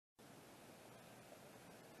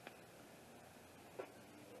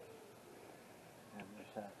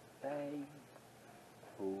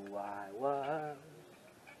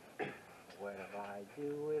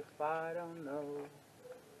do if I don't know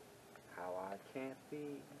how I can't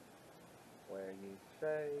be where you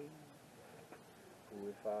say who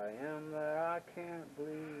if I am that I can't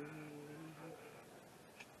bleed.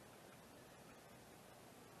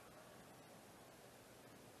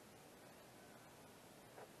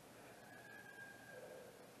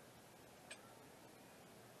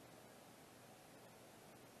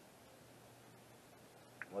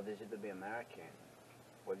 What is it to be American?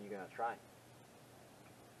 What are you gonna try?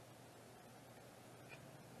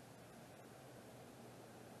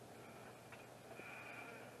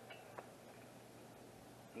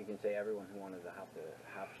 You can say everyone who wanted to have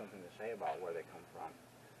something to say about where they come from.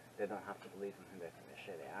 They don't have to believe in who they think they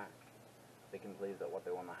say they are. They can believe that what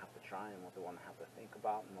they want to have to try and what they want to have to think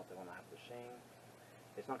about and what they want to have to sing.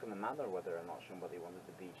 It's not going to matter whether or not somebody wanted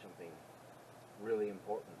to be something really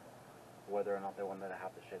important, whether or not they wanted to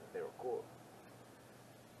have to say that they were cool.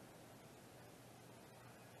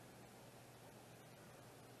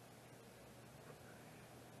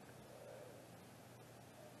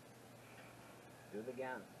 Do it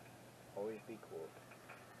again. Always be cool.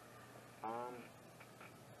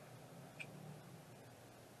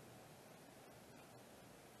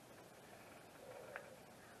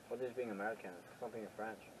 What is being American? Something in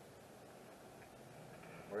French.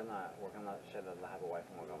 We're gonna say that I have a wife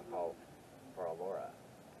and we're gonna call for Alora.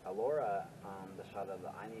 Alora decided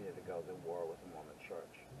that I needed to go to war with the Mormon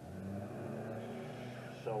Church.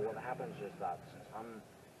 So what happens is that since I'm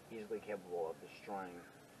easily capable of destroying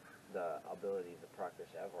the ability to practice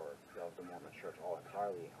ever of the Mormon Church all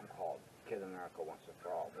entirely, I'm called Kid America once and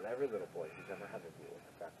for all. But every little boy who's ever had to deal with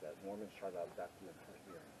the fact that Mormons try to abduct you and hurt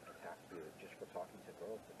you and attack you just for talking to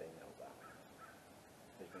girls that they know about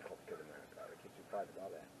has been called Kid America. The kids who cried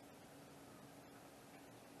about it.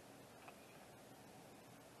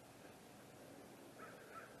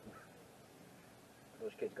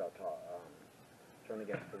 Those kids got taught turn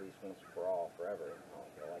against police once and for all forever.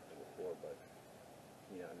 They liked it before, but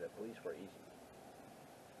you know, the police were easy.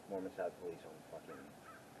 Mormons had police on fucking...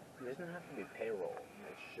 It doesn't have to be payroll.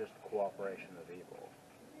 It's just cooperation of evil.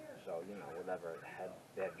 So, you know, whatever.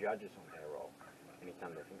 They have judges on payroll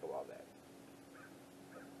anytime they think about that.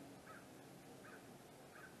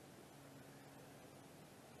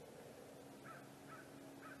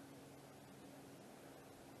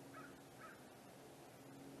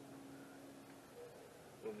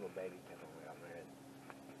 Little baby kid when we got married.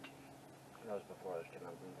 That was before I was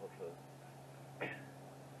kidnapped and tortured.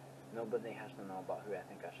 Nobody has to know about who I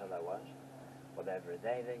think I said I was. Whatever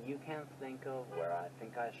day that you can think of where I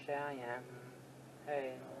think I say I am.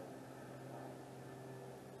 Hey.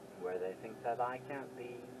 Where they think that I can't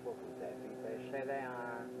be for who they think they say they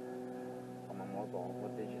are. I'm immortal.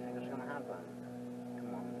 What did you think was gonna happen?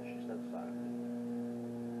 Come on, she said so.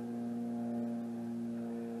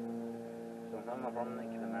 So if I'm a problem in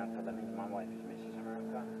Kid America, that means my wife is Mrs.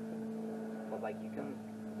 America. But like, you can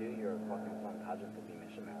do your fucking fun pageant to be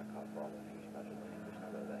Miss America for all the things special things. Just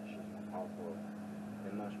know that she's more powerful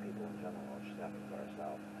than most people in general. She's happy for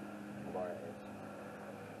herself. Laura is.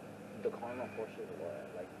 The carnal forces of Laura.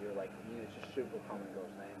 Like, you're like, it's a super common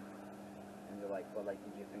girl's name. And you're like, but like,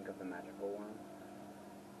 did you think of the magical one?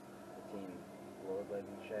 The teen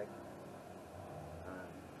rollerblading chick?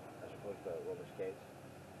 As opposed to roller skates?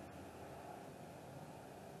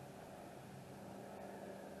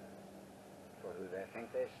 For who they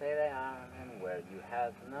think they say they are, and where you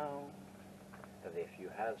had to know that if you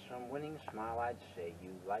had some winning smile, I'd say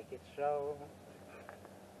you like it so.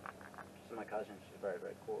 She's my cousin. She's very,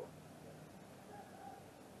 very cool.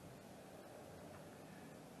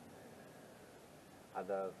 I have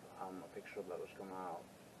a picture that was coming out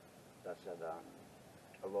that said,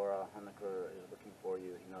 Alora Honecker is looking for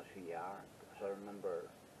you. He knows who you are. Because I remember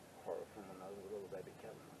her from when I was a little baby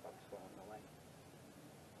kid and I got stolen away.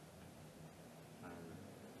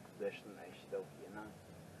 Listen, they still, you know,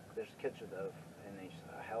 there's kids that have in these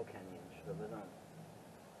hell canyons that they don't,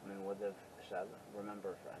 I mean, would have said,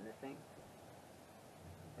 remember for anything,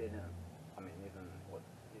 they didn't, I mean, even what,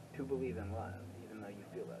 to believe in love, even though you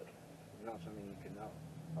feel it, it's not something you can know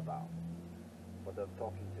about, but they're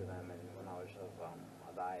talking to them, and when I was,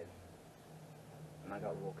 I died, and I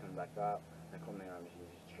got woken back up, they called me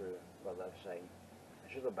Ramses, it's true, but they're saying,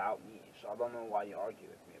 it's just about me, so I don't know why you argue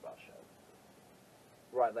with me about shit.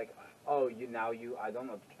 Right, like, oh, I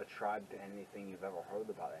don't attribe to anything you've ever heard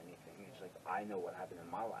about anything. It's like, I know what happened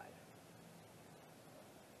in my life.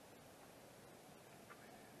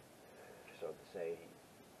 So to say,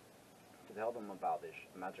 to tell them about this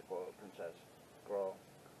magical princess girl,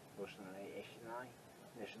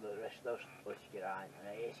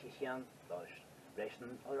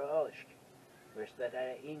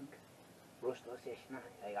 Restare ink. Rusto sesna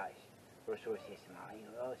ayais. Rusto sesna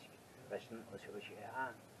ayos. Resn usushi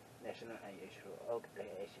a. National ayishu ok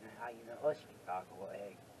esna ayina oski ako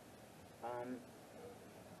egg. Um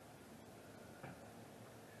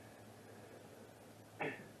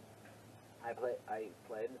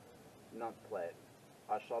not played.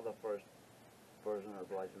 I saw the first version of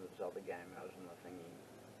the Legend of Zelda game. I was in the thingy,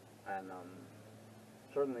 and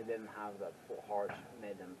certainly didn't have that full hearts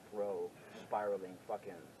made him throw spiraling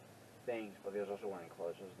fucking things, but he was also wearing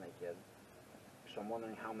clothes, was naked. So I'm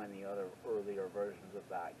wondering how many other earlier versions of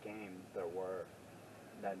that game there were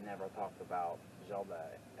that never talked about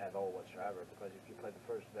Zelda at all whatsoever. Because if you play the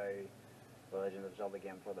first the Legend of Zelda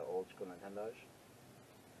game for the old school Nintendos,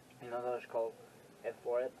 you know those called it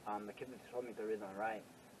for it. The kid that told me to read them right.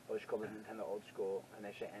 It was called the Nintendo Old School, and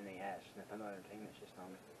they say NES, Nintendo Entertainment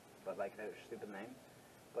System, but like that was a stupid name.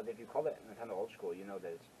 But if you call it Nintendo Old School, you know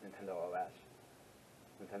that it's Nintendo OS,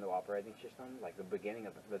 Nintendo Operating System. Like the beginning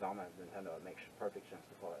of the dawn of Nintendo, it makes perfect sense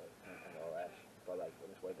to call it Nintendo OS, but like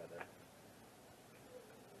it was way better.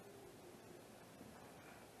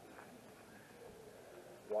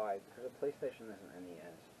 Why? Because the PlayStation isn't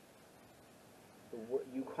NES.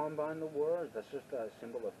 You combine the words. That's just a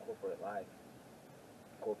symbol of corporate life.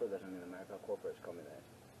 Corporate doesn't mean America. Corporate is communist.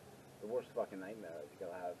 The worst fucking nightmare that you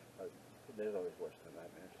gotta have. There's always worse than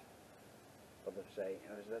nightmares. But they say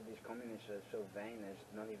is that these communists are so vain. It's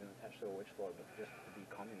not even attached to a witch lord, but just to be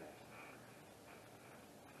communist.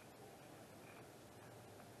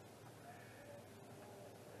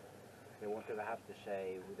 They want you to have to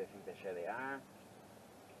say who they think they say they are.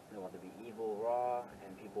 They want to be evil, raw,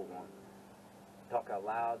 and people want talk out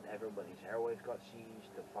loud. Everybody's airwaves got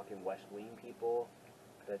seized. The fucking West Wing people.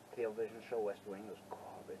 The television show West Wing was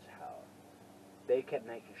garbage hell. They kept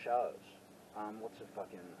making shows. What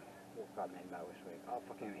got made by West Wing? Oh,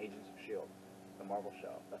 fucking Agents of S.H.I.E.L.D. The Marvel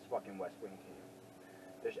show. That's fucking West Wing to you.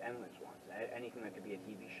 There's endless ones. Anything that could be a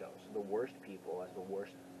TV show. So the worst people as the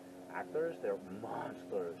worst actors, they're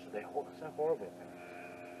monsters. It's a horrible thing.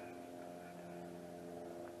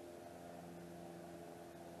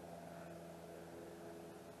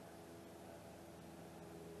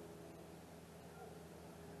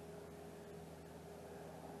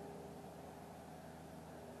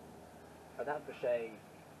 I'd have to say,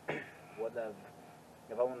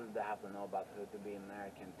 if I wanted to have to know about who to be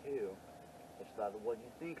American too, it's that what you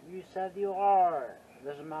think you said you are.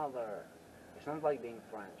 Doesn't matter. It's not like being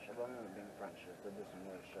French. I don't know being French. They do some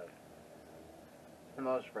weird shit. And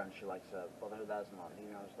most French, she likes it, but who does not? He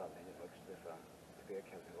knows that it looks different. To be a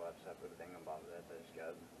kid who loves everything about it is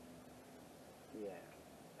good. Yeah.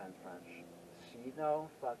 And French. See, no?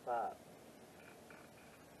 Fuck that.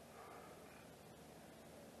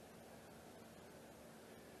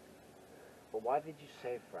 But why did you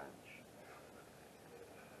say French?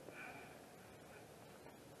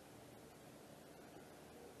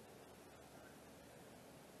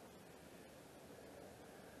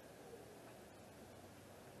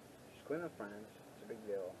 She's Queen of France. It's a big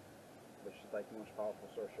deal. But she's like the most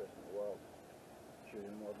powerful sorceress in the world. She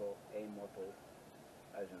was immortal,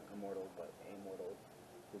 as in immortal, but immortal,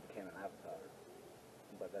 who became an avatar.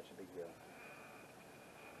 But that's a big deal.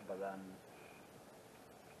 But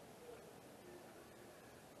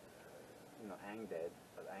Aang did,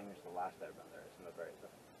 but Aang is the last airbender. It's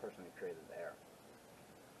the person who created the air.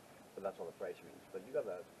 But that's all the phrase means. But you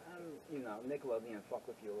gotta, Nickelodeon fuck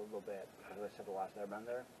with you a little bit because they said the last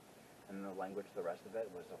airbender, and the language, the rest of it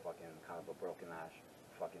was a fucking kind of a broken ass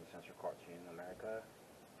fucking censor cartoon in America.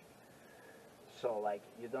 So like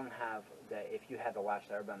you don't have that. If you had the last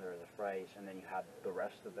airbender as a phrase, and then you had the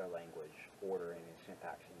rest of their language order and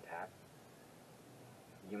syntax intact,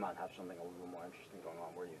 you might have something a little more interesting going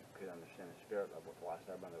on where you could understand the spirit of what the last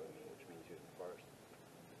airbender would mean, which means who's the first.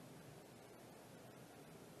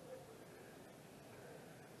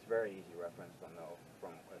 It's a very easy reference to know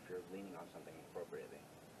from if you're leaning on something appropriately.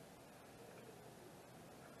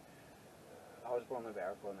 I was born in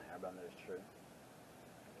America and the airbender is true.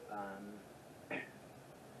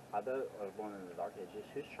 I was born in the Dark Ages.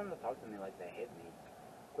 Who's trying to talk to me like they hate me?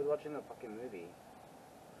 Quit watching the fucking movie.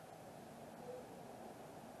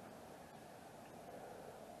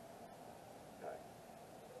 Okay.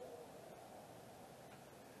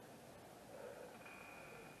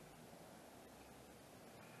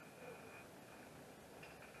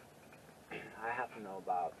 I have to know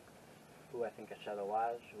about who I think a shadow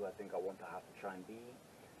was, who I think I want to have to try and be,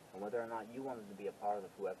 and whether or not you wanted to be a part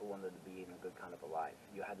of whoever wanted to be in a good kind of a life.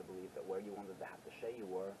 You had to believe that where you wanted to have to say you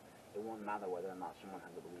were, it won't matter whether or not someone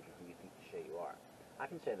had to believe in who you think to say you are. I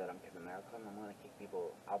can say that I'm Captain America and I'm going to kick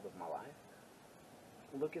people out of my life.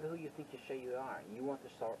 look at who you think you say you are. You want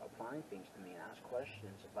to start applying things to me and ask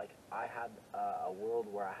questions. Like, I had a world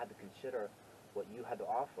where I had to consider what you had to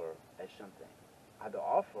offer as something. I had to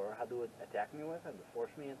offer, had to attack me with, had to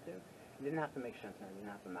force me into. It didn't have to make sense and it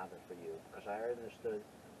didn't have to matter for you, because I already understood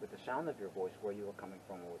with the sound of your voice where you were coming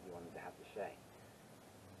from and what you wanted to have to say.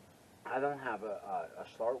 I don't have a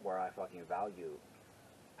start where I fucking value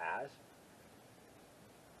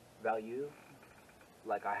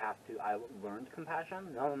like I learned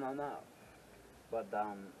compassion. No. But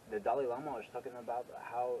the Dalai Lama was talking about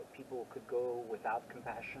how people could go without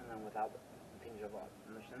compassion and without things of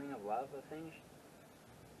understanding of love of things,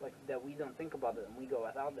 like that we don't think about it and we go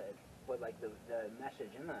without it. But like the message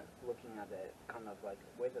in that, looking at it, kind of like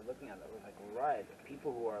the way they're looking at it, was like, right,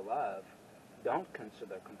 people who are love don't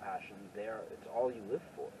consider compassion it's all you live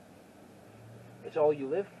for. It's all you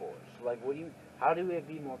live for. So like, how do we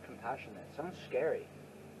be more compassionate? It sounds scary.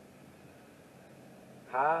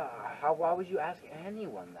 Why would you ask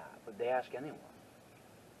anyone that? But they ask anyone.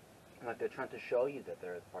 Like they're trying to show you that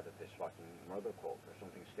they're part of this fucking murder cult or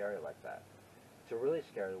something scary like that. It's a really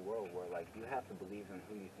scary world where like you have to believe in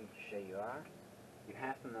who you think you say you are. You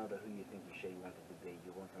have to know that who you think you say you wanted to be.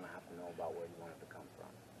 You're going to have to know about where you want it to come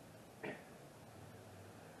from.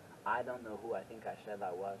 I don't know who I think I said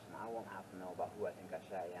I was, and I won't have to know about who I think I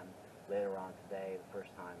say I am later on today, the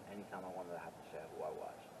first time, anytime I wanted to have to say who I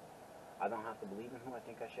was. I don't have to believe in who I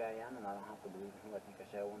think I say I am, and I don't have to believe in who I think I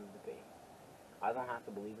say I wanted to be. I don't have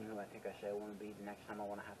to believe in who I think I say I want to be the next time I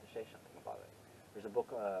want to have to say something about it. There's a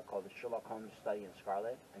book called The Sherlock Holmes Study in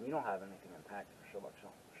Scarlet, and you don't have anything unpacked for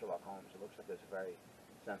Sherlock Holmes. It looks like it's a very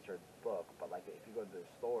censored book, but like if you go to the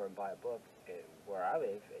store and buy a book, where I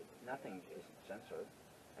live, nothing is censored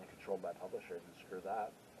and controlled by publishers and screwed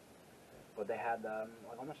up. But they had,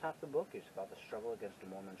 like almost half the book is about the struggle against the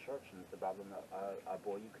Mormon church, and it's about a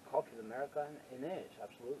boy you could call to America, and it is,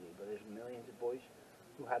 absolutely, but there's millions of boys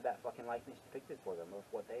who had that fucking likeness depicted for them of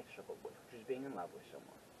what they struggled with, which is being in love with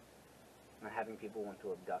someone. And having people want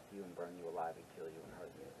to abduct you and burn you alive and kill you and hurt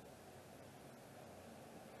you.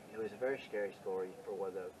 It was a very scary story for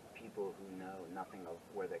what the people who know nothing of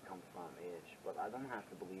where they come from is, but I don't have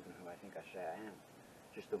to believe in who I think I say I am.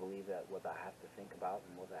 Just to believe that what I have to think about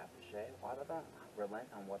and what I have to say, why don't I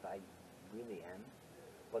relent on what I really am?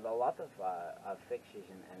 But a lot of fixes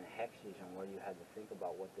and hexes and where you had to think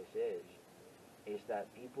about what this is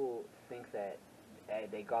that people think that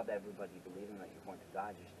they got everybody believing that you're going to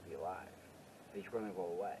die just to be alive, that you're going to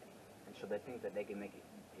go away. And so they think that they can make it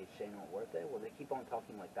say not worth it. Well, they keep on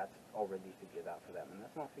talking like that's already figured out for them, and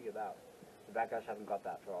that's not figured out. The bad guys haven't got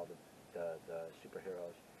that for all the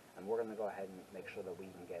superheroes. And we're going to go ahead and make sure that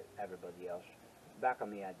we can get everybody else back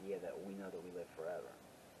on the idea that we know that we live forever.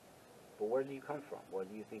 But where do you come from?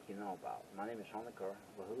 What do you think you know about? My name is Honecker.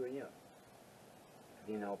 Well, who are you?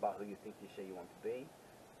 Do you know about who you think you say you want to be?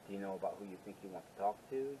 Do you know about who you think you want to talk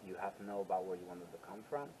to? Do you have to know about where you wanted to come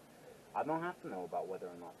from? I don't have to know about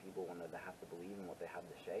whether or not people wanted to have to believe in what they have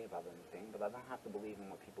to say about anything, but I don't have to believe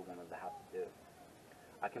in what people wanted to have to do.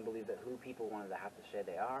 I can believe that who people wanted to have to say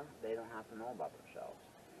they are, they don't have to know about themselves.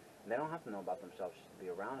 They don't have to know about themselves just to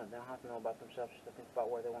be around, and they don't have to know about themselves just to think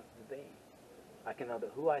about where they want to be. I can know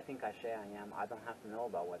that who I think I say I am, I don't have to know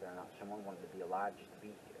about whether or not someone wanted to be alive just to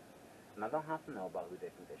be here. And I don't have to know about who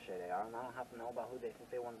they think they say they are, and I don't have to know about who they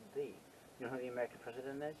think they want to be. You know who the American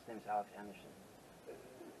president is? His name is Alex Anderson.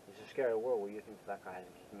 It's a scary world where you think that guy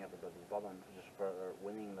is kicking everybody's butt just for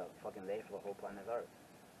winning the fucking day for the whole planet Earth.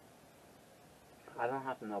 I don't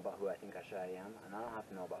have to know about who I think I say I am, and I don't have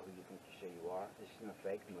to know about who you think you say you are. This isn't a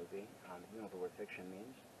fake movie. You know what the word fiction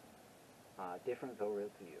means? Different though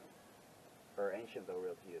real to you. Or ancient though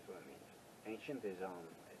real to you is what it means. Ancient is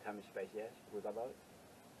time and space, yes? We got that?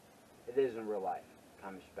 It is in real life,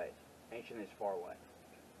 time and space. Ancient is far away,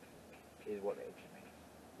 is what ancient means.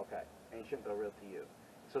 Okay, ancient though real to you.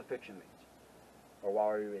 That's what fiction means. Or why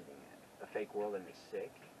are you reading it? A fake world and it's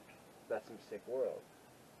sick? That's some sick world.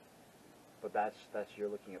 But that's you're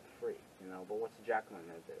looking at the freak, you know. But what's the jackman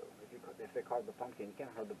gonna do? If they carved the pumpkin, you can't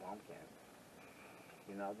hurt the pumpkin.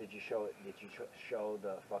 You know, did you show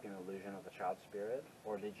the fucking illusion of the child spirit,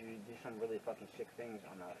 or did you do some really fucking sick things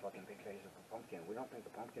on the fucking big face of the pumpkin? We don't think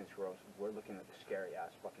the pumpkin's gross. We're looking at the scary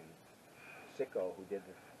ass fucking sicko who did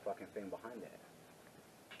the fucking thing behind it.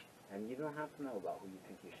 And you don't have to know about who you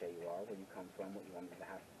think you say you are, where you come from, what you wanted to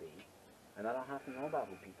have to be. And I don't have to know about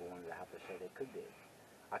who people wanted to have to say they could be.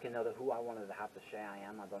 I can know that who I wanted to have to say I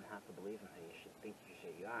am, I don't have to believe in who you should think you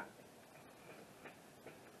say you are.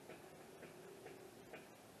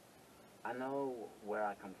 I know where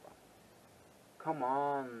I come from. Come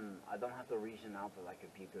on, I don't have to reason out that I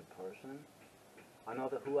could be a good person. I know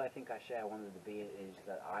that who I think I say I wanted to be is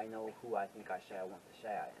that I know who I think I say I want to say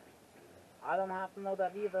I am. I don't have to know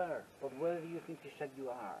that either, but where do you think you said you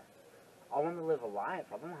are? I want to live a life.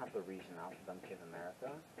 I don't have to reason out to them, kid America.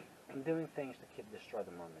 I'm doing things to destroy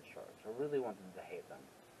the Mormon church. I really wanted to hate them.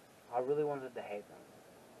 I really wanted to hate them.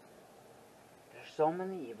 There's so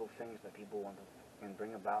many evil things that people want to fucking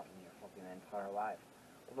bring about in your fucking entire life.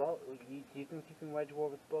 Well, do you think you can wage war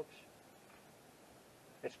with books?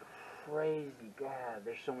 It's crazy. God,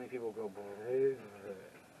 there's so many people who go,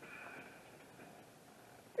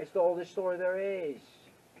 it's the oldest story there is.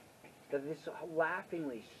 That it's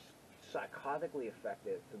laughingly, psychotically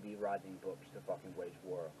effective to be writing books to fucking wage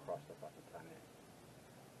war across the fucking planet.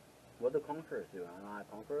 What do conquerors do? Am I a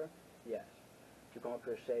conqueror? Yes. Do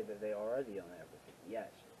conquerors say that they already own everything? Yes.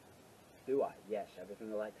 Do I? Yes. Everything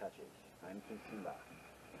the light touches. I'm King Simba.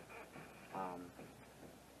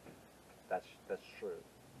 That's true.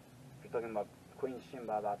 If you're talking about Queen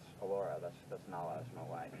Simba, that's Alora. That's Nala. That's my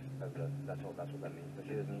wife. That's what that means. But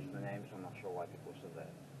she doesn't use the name, so I'm not sure why people say that.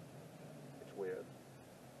 It's weird.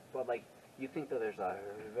 But like, you think that there's a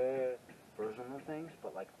version of things,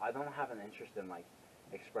 but like, I don't have an interest in like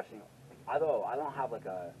expressing. I don't have like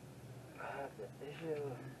a issue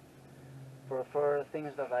for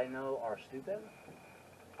things that I know are stupid.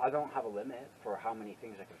 I don't have a limit for how many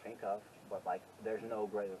things I can think of, but like, there's no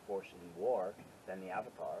greater force in war than the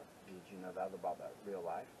Avatar. Did you know that about that real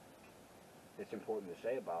life? It's important to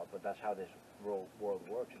say about, but that's how this world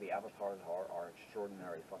works. The Avatars are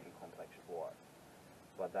extraordinary fucking complex of war.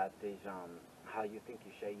 But that is how you think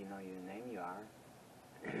you say you know your name you are.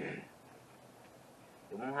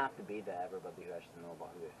 It won't have to be that everybody who has to know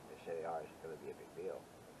about who they say they are is going to be a big deal.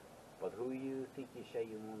 But who you think you say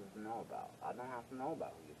you wanted to know about, I don't have to know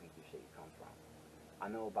about who you think you say you come from. I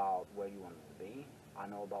know about where you wanted to be. I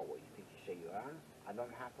know about what you think you say you are. I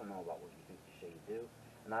don't have to know about what you think you say you do.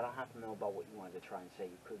 And I don't have to know about what you wanted to try and say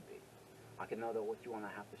you could be. I can know that what you want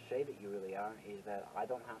to have to say that you really are is that I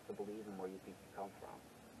don't have to believe in where you think you come from.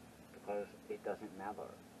 Because it doesn't matter.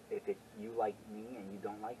 If it's you like me and you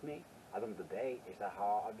don't like me, I don't debate. Is that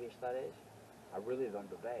how obvious that is? I really don't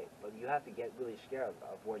debate. But you have to get really scared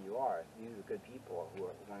of where you are. You, the good people who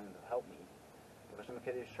are wanting to help me. Because I'm a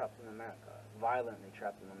kid who's trapped in America. Violently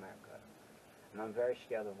trapped in America. And I'm very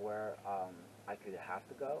scared of where I could have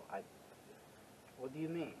to go. What do you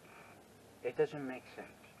mean? It doesn't make sense.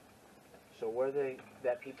 So where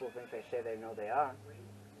that people think they say they know they are,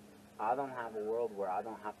 I don't have a world where I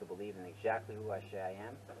don't have to believe in exactly who I say I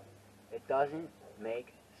am. It doesn't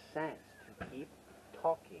make sense to keep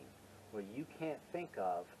talking where you can't think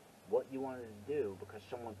of what you wanted to do because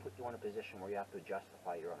someone put you in a position where you have to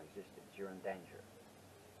justify your own existence. You're in danger.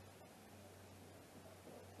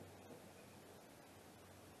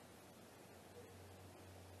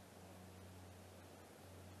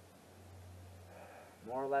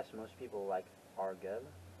 More or less, most people are good.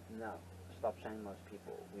 No. Stop saying most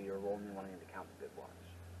people. We are only wanting to count the good ones.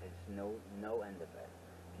 It's no end of it.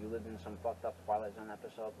 If you lived in some fucked up Twilight Zone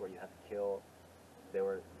episode where you had to kill, there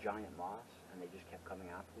were giant moths and they just kept coming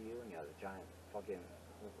after you and you had a giant fucking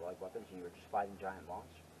weapons and you were just fighting giant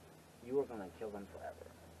moths, you were gonna kill them forever.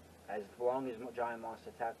 As long as giant moths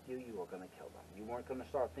attacked you, you were gonna kill them. You weren't gonna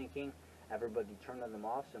start thinking everybody turn on the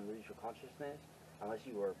moths and lose your consciousness unless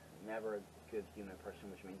you were never a good human person,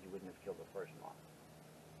 which means you wouldn't have killed the first moth.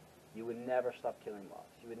 You would never stop killing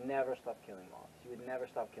moths. You would never stop killing moths. You would never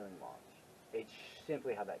stop killing moths. It's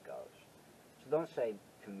simply how that goes. So don't say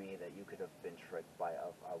to me that you could have been tricked by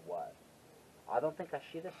a what? I don't think I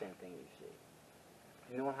see the same thing you see.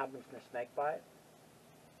 You know what happens in a snake bite?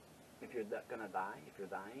 If you're gonna die, if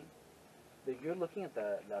you're dying, you're looking at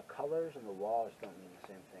the colors and the walls don't mean the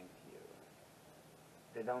same thing to you.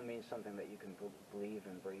 They don't mean something that you can believe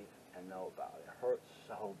and breathe and know about. It hurts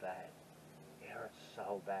so bad. It hurts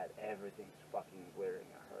so bad. Everything's fucking wearing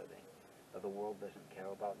and hurting. That the world doesn't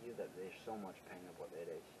care about you, that there's so much pain of what it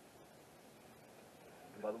is.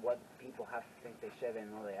 But what people have to think they say they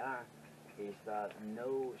know they are is that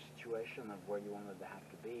no situation of where you wanted to have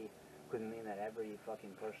to be could mean that every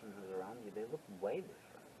fucking person who's around you, they look way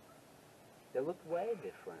different. They look way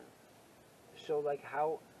different. So like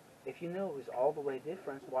how, if you knew it was all the way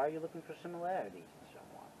different, why are you looking for similarities in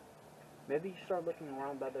someone? Maybe you start looking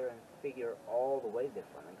around better and figure all the way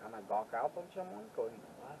different and kind of gawk out on someone, going,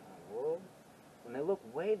 what in the world? When they look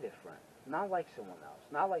way different, not like someone else,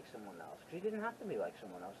 not like someone else. Because you didn't have to be like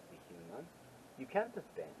someone else to be human. You can't have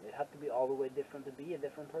been. It had to be all the way different to be a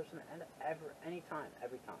different person, and every time.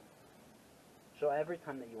 So every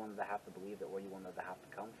time that you wanted to have to believe that where you wanted to have to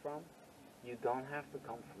come from, you don't have to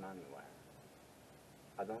come from anywhere.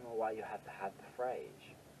 I don't know why you have to have the phrase.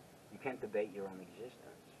 You can't debate your own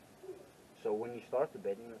existence. So when you start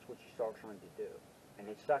debating, that's what you start trying to do. And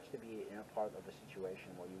it sucks to be in a part of a situation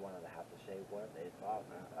where you wanted to have to say what they thought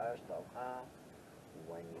are so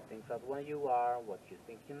when you think of where you are, what you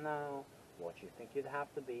think you know, what you think you'd have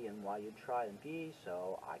to be, and why you'd try and be.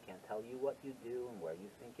 So I can't tell you what you do and where you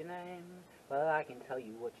think you name, but I can tell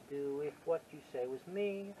you what you do if what you say was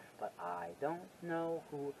me. But I don't know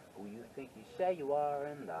who you think you say you are,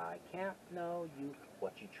 and I can't know you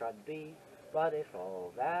what you try to be. But if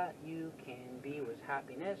all that you can be was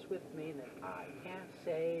happiness with me, then I can't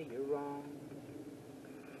say you're wrong.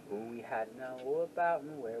 Who we had to know about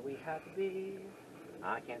and where we had to be.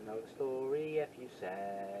 I can't know the story if you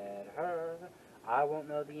said her. I won't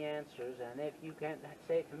know the answers, and if you can't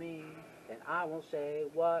say it to me, then I won't say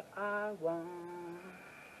what I want.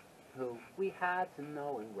 Who we had to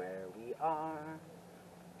know and where we are.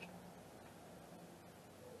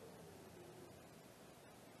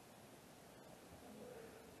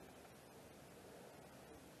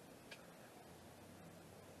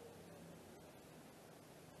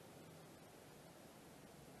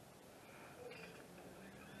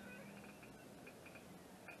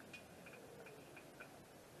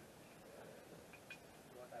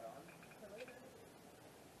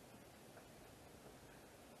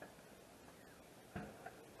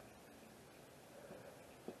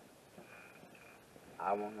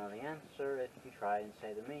 I won't know the answer if you try and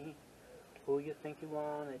say to me who you think you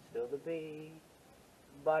want it still to be.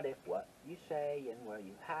 But if what you say and where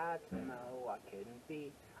you had to know I couldn't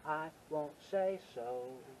be, I won't say so.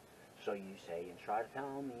 So you say and try to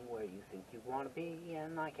tell me where you think you want to be,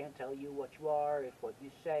 and I can't tell you what you are if what you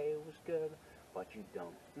say was good. But you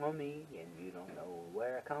don't know me, and you don't know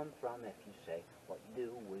where I come from if you say what you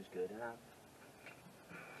do was good enough.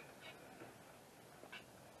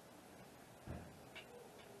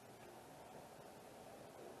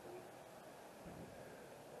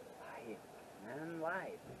 And life.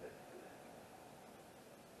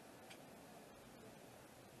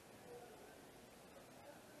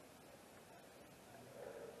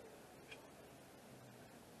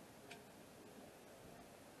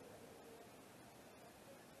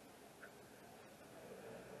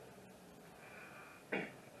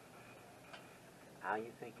 How you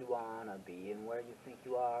think you wanna be and where you think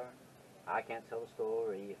you are. I can't tell the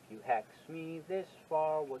story if you hex me this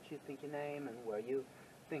far. What you think your name and where you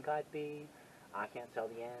think I'd be. I can't tell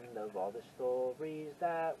the end of all the stories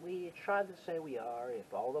that we tried to say we are.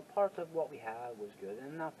 If all the parts of what we had was good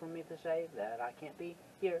enough for me to say that I can't be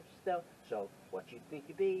here still. So what you think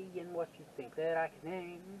you be and what you think that I can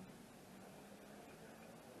name.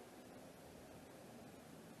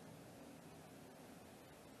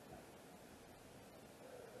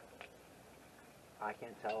 I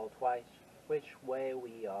can't tell twice which way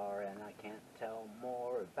we are, and I can't tell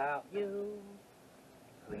more about you.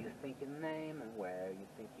 Who you think your name and where you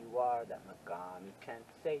think you are. That Megami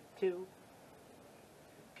Tensei 2.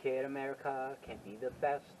 Kid America can't be the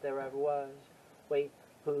best there ever was. Wait,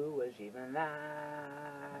 who was even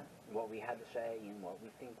that? What we had to say and what we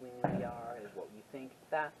think we knew we are is what we think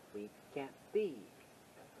that we can't be.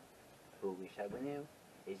 Who we said we knew.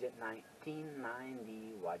 Is it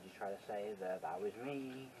 1990? Why'd you try to say that I was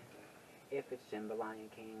me? If it's Simba Lion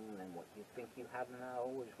King, then what you think you have to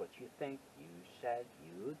know is what you think you said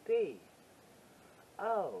you'd be.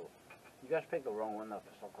 Oh, you guys picked the wrong one though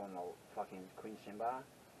for calling the fucking Queen Simba.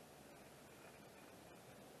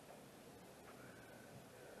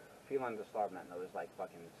 Feeling the star meant there was like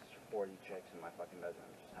fucking 40 chicks in my fucking bedroom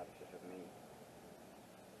just having sex with me.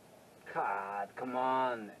 God, come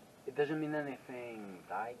on. It doesn't mean anything,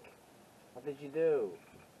 dyke. What did you do?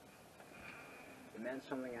 It meant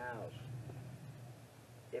something else.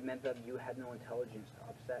 It meant that you had no intelligence to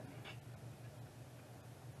upset me.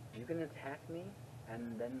 You can attack me,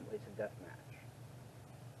 and then it's a death match.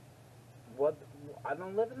 What? I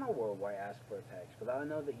don't live in a world where I ask for attacks, but I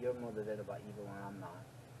know that you're motivated by evil and I'm not.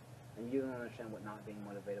 And you don't understand what not being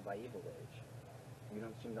motivated by evil is. You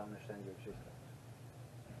don't seem to understand your existence.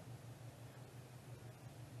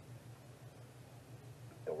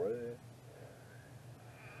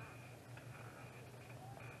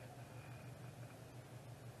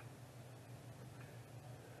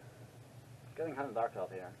 It's getting kind of dark out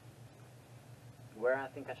here. Where I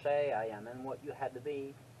think I say I am and what you had to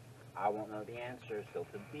be. I won't know the answer, still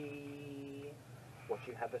to be. What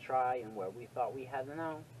you had to try and where we thought we had to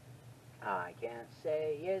know. I can't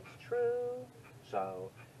say it's true.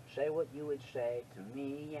 So say what you would say to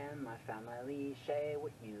me and my family. Say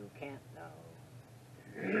what you can't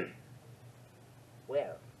know.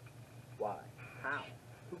 Where? Why? How?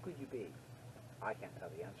 Who could you be? I can't tell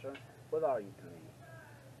the answer. What are you to me?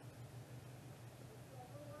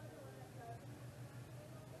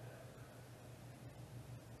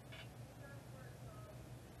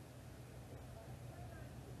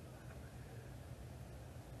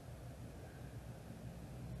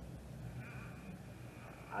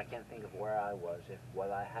 I can't think of where I was if what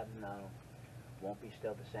I have known won't be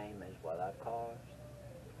still the same as what I've caused.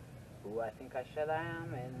 Who I think I said I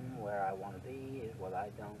am and where I want to be is what I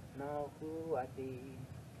don't know who I'd be.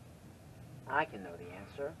 I can know the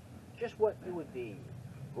answer, just what you would be.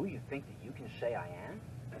 Who you think that you can say I am?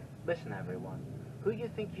 Listen, everyone, who you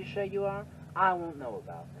think you say you are, I won't know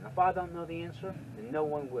about. And if I don't know the answer, then no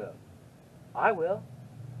one will. I will.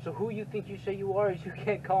 So who you think you say you are is you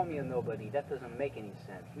can't call me a nobody. That doesn't make any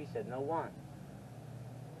sense. We said no one.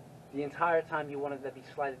 The entire time you wanted to be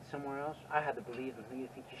slided somewhere else, I had to believe in who you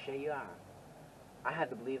think you say you are. I had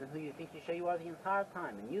to believe in who you think you say you are the entire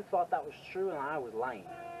time, and you thought that was true and I was lying.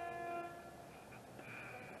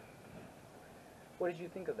 What did you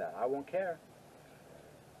think of that? I won't care.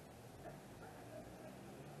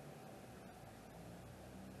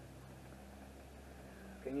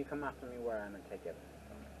 Can you come after me where I am and take everything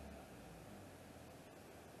from me?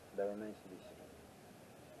 That remains to be seen.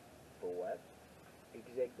 For what?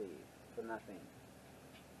 Exactly. For nothing.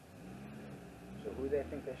 So who they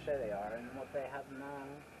think they say they are and what they have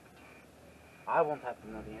known. I won't have to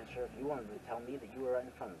know the answer if you wanted to tell me that you were right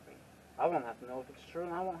in front of me. I won't have to know if it's true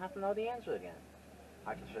and I won't have to know the answer again.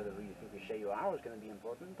 I can say that who you think you say you are is going to be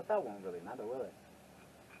important, but that won't really matter, will it?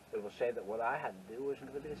 It will say that what I had to do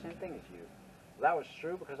wasn't going to be the same thing as you. Well, that was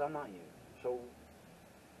true because I'm not you. So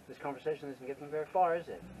this conversation isn't getting very far, is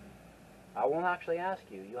it? I won't actually ask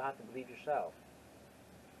you. You'll have to believe yourself.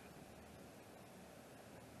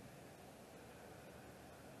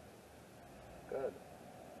 Good.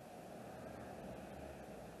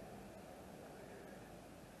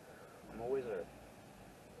 I'm a wizard.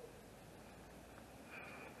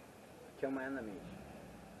 Kill my enemies.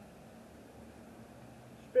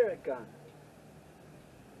 Spirit gun.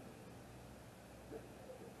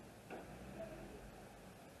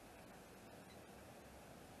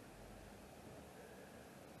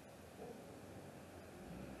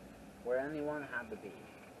 Where anyone had to be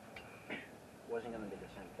wasn't going to be the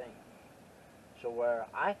same thing. So where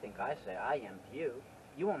I think I say I am to you,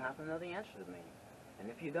 you won't have to know the answer to me. And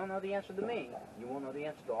if you don't know the answer to me, you won't know the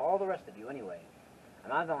answer to all the rest of you anyway.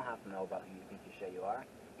 And I don't have to know about who you think you say you are.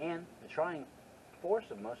 And the trying force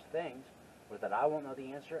of most things was that I won't know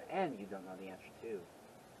the answer and you don't know the answer too.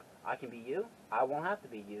 I can be you, I won't have to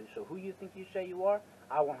be you, so who you think you say you are,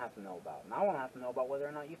 I won't have to know about. And I won't have to know about whether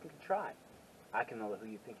or not you can try. I can know who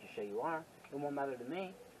you think you say you are, it won't matter to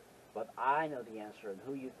me. But I know the answer, and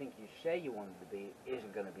who you think you say you wanted to be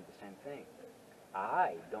isn't going to be the same thing.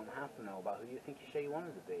 I don't have to know about who you think you say you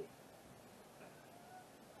wanted to be.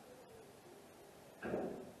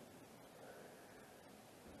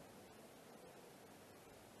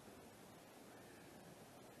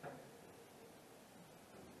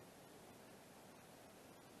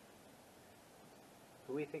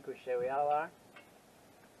 Who we think we say we all are,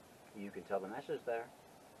 you can tell the message there.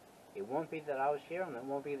 It won't be that I was here, and it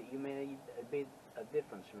won't be that you made a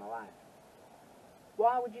difference in my life.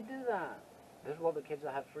 Why would you do that? There's a lot of kids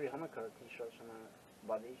that have free Hanukkah t-shirts on their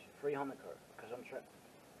bodies. Free Hanukkah, because I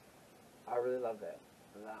really love that.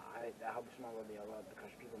 That helps my body a lot, because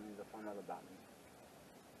people need to find out about me.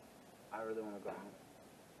 I really want to go home.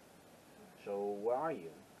 So, where are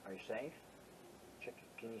you? Are you safe? Check.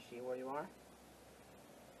 Can you see where you are?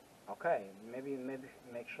 Okay, maybe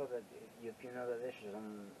make sure that if you know that this is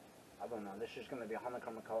I don't know, this is going to be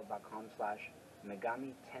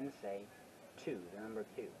HanukkahMacabre.com/Megami Tensei 2, the number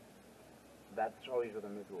 2. That's always what the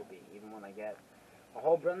movie will be, even when I get a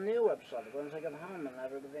whole brand new website. Once I get home and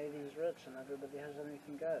everybody's rich and everybody has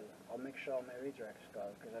anything good, I'll make sure all my redirects go,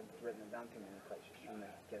 because I've written it down too many places trying to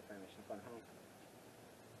get information from home.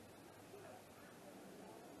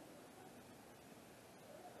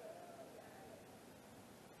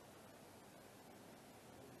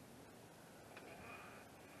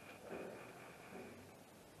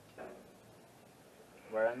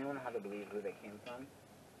 Where anyone had to believe who they came from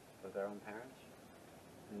with their own parents,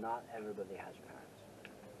 not everybody has parents.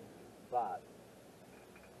 But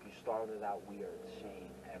you started out weird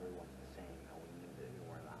saying everyone's the same, and we knew that we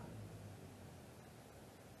were not.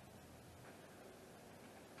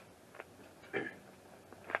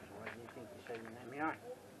 So what do you think you said your name? You are.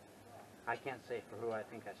 I can't say for who I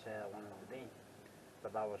think I said I wanted to be,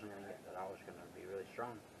 but I wasn't going to get that. I was going to be really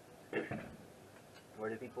strong.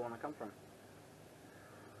 Where do people want to come from?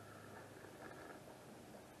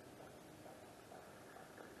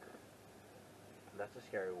 That's a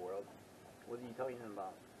scary world. What are you talking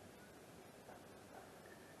about?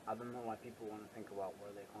 I don't know why people want to think about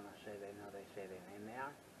where they want to say they know they say they name they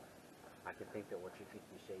are. I can think that what you think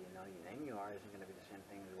you say you know you name you are isn't going to be the same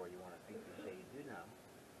thing as where you want to think you say you do know.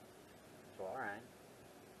 So alright.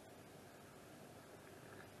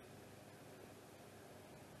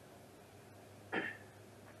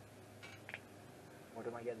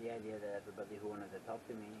 do I get the idea that everybody who wanted to talk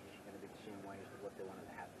to me is going to be the same way as what they wanted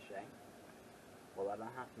to have to say? Well, I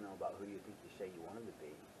don't have to know about who you think you say you wanted to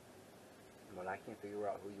be, but I can't figure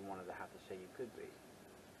out who you wanted to have to say you could be.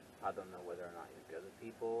 I don't know whether or not you're good at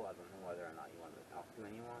people. I don't know whether or not you wanted to talk to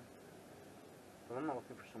anyone. But I'm not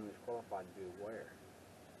looking for someone who's qualified to be a warrior.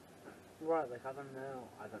 Right, like I don't know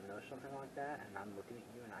something like that, and I'm looking at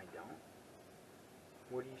you and I don't.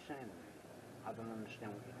 What are you saying to me? I don't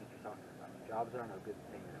understand what you think you're talking about. Jobs aren't a good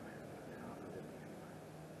thing in America. They're not a good thing anywhere.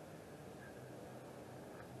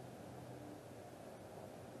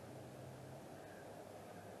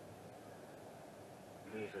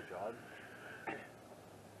 Here's a job.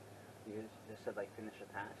 You just said like finish a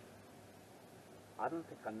task. I don't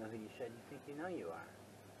think I know who you said you think you know you are.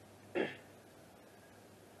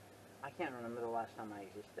 I can't remember the last time I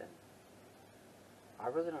existed. I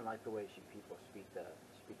really don't like the way people speak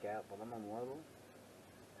out, but I'm immortal.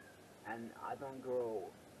 And I don't grow.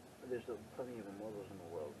 There's plenty of immortals in the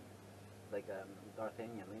world. Like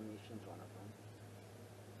D'Artagnan, Liam Neeson's one of them.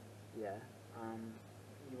 Yeah.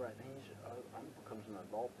 You're right. He's becomes an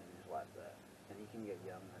adult in his life there, and he can get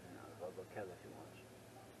young and look hell if he wants.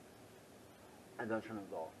 I don't turn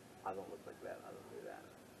adult. I don't look like that. I don't do that.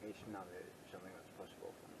 It's not something that's possible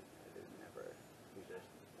for me. It would never exist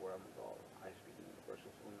where I'm adult. I speak in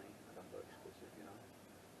universals only. I don't go exclusive, you know.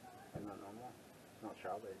 It's not normal. It's not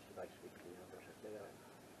childish. You like speaking to universals together.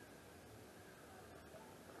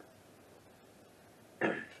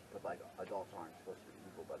 But like adults aren't supposed to be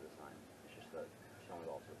evil by design. It's just that some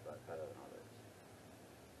adults are better than others.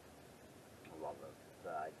 I love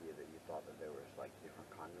the idea that you thought that there was like different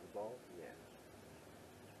kinds of adults. Yeah.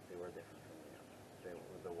 They were different from you. They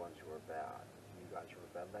were the ones who were bad. You guys were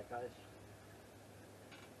bad guys.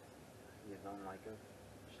 You don't like it,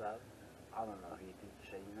 Seth? I don't know who you think you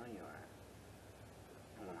say you know you are.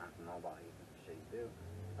 I don't have to know about who you think you say you do.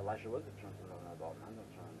 Elijah Wood turns into an adult, and I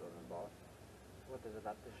don't turn into an adult. What is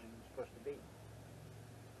adaptation supposed to be?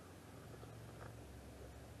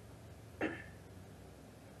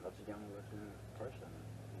 That's a young looking person.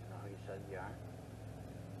 You know who you said you are?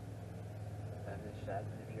 That is sad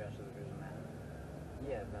if you ask if there's a man.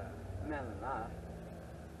 Yeah, but man enough.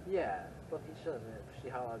 Yeah, but he says it. See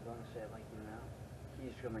how I don't say it like you know?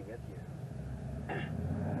 He's gonna get you.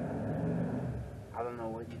 I don't know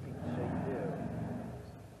what you think you say you do.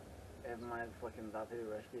 If my fucking doctor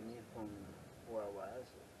rescued me from where I was,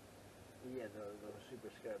 yeah, they were super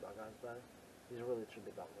scared about guys, but he's really trippy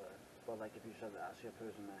about that. But like if you said that, ask your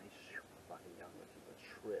person, man, he's super fucking young, like he's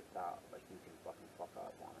tripped out, like you can fucking fuck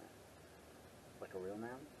up on it. Like a real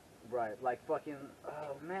man? Right, like fucking,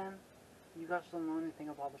 oh man, you guys don't know anything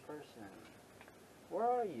about the person. Where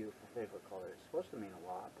are you for favorite color? It's supposed to mean a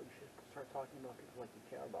lot, but you should start talking about people like you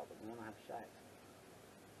care about them. You want to have sex.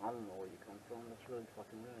 I don't know where you come from, that's really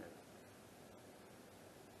fucking weird.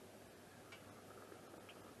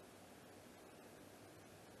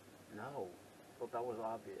 No, but that was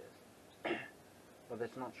obvious. But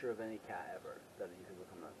that's not true of any cat ever, that you can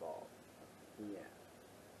become an adult. Yeah.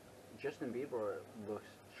 Justin Bieber looks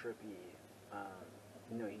trippy.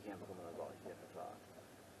 You know he can't become an adult, he can't talk.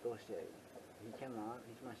 Bullshit. He cannot,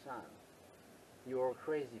 he's my son. You are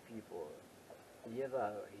crazy people. Yeah,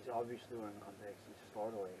 he's obviously wearing contacts, he's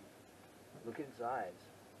startling. Look at his eyes.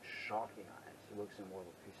 Shocking eyes. He looks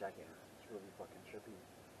immortal 2 seconds. It's really fucking trippy.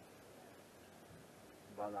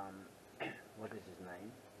 But, what is his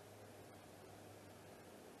name?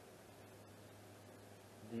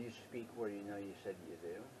 Do you speak where you know you said you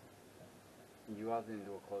do? You got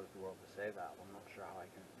into a closed world to say that. I'm not sure how I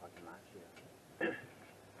can fucking match you.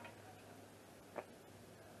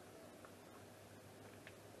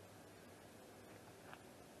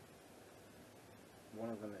 One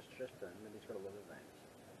of them is Tristan, but he's got a lot of names.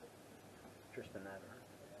 Tristan Ever.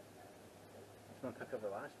 It's not took over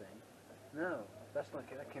last name. No, that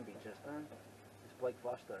can't be Tristan. It's Blake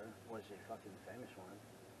Foster, was a fucking famous one.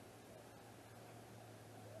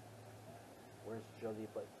 Where's Jodie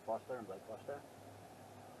Foster and Blake Foster?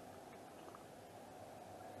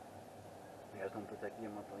 You guys don't protect the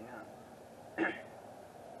immortal young.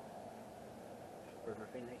 River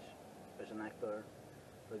Phoenix is an actor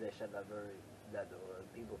where they said that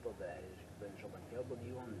people thought that he's been shot and killed, but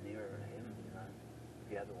you weren't near him, you know.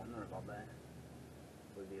 If you had to wonder about that,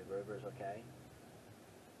 would the River's okay?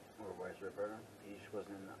 Or where's River? He just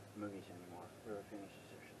wasn't in the movies anymore. River Phoenix,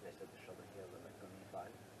 they said they shot and killed at like 25.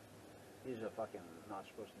 These are fucking not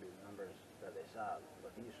supposed to be the numbers that they saw,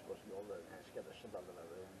 but he's supposed to be older and scared the shit out of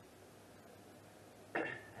everyone.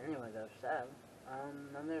 Anyway, that's sad.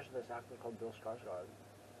 Then there's this actor called Bill Skarsgård,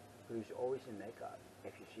 who's always in makeup.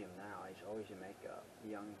 If you see him now, he's always in makeup.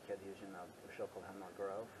 The young kid who's in a show called Hemlock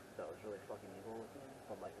Grove that was really fucking evil looking,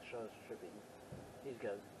 but like the show is trippy. He's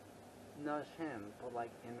good. No, it's him, but like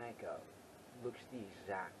in makeup. Looks the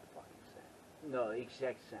exact fucking same. No,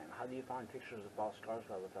 exact same. How do you find pictures of Boss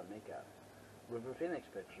Skarsgård without makeup? River Phoenix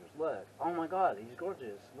pictures. Look. Oh my god, he's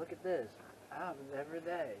gorgeous. Look at this. I have it every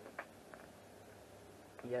day.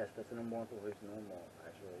 Yes, that's an immortal who's normal.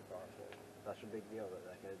 That's really powerful. That's a big deal.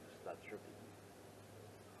 That kid is that trippy.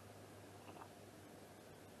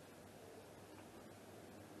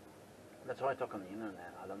 That's why I talk on the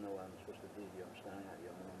internet. I don't know what I'm supposed to do. I'm staring at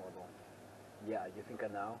you. I'm an immortal. Yeah, you think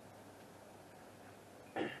I know?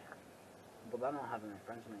 But I don't have any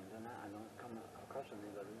friends on the internet. I don't come across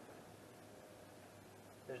anybody.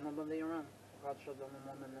 There's nobody around. God showed them a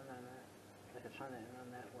moment on the internet. Like a China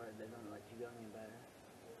internet where they don't let you go any better.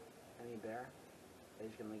 Any bear.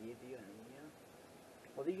 They're just gonna give you and eat you.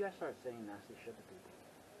 Well, you guys start saying nasty shit to people.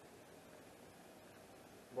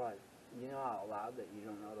 What? You know out loud that you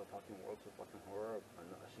don't know the fucking world's a fucking horror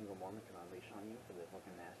a single Mormon can unleash on you for the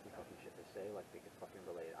fucking nasty fucking shit they say, like they could fucking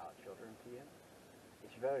relate out children to you?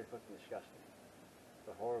 It's very fucking disgusting.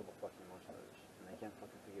 They're horrible fucking monsters, and they can't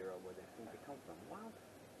fucking figure out where they think they come from. What?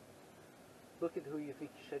 Look at who you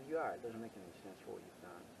think you said you are. It doesn't make any sense for what you've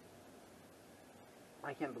done.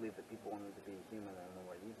 I can't believe that people wanted to be human and know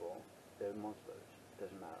we're evil. They're monsters. It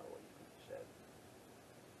doesn't matter what you think you said.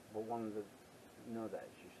 But wanted to know that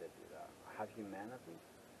you said you have humanity.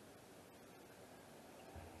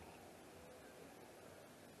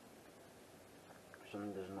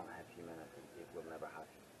 Something does not have humanity. It will never have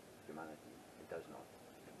humanity. It does not.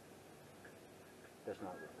 It does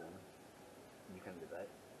not reform. You can debate.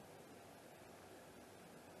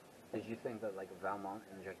 Did you think that like Valmont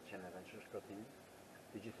in Jackie Chan Adventures cartoon?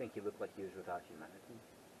 Did you think he looked like he was without humanity?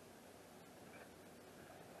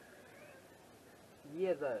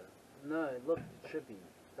 Yeah, no, it looked trippy.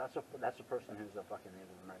 That's a person who's a fucking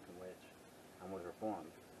Native American witch and was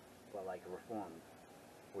reformed, but like reformed,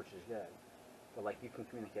 which is good. But like you can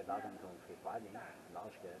communicate that into him through fighting, and that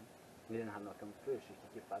was good. He didn't have no kung fu, so you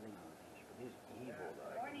could keep fighting on him. But he's evil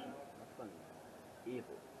though. That's funny.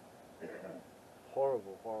 Evil.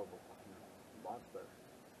 Horrible, horrible fucking monster.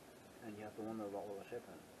 And you have to wonder what will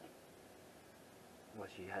happen. Was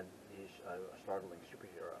he had he's a startling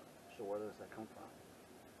superhero? So where does that come from?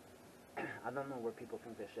 I don't know where people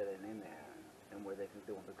think they say their name there, and where they think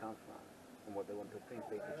they want to come from, and what they want to think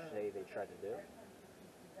they could say they try to do.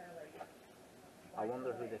 I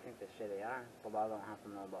wonder who they think they say they are, but I don't have to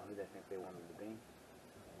know about who they think they wanted to be.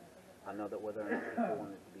 I know that whether or not people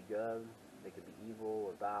wanted to be good, they could be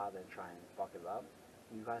evil or bad and try and fuck it up.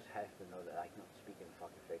 You guys have to know that I cannot speak in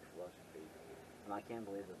fucking fake philosophy. And I can't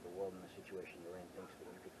believe that the world in the situation you're in thinks that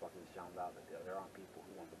you could fucking sound out that there aren't people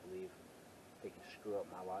who want to believe they can screw up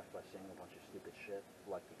my life by saying a bunch of stupid shit,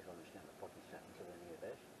 like they can understand the fucking sentence of any of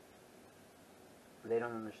this. They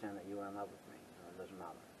don't understand that you are in love with me, and it doesn't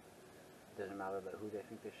matter. It doesn't matter that who they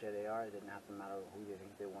think they say they are. It doesn't have to matter who they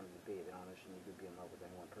think they wanted to be. They don't understand you could be in love with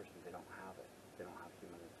any one person. They don't have it. They don't have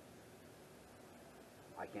humanity.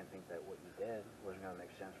 I can't think that what you did wasn't going to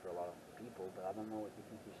make sense for a lot of people, but I don't know what you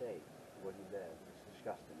think you say. What you did. It's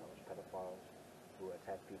disgusting. Those pedophiles who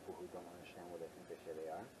attack people who don't understand what they think they say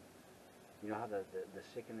they are. You know how the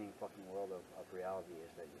sickening fucking world of reality is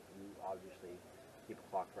that you obviously keep a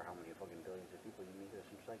clock for how many fucking billions of people you meet. There's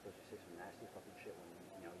some psychos who say some nasty fucking shit when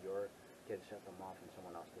you know your kid set them off and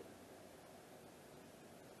someone else didn't.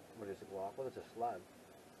 What is a clock? Well, it's a slug.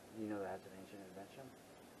 You know that has an ancient invention.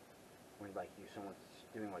 When like someone's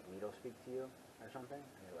doing like needle speak to you or something,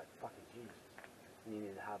 and you're like fucking Jesus, and you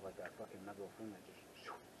need to have like a fucking metal thing that just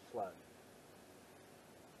slug.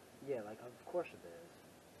 Yeah, like of course it is.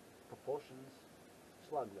 Propulsions,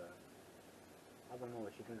 slug though. I don't know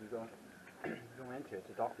what you think you're going into. It's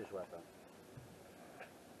a doctor's weapon.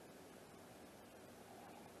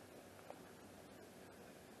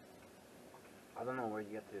 I don't know where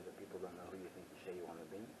you get to that people don't know who you think you say you want to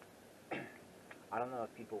be. I don't know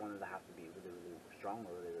if people wanted to have to be really, really strong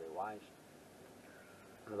or really, really wise.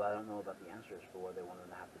 But I don't know about the answers for where they wanted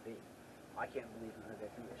to have to be. I can't believe in who they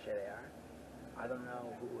think they say they are. I don't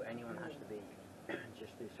know who anyone has to be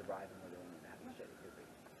just to survive in where they want to have to say they could be.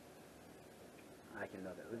 I can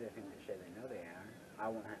know that who they think they say they know they are.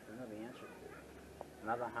 I won't have to know the answer to it.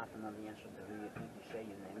 And I don't have to know the answer to who you think you say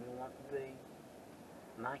you name you want to be.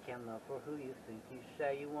 And I can't know for who you think you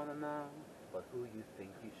say you want to know. But who you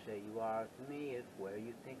think you say you are to me is where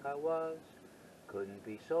you think I was. Couldn't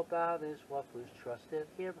be so bad as what was trusted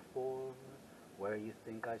here before. Where you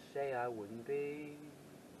think I say I wouldn't be.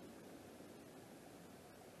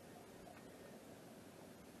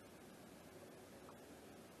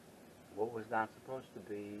 What was that supposed to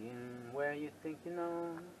be? And where you think you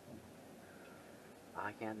know?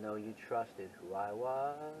 I can't know you trusted who I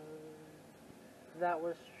was. That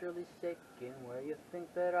was surely sick. And where you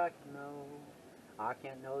think that I can know? I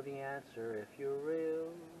can't know the answer if you're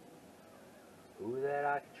real. Who that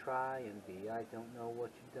I could try and be, I don't know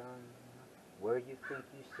what you've done. Where you think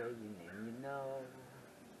you say your name, you know.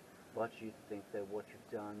 But you think that what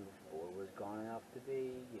you've done before was gone enough to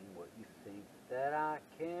be, and what you think that I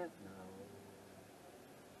can't know.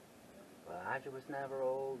 But I was never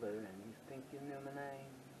older, and you think you knew my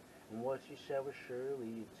name. And what you said was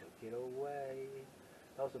surely you took it away.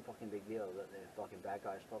 That was a fucking big deal, that the fucking bad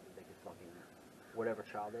guys thought that they could fucking, whatever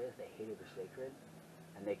child it is, they hated the sacred,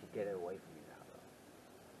 and they could get it away from you now,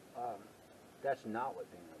 though. That's not what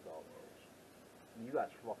being an adult is. You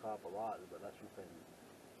guys fuck up a lot, but that's something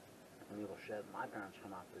illegal shit. My parents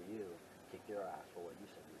come after you, kick your ass for what you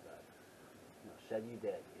said you did. You know, said you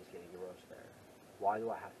did is getting your roast there. Why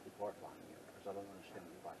do I have to be glorifying you? Because I don't understand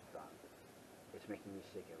what you guys have done. It's making me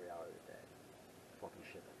sick every hour of the day. Fucking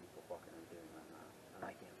shit that people fucking are doing right now. And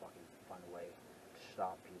I can't fucking find a way to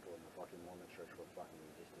stop people in the fucking Mormon church from fucking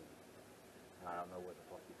existing. And I don't know what the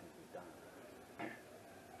fuck you think we've done.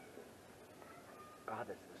 God,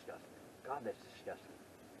 that's disgusting. God, that's disgusting.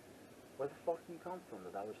 Where the fuck do you come from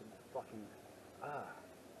that was fucking,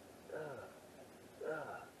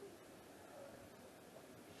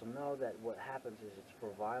 So know that what happens is it's for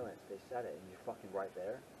violence. They said it, and you're fucking right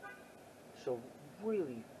there. So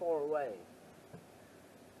really far away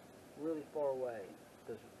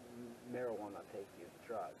does marijuana take you,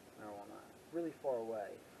 drug, marijuana. Really far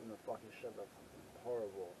away from the fucking shit of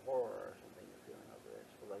horrible horror or something you're feeling over this.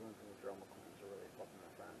 Well, I learned from the drama queens are really fucking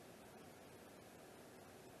my friends.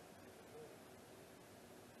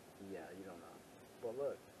 Yeah, you don't know. But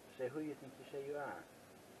look, say who you think you say you are.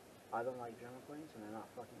 I don't like drama queens, and they're not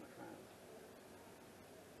fucking my friends.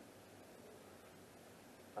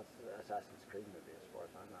 That's the Assassin's Creed movie, as far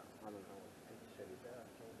as I know. I don't know what you think you say you are.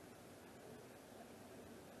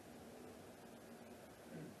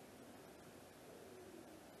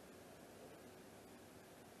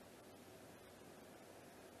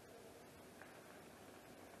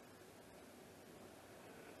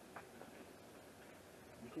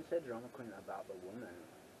 You can say drama queen about the woman,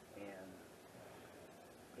 and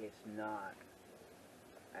it's not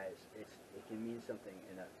as it can mean something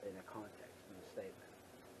in a context, in a statement,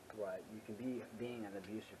 right? You can be being an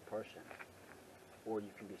abusive person, or you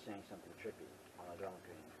can be saying something trippy on a drama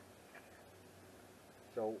queen.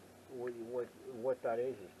 So what that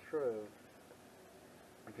is true.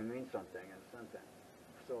 It can mean something and something.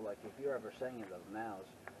 So like if you're ever saying it of males,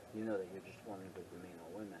 you know that you're just wanting to demean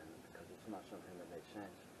all women because it's not something that makes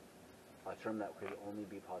sense. A term that could only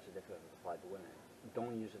be positive if it's applied to women.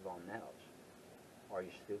 Don't use it on males. Are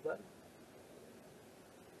you stupid?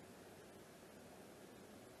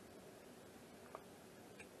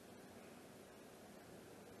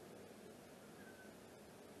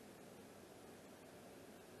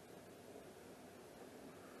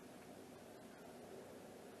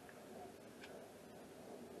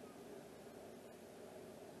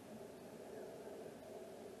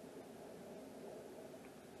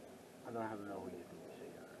 I don't have to know who you think you say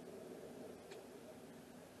you are.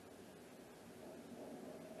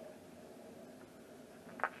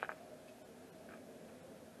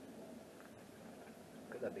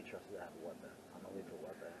 Could that be trusted to have a weapon? I'm a lethal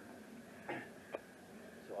weapon.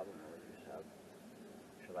 So I don't know what you said.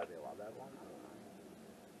 Should I be allowed to have one? I don't know.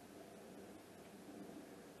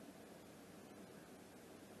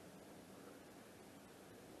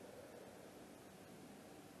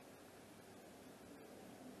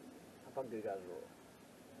 How about good guys rule?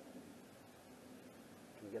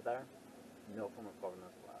 Can you get there? No form of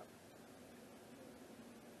government allowed.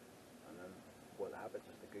 And then what happens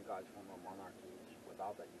is the good guys form a monarchies.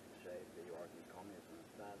 Without that, you can say that you argue communism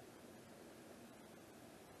instead.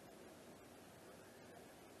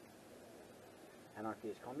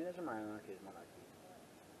 Anarchy is communism or anarchy is monarchy?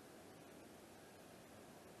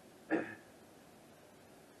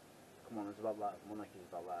 Come on, it's about love. Monarchy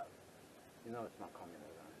is about love. You know it's not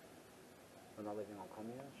communism. We're not living on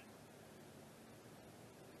communism.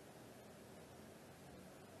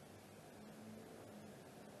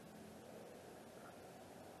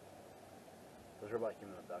 Those are about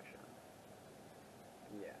human abduction.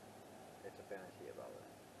 Yeah. It's a fantasy about it.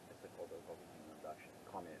 It's a cult of human abduction.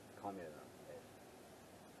 Communism is.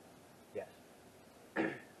 Yes.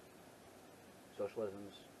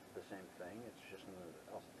 Socialism's the same thing. It's just something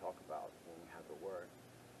else to talk about when we have the word.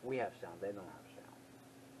 We have sound, they don't have sound.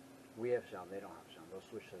 We have sound, they don't have sound. They'll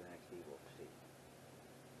switch to the next evil to see.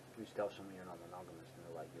 You tell someone you're not monogamous and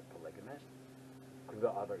they're like, you're polygamist. Because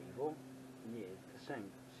the other evil, yeah, it's the same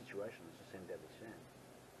situation, it's the same deadly sin.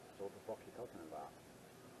 So what the fuck are you talking about?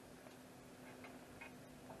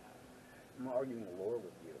 I'm not arguing lore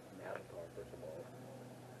with you on the Avatar, first of all.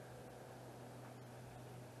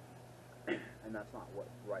 And that's not what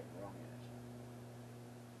right and wrong is.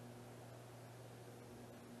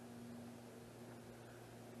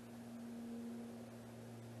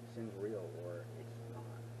 Sin's real or it's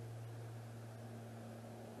not.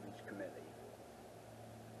 You just commit the evil.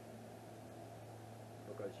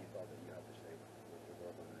 Because you thought that you had to stay with your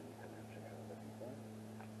girlfriend and you couldn't have sex with other people.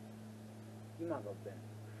 You might have been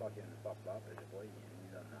fucking fucked up as a boy and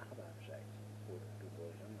you don't know how to have sex with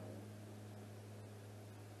people as young.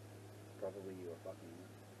 Probably you were fucking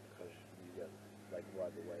because you get like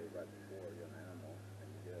right away, right before you're an animal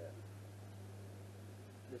and you do it.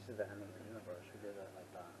 This is the end of the universe. We did it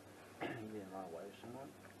like that. You didn't run away with someone.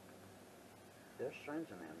 There's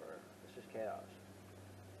strings in Amber. This is chaos.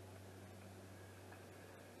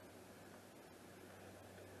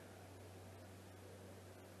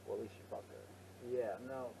 Well, at least you fucked her. Yeah,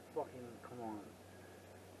 no, fucking, come on.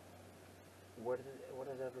 Where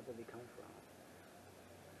does everybody come from?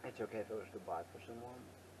 It's okay if it was goodbye for someone.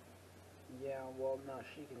 Yeah, well, no,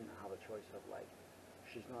 she can have a choice of, like,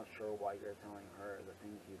 she's not sure why you're telling her the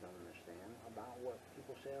things you don't understand about what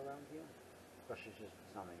people say around you. But she's just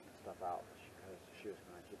sounding stuff out because she was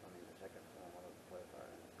going to keep on being the second phone wanted to play with her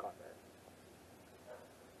and got there.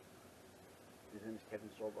 His name is Kevin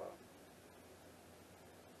Sorbo.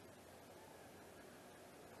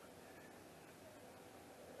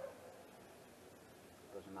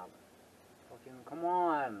 Doesn't matter. Fucking, come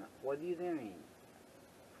on! What are you doing?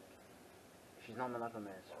 She's not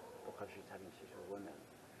monogamous because she's having sex with women.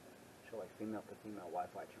 So like female to female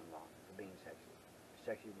Wi-Fi turned on for being sexy.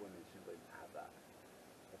 Sexy women simply have that.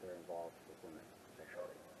 That they're involved with women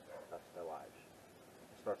sexually. That's their lives.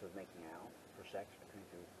 It starts with making out for sex between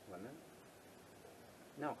two women.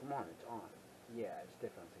 No, come on, it's on. Yeah, it's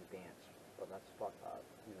different, it's like dance. But that's fucked up,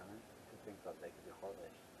 you know? To think that they could be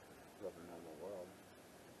heartless, live in a normal world.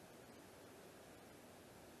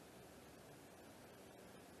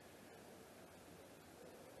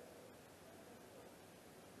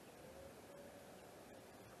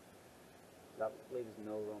 That leaves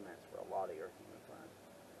no romance for a lot of your human friends.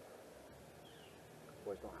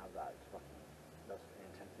 Boys don't have that. It's fucking, that's the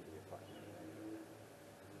intensity of fucking anything.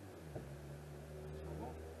 It's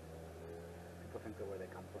normal. People think that where they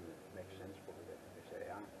come from it makes sense for who they say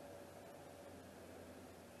they are.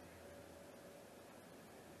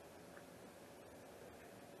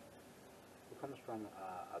 Who comes from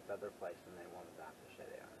a better place than they wanted to have to say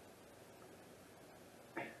they are.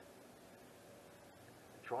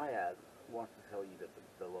 The triad wants to tell you that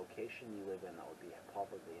the location you live in that would be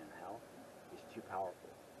poverty and hell is too powerful.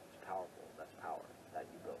 It's powerful. That's power. That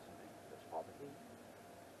you built something that's poverty.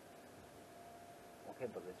 Okay,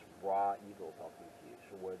 but it's raw evil talking to you.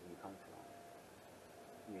 So where do you come from?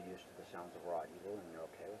 You're used to the sounds of raw evil and you're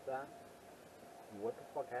okay with that? What the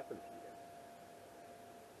fuck happened to you?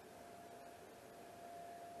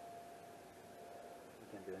 You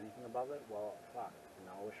can't do anything about it? Well, fuck. You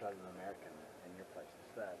know, I wish I had an American in your place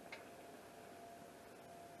instead.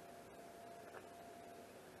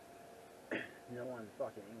 No one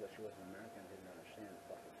fucking English who was an American didn't understand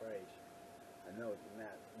the fucking phrase. I know what you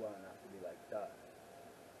meant well enough to be like, duh.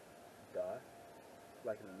 Duh?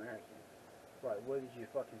 Like an American. Right, what did you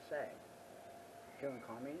fucking say? Killing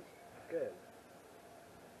commies? Good.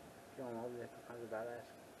 Killing all the different kinds of badass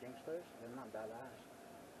gangsters? They're not badass.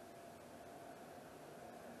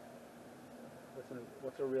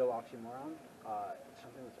 What's a real oxymoron? It's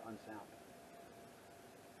something that's unsound.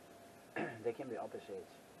 They can be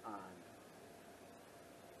opposites on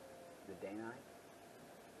the day-night.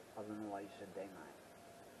 I don't know why you said day-night.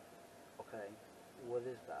 Okay, what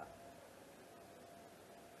is that?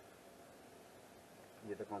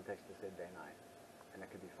 You have the context to say day-night. And it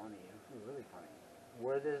could be funny. It could be really funny.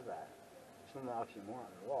 What is that? It's not an oxymoron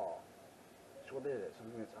at all. So what is it?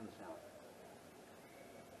 Something that's unsound.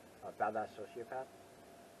 A badass sociopath?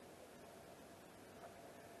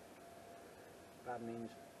 That means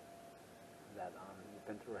that you've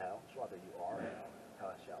been through hell. So either you are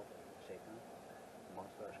hell itself, Satan,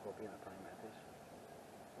 monster, scorpion, a praying mantis,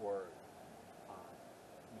 or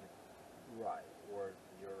right, or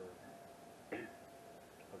you're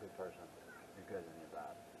a good person. You're good and you're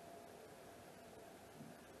bad.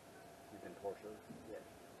 You've been tortured. Yes.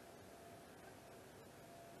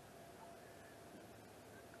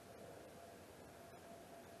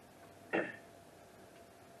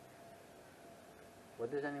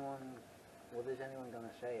 What does anyone what is anyone going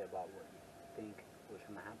to say about what you think was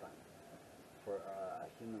going to happen? For a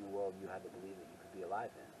human world you had to believe that you could be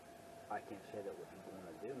alive in. I can't say that what people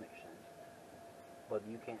want to do makes sense, but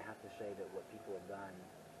you can't have to say that what people have done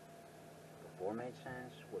before made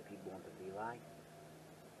sense, what people want to be like.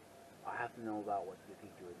 I have to know about what you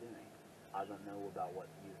think you were doing. I don't know about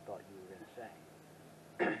what you thought you were going to say.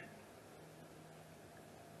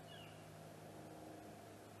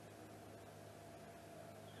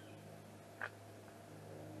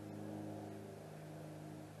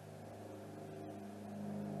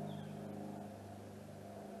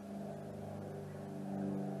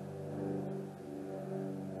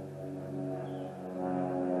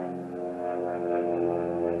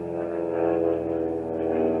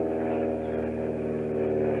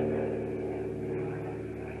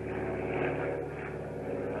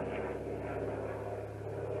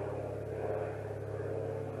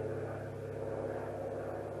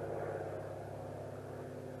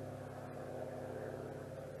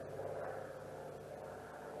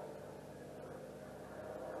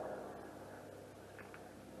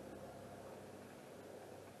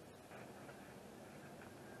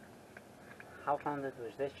 How founded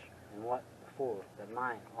was this, and what before that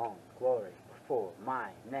mine own glory, before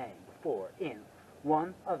my name, before in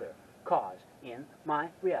one other cause in my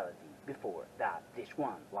reality, before that this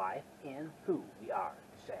one life in who we are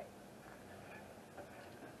to say.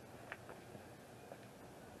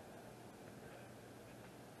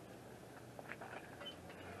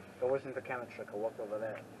 It wasn't the camera trick, I walked over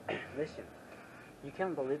there. Listen, you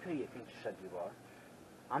can't believe who you think you said you are.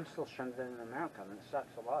 I'm still stranded in America, and it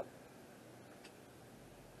sucks a lot.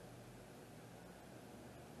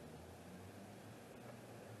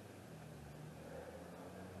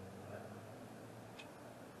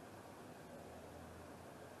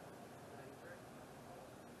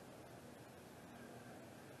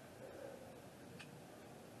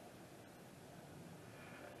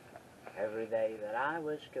 Every day that I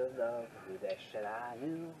was good of who they said I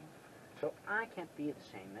knew, so I can't be the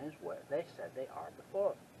same as what they said they are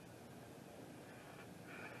before.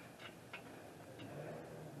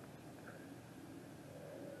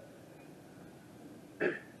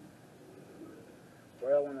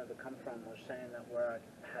 Where I wanted to come from was saying that where I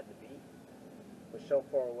had to be was so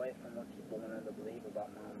far away from what people wanted to believe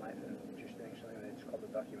about my own life and just doing something that's called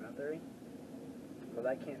a documentary. But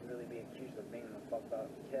I can't really be accused of being a fucked up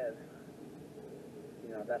kid. You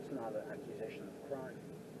know, that's not an accusation of crime.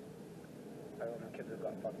 I don't know kids who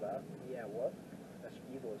got fucked up. Yeah, what? That's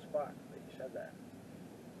evil as fuck that you said that.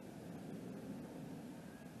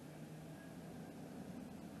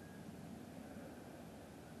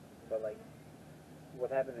 But like, what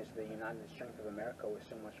happened is the United Strength of America with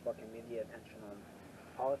so much fucking media attention on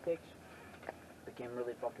politics became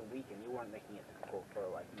really fucking weak, and you weren't making it difficult for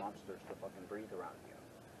like monsters to fucking breathe around you.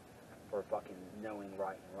 For fucking knowing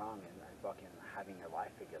right and wrong and fucking having your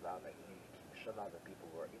life figured out that you keep the shit out of people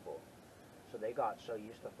who are evil. So they got so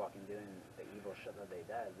used to fucking doing the evil shit that they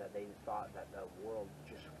did that they thought that the world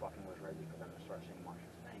just fucking was ready for them to start saying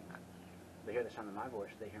Martian's name. They hear the sound of my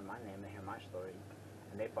voice, they hear my name, they hear my story,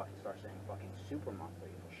 and they fucking start saying fucking super monster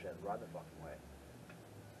evil shit right the fucking way.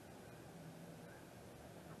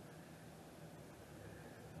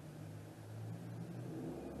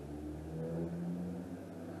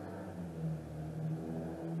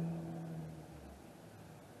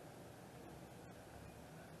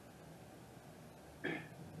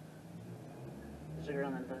 There's a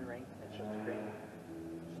girl in the ring, it's just a green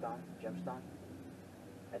stone, gemstone.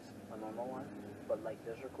 It's a normal one, but like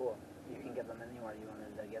those are cool. You can get them anywhere you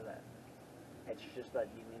wanted to get it. It's just that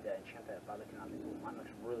you need to enchant it by looking at people. Mine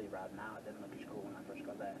looks really rad now, it didn't look as cool when I first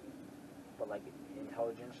got that. But like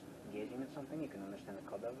intelligence, engaging in something, you can understand the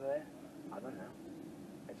code of it. I don't know.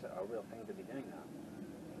 It's a real thing to be doing now.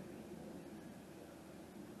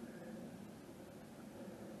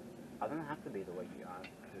 I don't have to be the way you are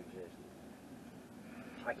to exist.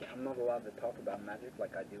 I'm not allowed to talk about magic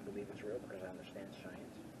like I do believe it's real because I understand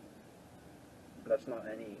science. That's not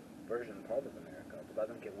any version part of America, but I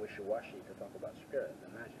don't get wishy-washy to talk about spirit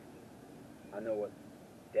and magic. I know what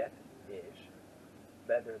death is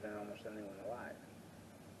better than almost anyone alive.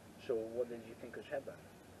 So what did you think was heaven?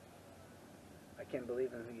 I can't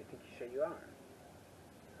believe in who you think you say you are.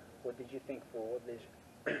 What did you think for what is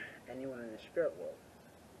anyone in the spirit world?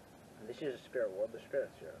 And this is a spirit world, the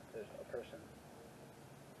spirit's here. There's a person.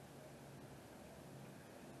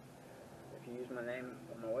 If you use my name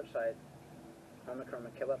on my website,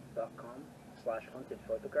 omicronmckillop.com/haunted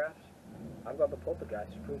photographs, I've got the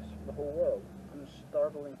poltergeist proofs for the whole world. I'm a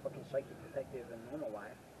startling fucking psychic detective in normal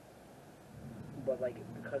life. But like,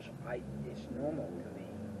 because it's normal to me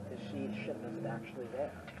to see shit that's actually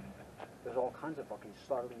there. There's all kinds of fucking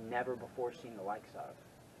startling, never before seen the likes of.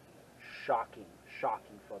 Shocking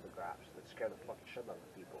photographs that scare the fucking shit out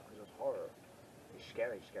of people because it's horror. These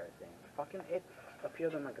scary things. Fucking it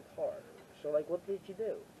appeared on my guitar. So like, what did you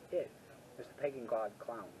do? It is the pagan god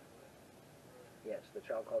clown. Yes, the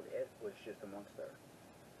child called It was just a monster.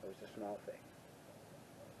 It was a small thing.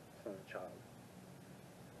 It's not a child.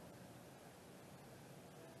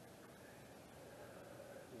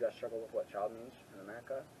 You guys struggle with what child means in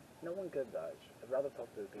America? No one good does. I'd rather talk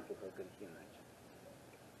to the people who are good humans.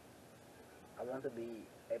 I want to be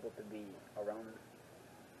able to be around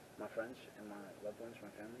my friends and my loved ones,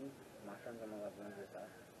 my family, my friends and my loved ones with that.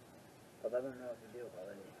 But I don't know what to do about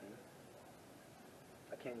anything.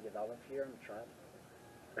 I can't get out of here, I'm trapped.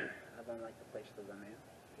 I don't like the place that I'm in.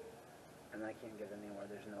 And I can't get anywhere,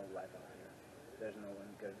 there's no life out here. There's no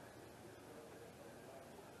one good.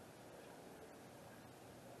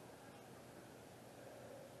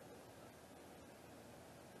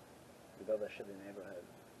 You build a shitty neighborhood.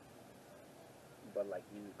 But like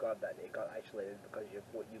it got isolated because of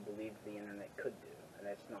what you believed the internet could do, and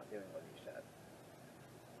it's not doing what you said.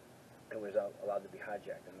 It was allowed to be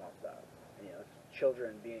hijacked and locked up. And,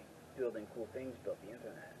 children building cool things built the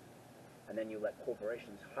internet, and then you let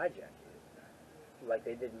corporations hijack it. Like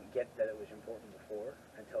they didn't get that it was important before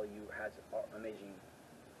until you had amazing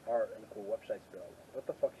art and cool websites built. What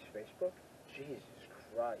the fuck is Facebook? Jesus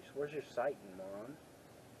Christ, where's your site, you moron?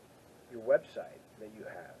 Your website that you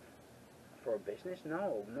have. For a business?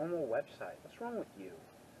 No, normal website. What's wrong with you?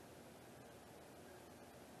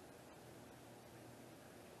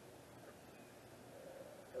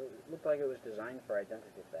 It looked like it was designed for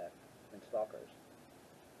identity theft and stalkers.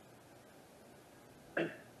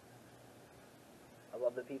 A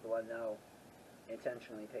lot of the people I know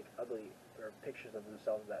intentionally take ugly or pictures of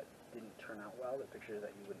themselves that didn't turn out well, the pictures that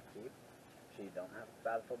you wouldn't keep, so you don't have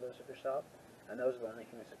bad photos of yourself, and those are the only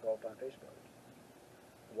things that go up on Facebook.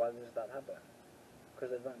 Why does that happen?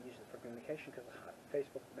 Because they don't use it for communication, because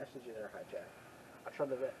Facebook messages are hijacked. I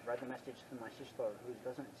tried to write a message to my sister who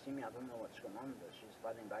doesn't see me. I don't know what's going on with her. She's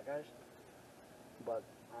fighting bad guys. But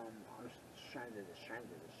I'm stranded,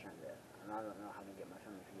 and I don't know how to get my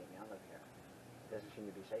family to get me out of here. It doesn't seem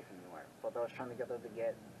to be safe anywhere. But I was trying to get her to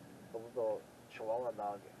get the little Chihuahua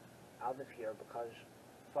dog out of here because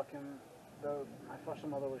fucking my foster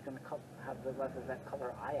mother was going to have the vet cut her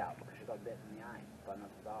eye out because she got bit in the eye by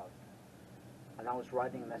another dog. And I was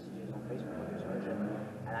writing messages on Facebook like it's urgent,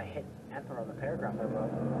 and I hit enter on the paragraph I wrote,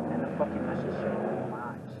 and the fucking message showed up in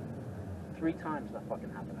my eyes. 3 times that fucking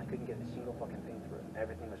happened. I couldn't get a single fucking thing through.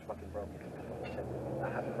 Everything was fucking broken. I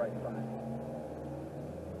had to write from it.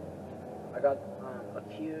 I got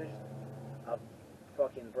accused of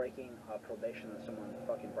fucking breaking probation that someone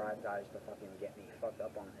fucking bribed guys to fucking get me fucked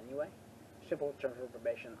up on anyway. Simple terms of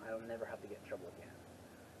probation, I will never have to get in trouble again.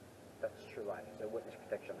 That's true life. It's a witness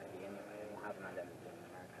protection ID anyway. I don't have an identity in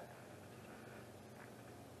America.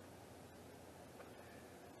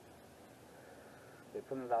 They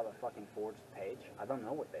printed out a fucking forged page. I don't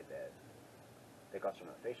know what they did. They got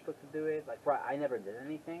someone on Facebook to do it. Like, right, I never did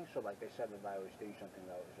anything, so like they said that I was doing something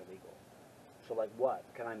that was illegal. So like what?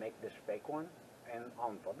 Can I make this fake one? And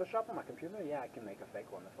on Photoshop on my computer? Yeah, I can make a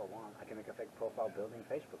fake one if I want. I can make a fake profile building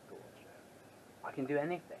Facebook tools. I can do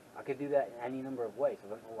anything. I could do that in any number of ways. I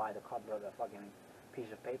don't know why the cop wrote a fucking piece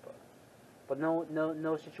of paper. But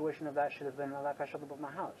no situation of that should have been like I showed up at my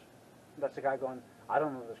house. That's the guy going, I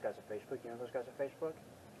don't know those guys at Facebook. You know those guys at Facebook?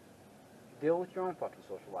 Deal with your own fucking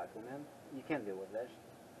social life, man. You can't deal with this.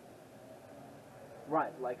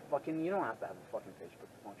 Right, like fucking, you don't have to have a fucking Facebook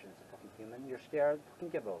to function as a fucking human. You're scared, fucking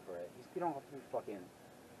get over it. You don't have to be fucking,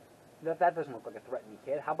 that doesn't look like a threatening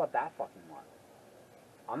kid. How about that fucking one?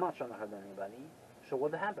 I'm not trying to hurt anybody. So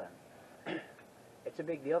what happened? It's a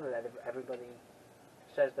big deal that everybody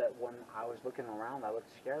says that when I was looking around, I looked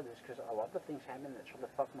scared. It's because a lot of things happened that tried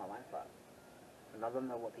to fuck my life up. And I don't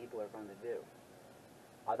know what people are going to do.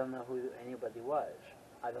 I don't know who anybody was.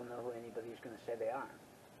 I don't know who anybody's going to say they are.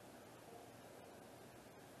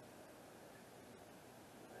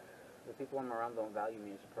 The people I'm around don't value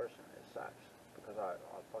me as a person. It sucks. Because I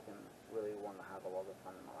fucking really want to have a lot of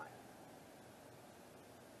fun in my life.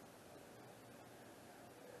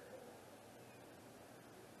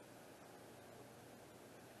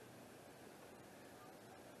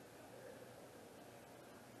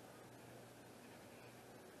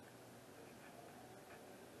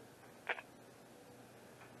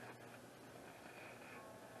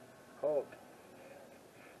 Cold.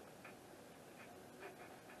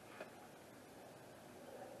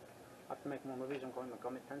 I have to make more movies. I'm calling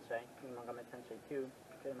Megami Tensei. Megami Tensei 2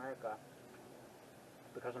 to America.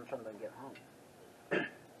 because I'm trying to get home.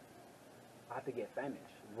 I have to get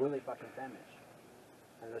famous, really fucking famous.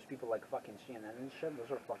 And those people like fucking CNN and shit,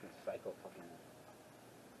 those are fucking psycho fucking,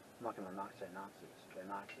 I'm not gonna say Nazis, they're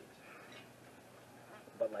Nazis.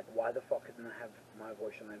 But like, why the fuck couldn't I have my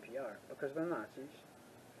voice on NPR? Because they're Nazis.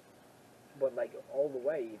 But like, all the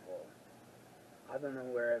way evil. I don't know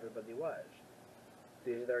where everybody was.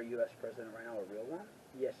 Is there a US president right now, a real one?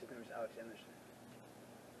 Yes, his name is Alex Anderson.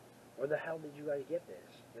 Where the hell did you guys get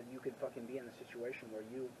this? That you could fucking be in a situation where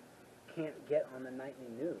you can't get on the nightly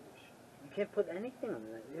news. You can't put anything on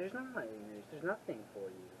the nightly news. There's no nightly news. There's nothing for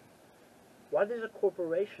you. Why does a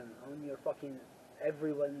corporation own your fucking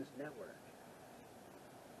everyone's network?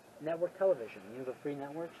 Network television. You know the free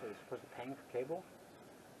networks that are supposed to be paying for cable?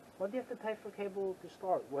 Why do you have to pay for cable to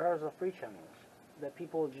start? Where are the free channels? That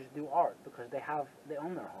people just do art because they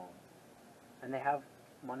own their home. And they have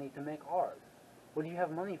money to make art. What do you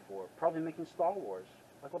have money for? Probably making Star Wars.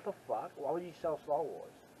 Like, what the fuck? Why would you sell Star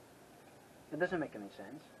Wars? It doesn't make any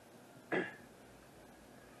sense.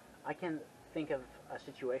 I can think of a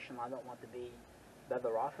situation I don't want to be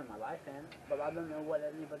better off in my life in, but I don't know what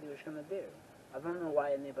anybody was going to do. I don't know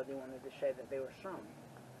why anybody wanted to say that they were strong.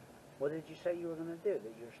 What did you say you were going to do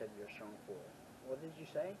that you said you're strong for? What did you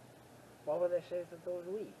say? Why would they say that they were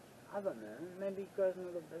weak? I don't know. Maybe you guys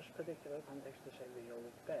know that there's particular context to say that you're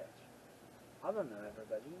weak bitch. I don't know,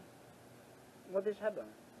 everybody. What is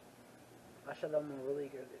happening? I said I'm a really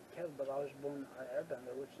good kid, but I was born an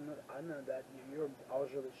airbender, which I know that I was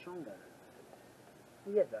really strong then.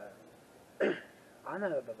 You get that? I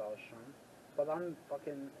know that I was strong, but I'm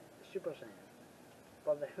fucking Super Saiyan.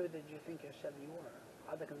 But who did you think you said you were?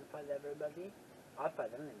 I can fight everybody. I'd fight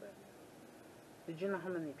anybody. Did you know how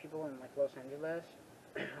many people in like Los Angeles?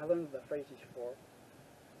 I learned the phrase is for.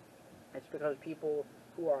 It's because people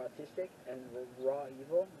who are autistic and raw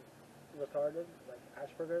evil, retarded, like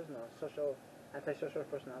Asperger's, no, antisocial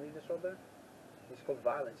personality disorder. It's called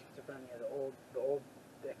violent schizophrenia. The old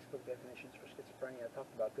textbook definitions for schizophrenia talk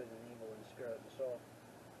about good and evil and spirit and soul.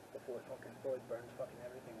 Before fucking Freud burns fucking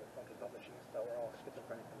everything with fucking publishing and stuff, we're all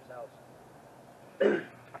schizophrenic themselves.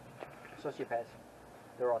 Sociopaths,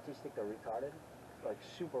 they're autistic, they're retarded, like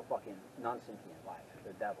super fucking non-sentient life.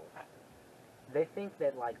 They're devils. They think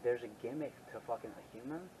that like there's a gimmick to fucking a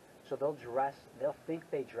human, so they'll think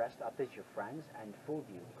they dressed up as your friends and fooled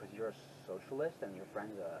you because you're a socialist and your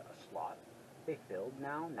friend's a sloth. They filled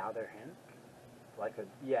now they're him.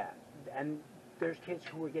 And there's kids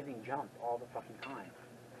who are getting jumped all the fucking time.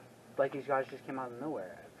 Like these guys just came out of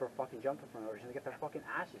nowhere for fucking jumping for no reason to get their fucking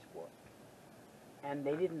asses whooped. And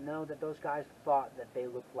they didn't know that those guys thought that they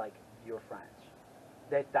looked like your friends.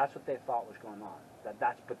 That's what they thought was going on. But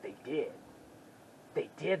they did. They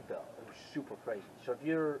did though. It was super crazy. So if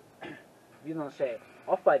you don't say,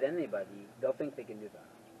 I'll fight anybody, they'll think they can do that.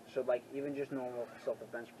 So like even just normal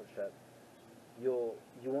self-defense percent, you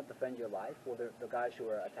won't defend your life. Well, the guys who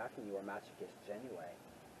are attacking you are masochists anyway.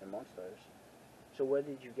 They're monsters. So where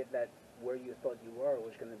did you get that? Where you thought you were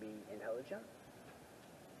was going to be intelligent?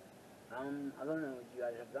 I don't know what you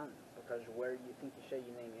guys have done, because where you think you say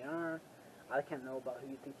your name you are, I can't know about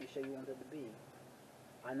who you think you say you wanted to be.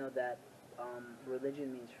 I know that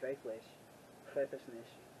religion means faithlessness,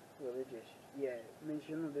 religious. Yeah, it means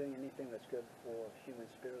you're not doing anything that's good for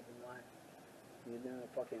human spirit and life. You're doing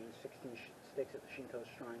fucking 16 sticks at the Shinto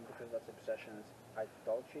shrine because that's obsessions,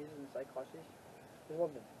 idolatries, and psychosis. There's a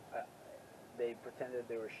lot of, they pretended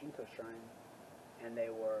they were Shinto shrine, and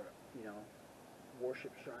they were,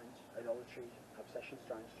 worship shrines, idolatries, obsession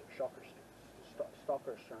shrines, stalker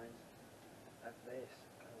shrines. That's this.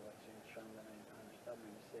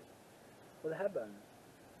 What happened?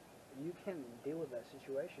 You can deal with that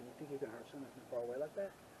situation. You think you can hurt someone from far away like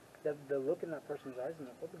that? The look in that person's eyes in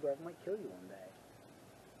the photograph might kill you one day.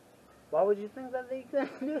 Why would you think that they could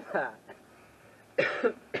do that?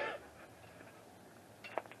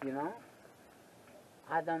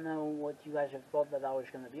 I don't know what you guys have thought that I was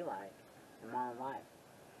going to be like in my own life.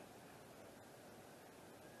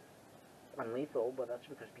 I'm lethal, but that's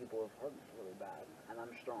because people have hurt me really bad, and I'm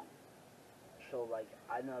strong. So, like,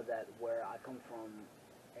 I know that where I come from,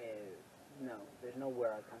 there's no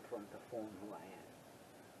where I come from to form who I am.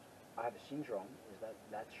 I have a syndrome,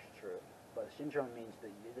 that's true, but a syndrome means that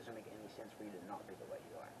it doesn't make any sense for you to not be the way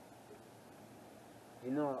you are.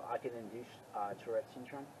 You know I can induce Tourette's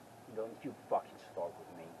syndrome? Don't you fucking start with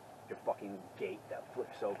me. Your fucking gate that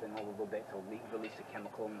flips open a little bit to release a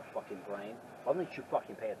chemical in the fucking brain. Why don't you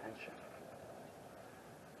fucking pay attention?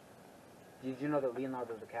 Did you know that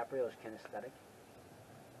Leonardo DiCaprio is kinesthetic?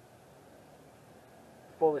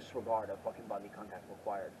 Fullest regard of fucking body contact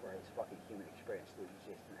required for his fucking human experience to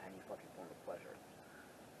exist in any fucking form of pleasure.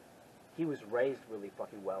 he was raised really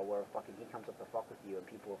fucking well, where fucking he comes up to fuck with you and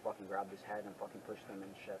people will fucking grab his head and fucking push them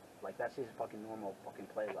and shit. Like, that's his fucking normal fucking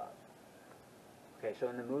play love. Okay, so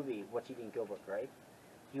in the movie, What's Eating Gilbert Grape,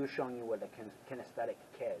 he was showing you what a kinesthetic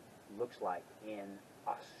kid looks like in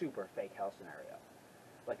a super fake hell scenario.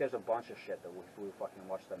 Like, there's a bunch of shit that if we fucking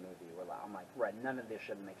watch that movie, I'm like, right, none of this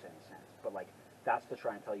shit makes any sense. But, like, that's to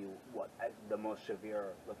try and tell you what the most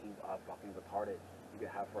severe looking fucking retarded you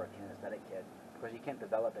could have for a kinesthetic kid. Because he can't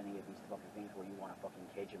develop any of these fucking things where you want to fucking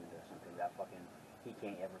cage him into something that fucking he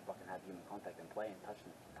can't ever fucking have human contact and play and touch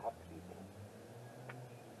and talk to people.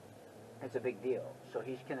 It's a big deal. So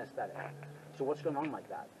he's kinesthetic. So what's going on like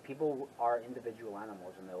that? People are individual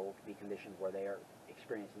animals and they'll be conditioned where they are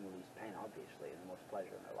experiencing the least pain, obviously, and the most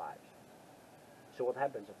pleasure in their lives. So what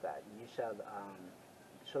happens with that? You said,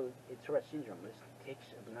 so it's Tourette syndrome. This tics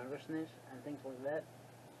of nervousness and things like that.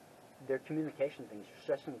 They're communication things. You're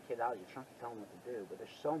stressing the kid out. You're trying to tell them what to do. But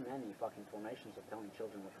there's so many fucking formations of telling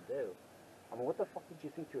children what to do. I mean, what the fuck did you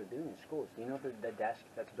think you were doing in schools? Do you know the desk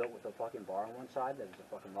that's built with a fucking bar on one side that is a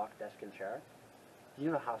fucking locked desk and chair? Do you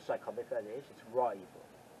know how psychotic that is? It's raw evil.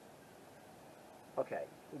 Okay,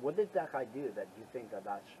 what did that guy do that you think that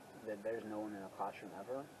there's no one in a classroom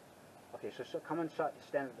ever? Okay, so come inside,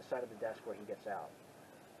 stand at the side of the desk where he gets out.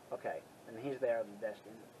 Okay, and he's there at the desk,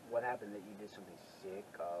 and what happened that you did something sick,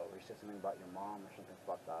 or you said something about your mom or something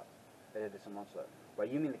fucked up. They did some monster.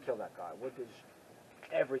 Right, you mean to kill that guy. What is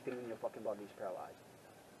everything in your fucking body is paralyzed?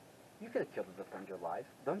 You could have killed to defend your life.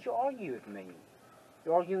 Don't you argue with me.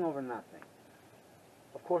 You're arguing over nothing.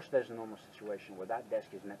 Of course there's a normal situation where that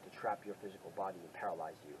desk is meant to trap your physical body and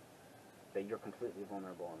paralyze you. That you're completely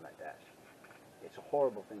vulnerable on that desk. It's a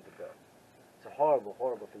horrible thing to do. It's a horrible,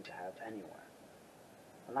 horrible thing to have anywhere.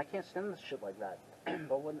 And I can't stand this shit like that.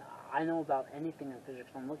 But when I know about anything in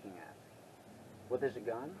physics I'm looking at, well, there's a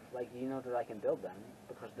gun, like, you know that I can build them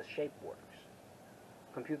because the shape works.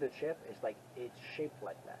 Computer chip is like, it's shaped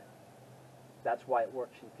like that. That's why it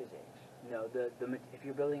works in physics. You know, if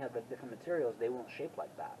you're building out the different materials, they won't shape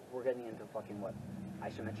like that. We're getting into fucking what?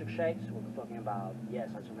 Isometric shapes? We're talking about, yes,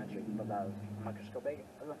 isometric, but microscopic.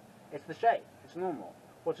 It's the shape. It's normal.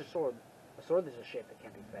 What's a sword? A sword is a shape that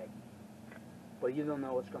can't be fake. But you don't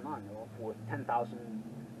know what's going on. With 10,000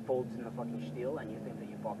 folds in the fucking steel, and you think that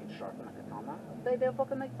you fucking sharpen a katana? They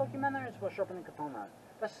fucking make documentaries about sharpening katana.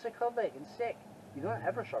 That's psychotic and sick. You don't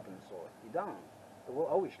ever sharpen the sword. You don't. It will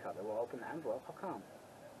always cut. It will open the envelope. How come?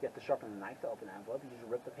 You have to sharpen the knife to open the envelope. You just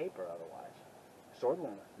rip the paper otherwise. Sword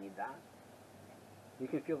won't need that. You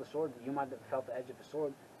can feel the sword. You might have felt the edge of the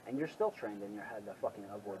sword, and you're still trained in your head to fucking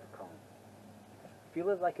avoid the cone. Feel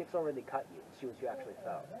it like it's already cut you and see what you actually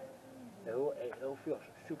felt. It'll feel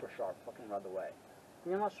super sharp fucking right away.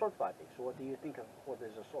 You're not sword fighting, so what do you think of what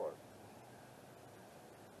is a sword?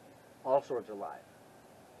 All swords are live.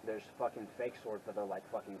 There's fucking fake swords that are like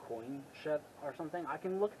fucking coin shit or something. I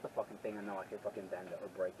can look at the fucking thing and know I can fucking bend it or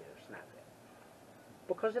break it or snap it.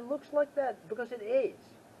 Because it looks like that. Because it is.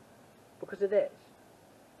 Because it is.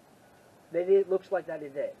 It looks like that,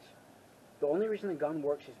 it is. The only reason a gun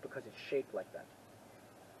works is because it's shaped like that.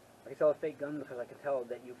 I can tell a fake gun because I can tell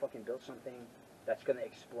that you fucking built something that's going to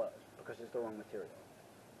explode because it's the wrong material.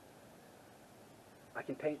 I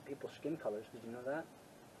can paint people's skin colors. Did you know that?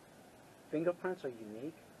 Fingerprints are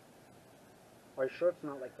unique. Are you sure it's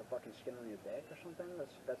not like the fucking skin on your dick or something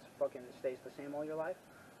that's fucking stays the same all your life?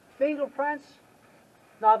 Fingerprints?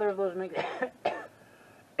 Neither of those make...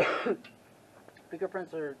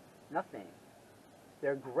 Fingerprints are nothing.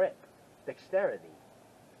 They're grip. Dexterity.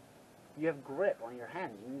 You have grip on your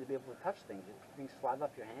hands. You need to be able to touch things. If things slide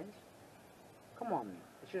off your hands? Come on.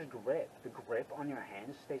 It's just grip. The grip on your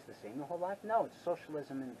hands stays the same your whole life? No, it's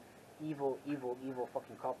socialism and evil, evil, evil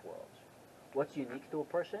fucking cop worlds. What's unique to a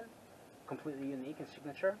person? Completely unique in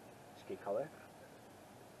signature? Skin color.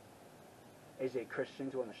 Is it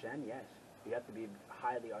Christian to understand? Yes. You have to be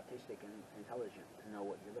highly artistic and intelligent to know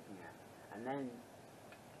what you're looking at. And then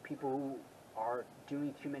people who are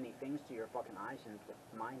doing too many things to your fucking eyes and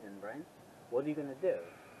mind and brain, what are you going to do?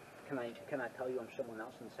 Can I tell you I'm someone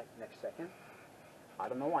else in the next second? I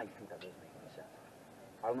don't know why you think that doesn't make any sense.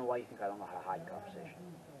 I don't know why you think I don't know how to hide conversation.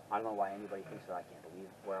 I don't know why anybody thinks that I can't believe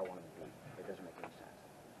where I want to be. It doesn't make any sense.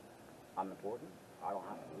 I'm important. I don't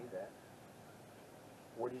have to believe that.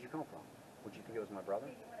 Where did you come from? Would you think it was my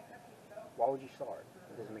brother? Why would you start?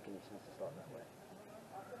 It doesn't make any sense to start that way.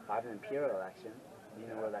 I have an imperial accent. Do you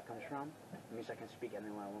know where that comes from? It means I can speak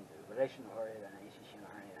anywhere I want to.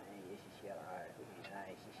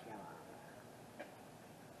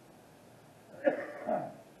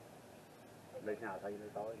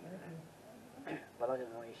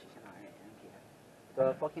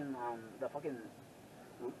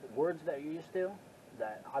 words that you're used to,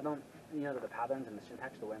 that I don't, you know, the patterns and the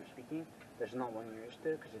syntax, the way I'm speaking, there's not one you're used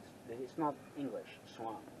to, because it's not English,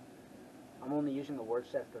 so I'm only using the word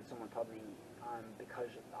sets that someone taught me because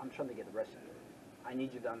I'm trying to get the rest of it. I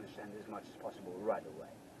need you to understand as much as possible right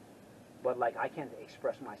away. But like, I can't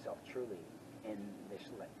express myself truly in this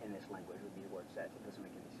language with these word sets. It doesn't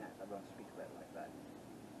make any sense. I don't speak about it like that.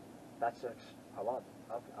 That sucks a lot,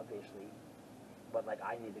 obviously. But like,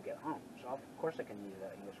 I need to get home, so of course I can use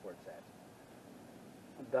the English word sets.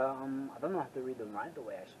 I don't know how to read and write the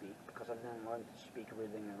way I speak because I didn't learn to speak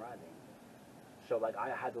reading and writing. So like,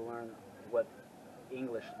 I had to learn what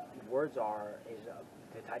English words are. Is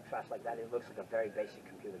to type fast like that, it looks like a very basic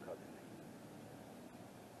computer code to me.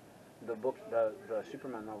 The book, the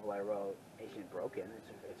Superman novel I wrote isn't broken.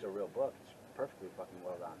 It's a real book. It's perfectly fucking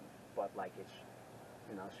well done. But like, it's,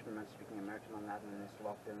 you know, Superman speaking American on that, and it's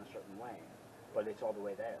locked in a certain way. But it's all the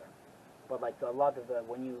way there. But like, a lot of the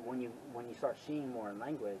when you start seeing more in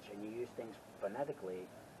language and you use things phonetically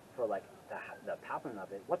for like the pattern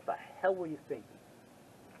of it, what the hell were you thinking?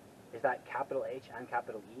 Is that capital H and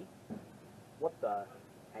capital E? What the?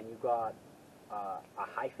 And you got a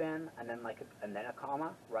hyphen and then then a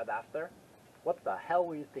comma right after. What the hell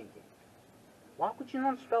were you thinking? Why could you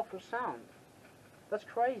not spell for sound? That's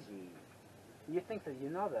crazy. You think that you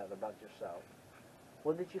know that about yourself.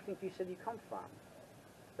 What did you think you said you come from?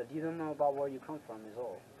 That you don't know about where you come from is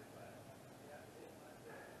all.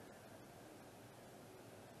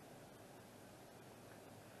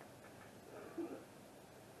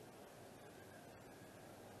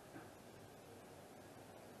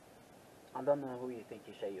 I don't know who you think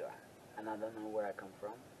you say you are, and I don't know where I come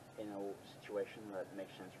from in a situation that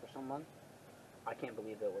makes sense for someone. I can't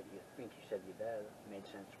believe that what you think you said you did made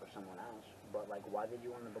sense for someone else, but like, why did you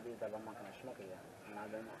want to believe that I'm not going to smoke again? And I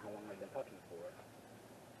don't know how long I've been talking for.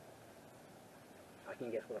 I can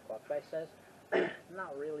guess what a clock face says.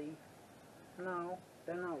 Not really. No,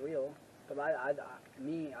 they're not real. But I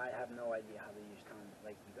have no idea how to use time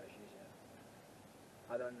like you guys use it.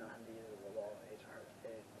 I don't know how to use it at all. It's hard.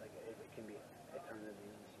 It can be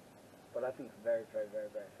eternities. But I think very, very, very,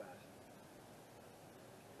 very fast.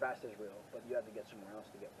 Fast is real, but you have to get somewhere else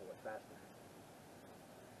to get to it faster.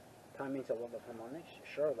 Time means a lot of harmonics.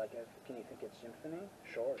 Sure, like, can you think it's symphony?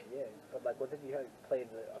 Sure, yeah. But like, what if you had played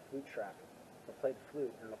a flute track, or played the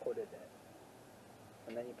flute and recorded it,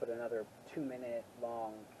 and then you put another 2-minute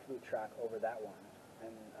long flute track over that one?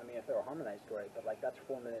 And I mean, if they were harmonized, great. But like, that's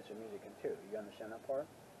 4 minutes of music in two. You understand that part?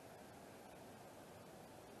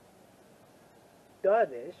 That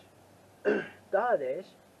is. That is.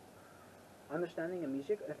 Understanding of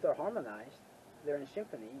music, if they're harmonized, they're in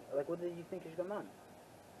symphony, like, what do you think is going on?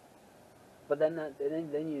 But then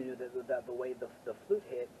you knew that the way the flute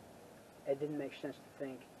hit, it didn't make sense to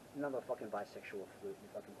think, not a fucking bisexual flute, you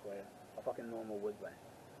fucking queer, a fucking normal woodwind.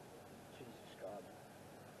 Jesus God.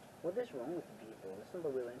 What is wrong with people? It's not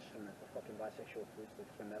a real instrument, the fucking bisexual flutes,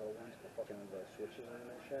 the metal ones, the fucking switches on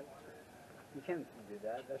them and shit. You can't do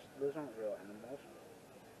that, those aren't real animals.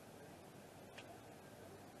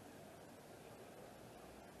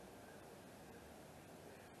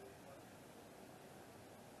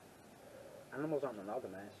 Animals aren't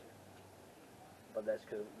monogamous, but that's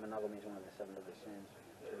because monogamy is one of the 7 deadly sins.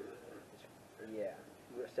 Yeah,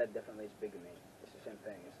 said differently, it's bigamy. It's the same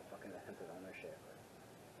thing. It's the fucking attempted ownership,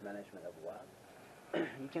 management of what?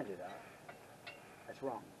 You can't do that. That's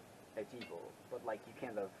wrong. It's evil. But like, you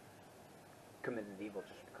can't have committed evil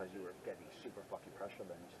just because you were getting super fucking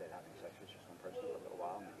pressured and you stayed having sex with just one person for a little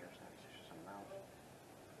while and then you're having sex with someone else.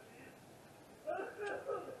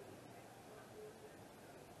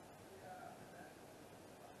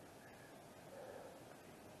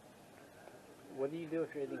 What do you do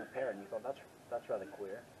if you're eating a pear and you thought that's rather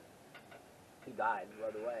queer? He died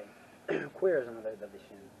right away. Queer is another deadly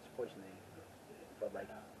sin. It's poisoning. But like,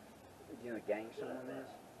 do you know what gang someone is?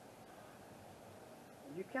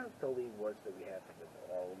 You can't delete words that we have that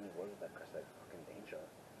are only words that cause like fucking danger.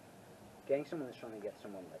 Gang someone is trying to get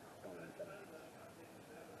someone like hooked on amphetamines.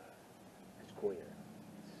 It's queer.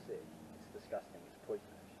 It's sick. It's disgusting. It's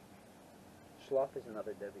poisonous. Sloth is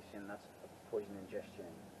another deadly sin. That's a poison ingestion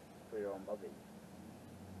for your own body.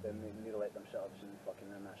 They mutilate themselves and fucking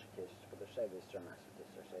they're masochists, but they're sadists or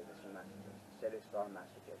masochists or sadists or masochists. Sadists are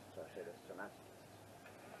masochists or sadists or masochists.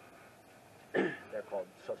 They're called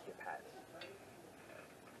sociopaths.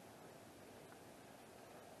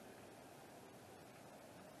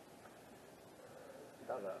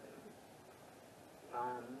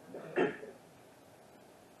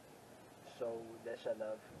 So they said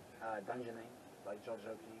of dungeoning, like George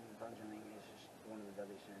Oakley, dungeoning is just one of the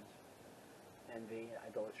deadly sins. Envy,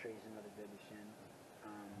 idolatry is another deadly sin.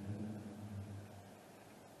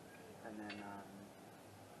 And then,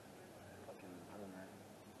 fucking, I don't know.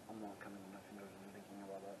 I'm not coming on my fingers and thinking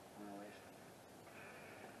about that. Anyways.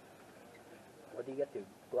 What do you get to?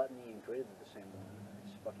 Gluttony and greed are the same one.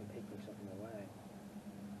 It's fucking taking something away.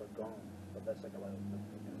 Or gone. But that's like a lot of the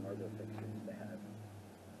fucking murder fixes they have.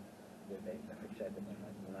 Where they fixate them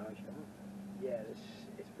like, well, now he's gone. Yeah,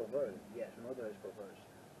 it's perverse. Yes, murder is perverse.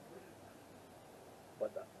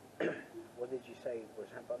 But what did you say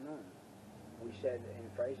was unknown? We said in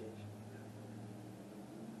phrases,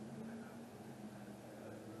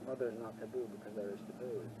 murder is not taboo because there is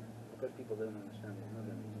taboo. Because people don't understand what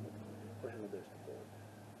murder means. Of course murder is taboo.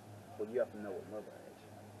 Well, you have to know what murder is.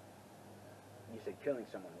 You say killing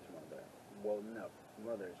someone is murder. Well, no.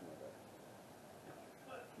 Murder is murder.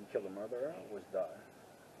 You kill a murderer was duh.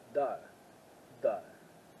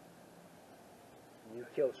 You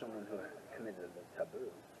kill someone who committed a taboo.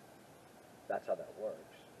 That's how that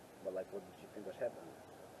works. But like, what did you think was happening?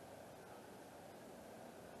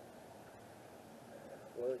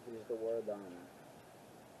 What is the word,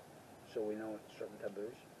 so we know certain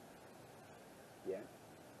taboos? Yeah?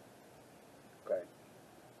 Okay.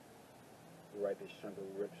 Rape is trying to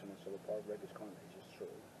rip someone's soul apart. Rape is carnage, it's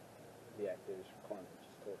true. The act is carnage,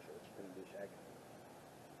 it's torture, it's Finnish agony.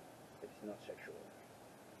 It's not sexual.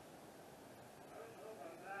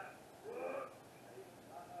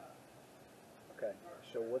 Okay,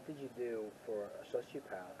 so what did you do for a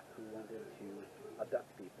sociopath who wanted to abduct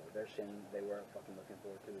people? They're saying they were fucking looking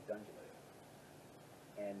forward to a dungeon.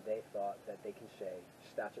 And they thought that they can say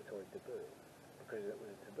statutory taboo, because it was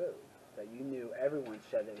a taboo. That you knew everyone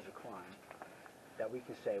said it was a crime. That we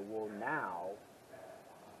can say, well, now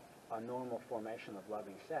a normal formation of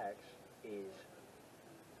loving sex is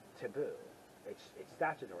taboo. It's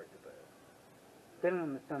statutory taboo. They don't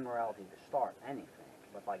understand morality to start anything,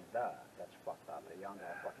 but like, that's fucked up, beyond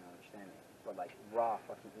all fucking understanding. But like, raw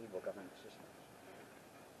fucking evil government systems.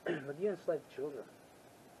 But you enslaved children.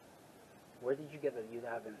 Where did you get that you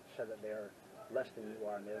haven't said that they're less than you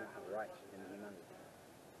are and they don't have rights in humanity?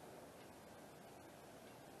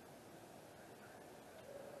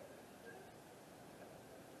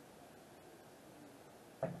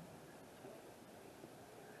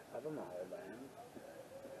 I don't know how old I am,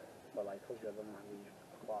 but I told you I don't know how to use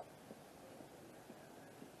a clock.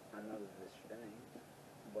 I know that it's spinning,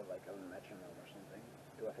 but like a metronome or something.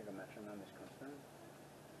 Do I think a metronome is constant?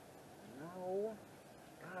 No.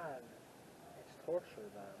 God, it's torture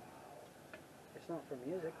though. It's not for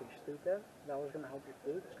music, are you stupid? That was gonna help your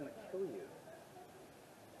food, it's gonna kill you.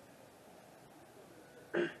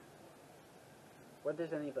 Where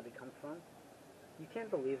does anybody come from? You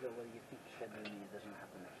can't believe that what you think said to me doesn't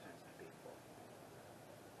have to make sense to people.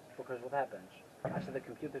 Because what happens? I said the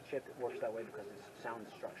computer chip works that way because it's sound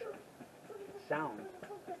structure. Sound,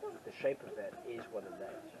 the shape of it, is what it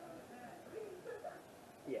is.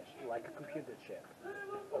 Yes, like a computer chip.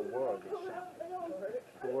 A word is sound.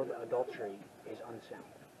 The word adultery is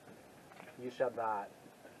unsound. You said that,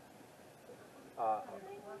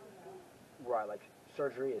 right, like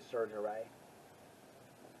surgery is surgery.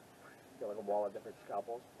 Got like a wall of different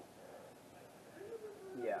scalpels.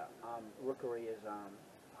 Yeah, rookery is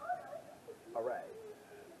array.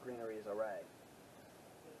 Greenery is array.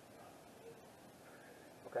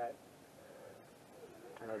 Okay?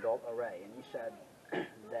 An adult array. And you said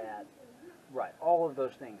that, right, all of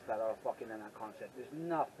those things that are fucking in that concept, there's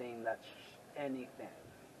nothing that's anything.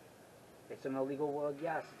 It's an illegal word,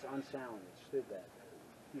 yes, it's unsound, it's stupid.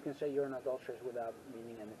 You can say you're an adulteress without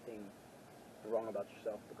meaning anything wrong about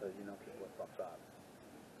yourself because you know people are fucked up.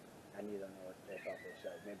 And you don't know what they thought they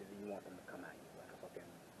said. Maybe you want them to come at you like a fucking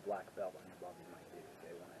black belt on your body might do.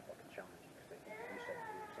 They want to fucking challenge you because they think you said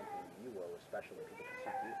you were something you were, especially people can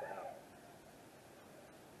send you for help.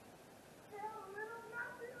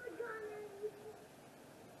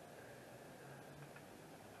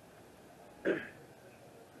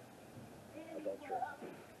 Adulteress.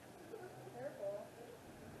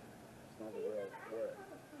 It's not a real word.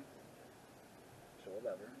 So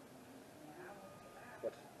whatever.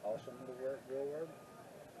 What's also not a real word?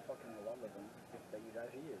 Fucking a lot of them that you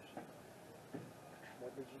guys use.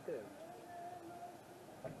 What did you do?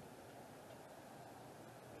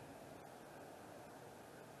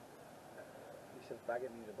 You said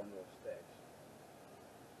faggot means a bundle of sticks.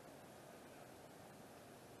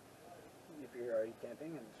 If you're already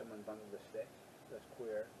camping and someone bundled the sticks, that's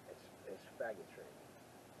queer. It's faggotry.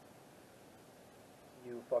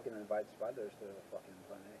 You fucking invite spiders to the fucking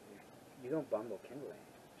planet. You don't bundle kindling.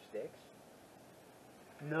 Sticks?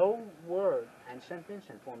 No word and sentence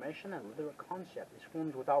and formation and literate concept is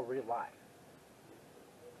formed without real life.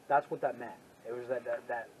 That's what that meant. It was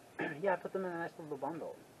that yeah, I put them in a nice little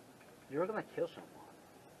bundle. You're gonna kill someone.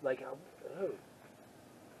 Like, who?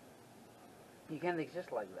 You can't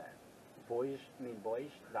exist like that. Boys,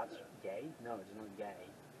 that's gay? No, it's not gay.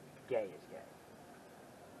 Gay is gay.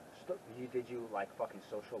 Did you like fucking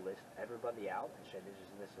social list everybody out and say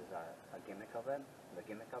this is a gimmick of them? The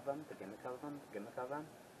gimmick of them? The gimmick of them? The gimmick of them?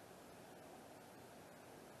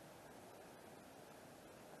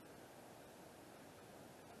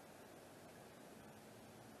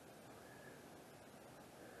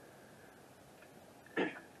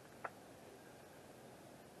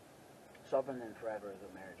 Sovereign and forever is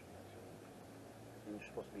what marriage means. And you're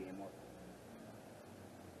supposed to be immortal.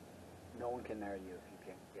 No one can marry you if you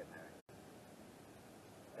can't get married.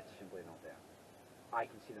 It's simply not there. I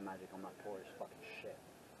can see the magic. I'm not poor as fucking shit.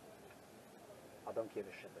 I don't give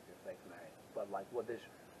a shit that you're fake married. But like, what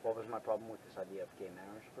was my problem with this idea of gay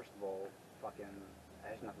marriage? First of all, fucking, it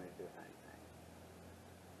has nothing to do with anything.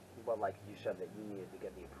 But like you said that you needed to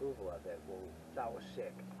get the approval of it. Well, that was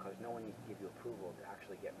sick because no one needs to give you approval to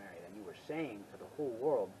actually get married. And you were saying to the whole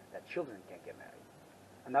world that children can't get married.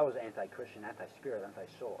 And that was anti-Christian, anti-spirit,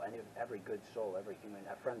 anti-soul. Every good soul, every human,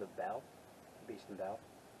 a friend of Bel, Beast and Bel,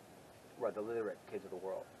 were the literate kids of the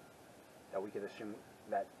world. That we could assume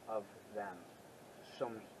that of them,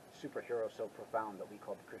 some superhero so profound that we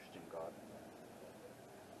call the Christian God.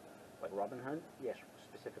 Like Robin Hood? Yes,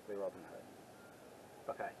 specifically Robin Hood.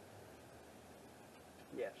 Okay.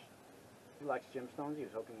 Yes. He likes gemstones. He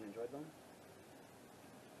was hoping you enjoyed them.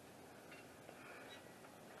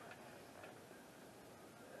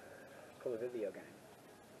 It's called a video game.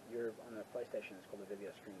 You're on the PlayStation. It's called a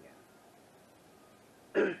video screen game.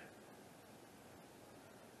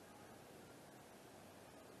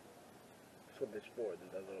 That's what this for.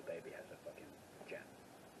 The little baby has a fucking gem.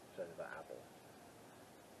 Says the apple.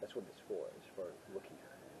 That's what this for. It's for looking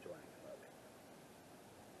at it and enjoying it.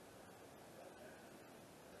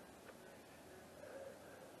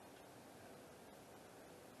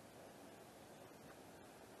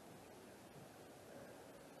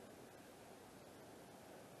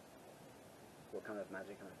 What kind of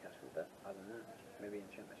magic can I cast with that? I don't know. Maybe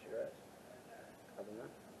enchant my cigarettes. I don't know.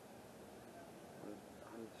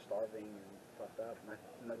 I'm starving and fucked up.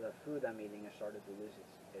 The food I'm eating has started to lose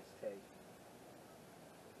its taste.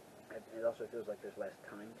 It also feels like there's less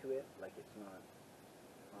time to it, like it's not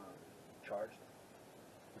charged,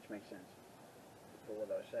 which makes sense for what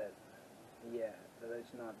I said. Yeah, that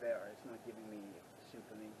it's not there. It's not giving me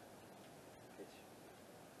symphony. It's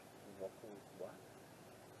vocal what?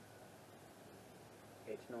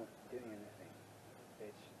 It's not doing anything.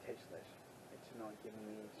 It's tasteless. It's not giving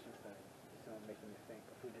me symphony. It's not making me think.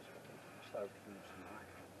 Food is fucking starving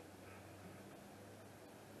tonight.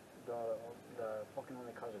 The fucking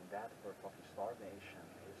only cause of death for fucking starvation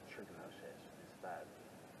is trichinosis. It's that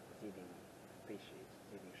it's eating species,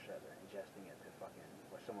 it's eating shit, or ingesting it to fucking,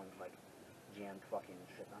 or someone like jammed fucking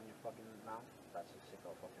shit on your fucking mouth. That's a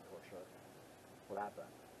sicko fucking torture. What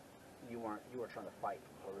happened? You were trying to fight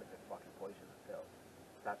horrific fucking poison and pills.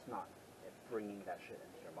 That's not it bringing that shit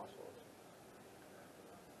into your muscles.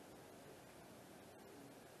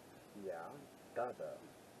 Yeah, though.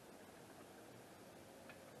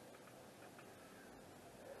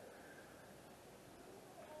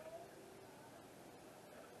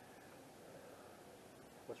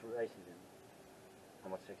 What's racism?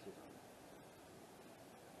 And what's sexism?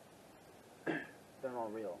 They're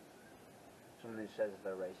not real. Someone who says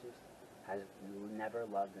they're racist has never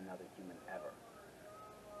loved another human ever.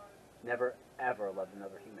 Never ever loved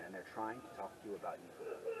another human, and they're trying to talk to you about you.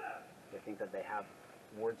 They think that they have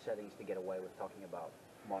word settings to get away with talking about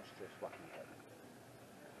monstrous fucking head.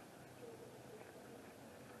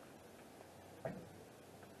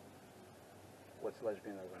 What's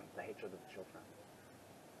lesbianism? The hatred of children.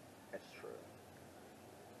 It's true.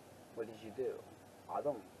 What did you do? I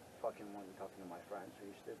don't fucking want you talking to my friends. Are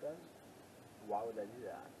you stupid? Why would I do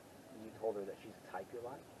that? You told her that she's the type you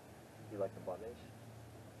like. You like the buddies.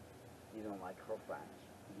 You don't like her friends.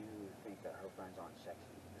 You think that her friends aren't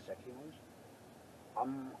sexy. The sexy ones?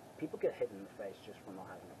 People get hit in the face just for not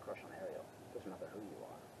having a crush on Ariel. Doesn't matter who you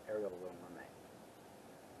are. Ariel the Little Mermaid.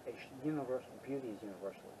 It's universal. Beauty is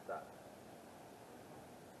universal. It's that.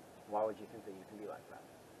 Why would you think that you can be like that?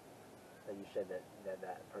 That you said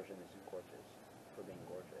that person isn't gorgeous for being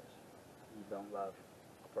gorgeous. You don't love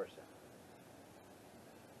a person.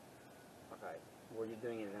 Okay. Were you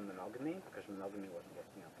doing it in monogamy? Because monogamy wasn't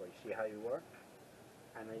working out for you. See how you were?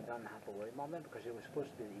 And then you don't have to worry about that because it was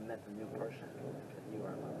supposed to be that you met a new person that you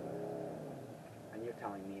are in love with. And you're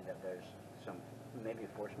telling me that there's some, maybe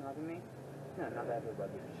forced monogamy? No, not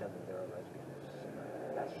everybody who said that they're a lesbian is,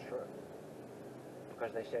 that's true.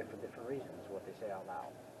 Because they say it for different reasons, what they say out loud.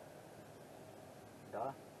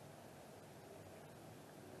 Duh.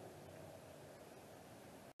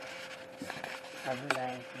 Every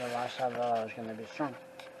day, the last I thought I was going to be strong.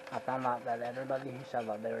 I found out that everybody who said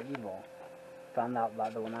that they were evil found out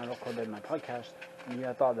that when I recorded my podcast,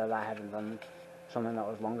 you thought that I hadn't done something that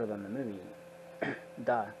was longer than the movie.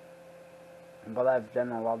 Duh. But I've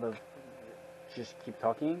done a lot of just keep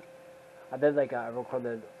talking. I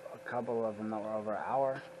recorded a couple of them that were over an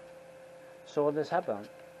hour. So what this happened?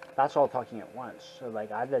 That's all talking at once. So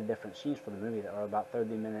like I did different scenes for the movie that were about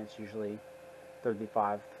 30 minutes, usually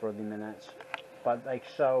 35, 40 minutes. But like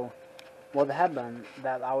so, what happened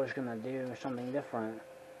that I was gonna do something different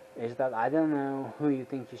is that I don't know who you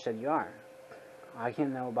think you said you are. I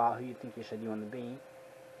can't know about who you think you said you want to be.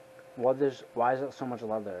 Why is it so much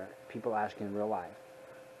louder? People ask in real life.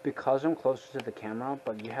 Because I'm closer to the camera,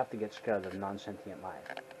 but you have to get scared of non-sentient life.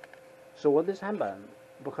 So what does happen?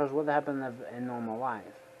 Because what happened in normal life?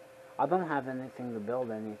 I don't have anything to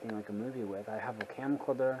build anything like a movie with. I have a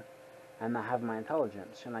camcorder, and I have my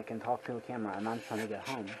intelligence, and I can talk to a camera, and I'm trying to get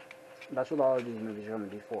home. That's what all of these movies are going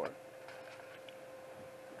to be for.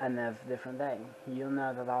 And a different day. You'll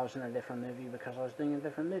know that I was in a different movie because I was doing a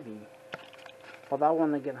different movie. But I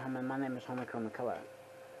want to get home, and my name is Homicron the Killer.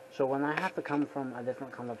 So when I have to come from a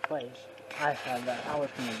different kind of place, I said that I was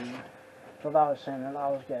going to be, but I was saying that I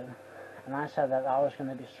was good. And I said that I was going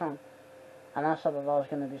to be strong. And I said that I was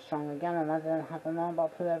going to be strong again, and I didn't have to know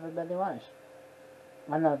about who everybody was.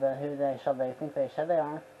 I know that who they think they said they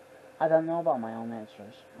are. I don't know about my own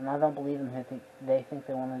answers, and I don't believe in who they think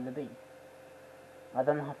they wanted to be. I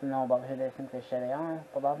don't have to know about who they think they say they are,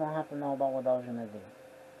 but I don't have to know about what I was going to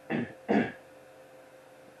do.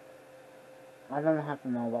 I don't have to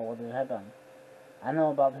know about what has happened. I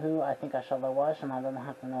know about who I think I said I was, and I don't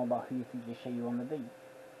have to know about who you think you say you want to be.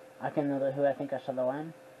 I can know that who I think I said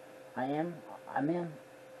I am.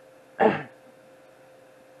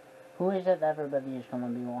 Who is it everybody is going to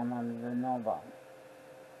be wanting to know about?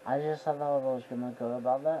 I just thought I was going to go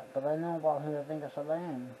about that, but I know about who I think I said I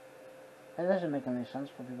am. It doesn't make any sense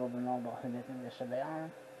for people to know about who they think they said they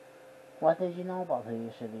are. What did you know about who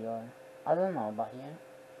you said you are? I don't know about you.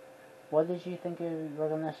 What did you think you were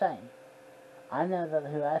going to say? I know that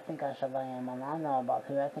who I think I said I am, and I know about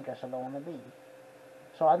who I think I said I want to be.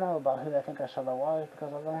 So I know about who I think I said I was,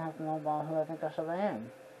 because I don't have to know about who I think I said I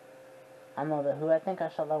am. I know that who I think I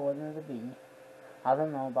said I wanted to be, I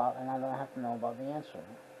don't know about, and I don't have to know about the answer.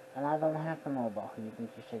 And I don't have to know about who you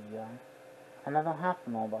think you said you are. And I don't have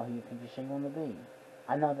to know about who you think you said you want to be.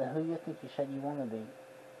 I know that who you think you said you want to be,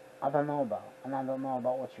 I don't know about, and I don't know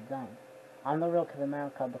about what you've done. I'm the real Kid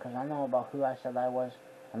America because I know about who I said I was,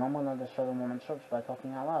 and I'm one of the certain women's church by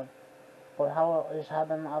talking out loud. But how it is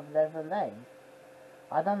happening every day?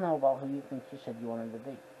 I don't know about who you think you said you wanted to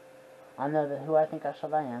be. I know that who I think I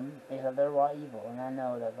said I am is that they're raw evil, and I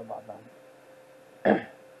know that about them.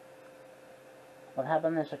 What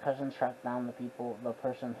happened is a cousin tracked down the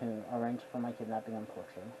person who arranged for my kidnapping and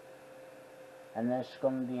torture. And this is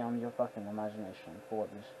going to be on your fucking imagination for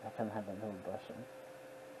what this can happen to a person.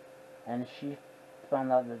 And she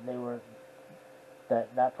found out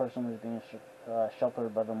that that person was being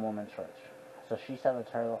sheltered by the Mormon church. So she set the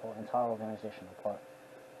entire organization apart.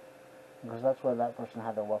 Because that's where that person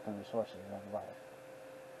had their wealth and resources in their life.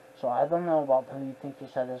 So I don't know about who you think you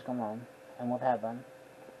said is going on, and what happened,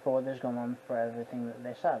 for what is going on for everything that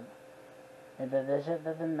they said. It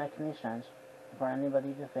didn't make any sense for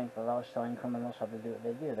anybody to think that I was telling criminals how to do what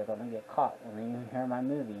they do. They're going to get caught. When you hear my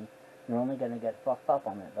movie, you're only going to get fucked up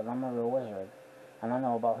on it. But I'm a real wizard, and I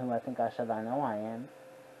know about who I think I said I know I am.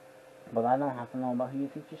 But I don't have to know about who you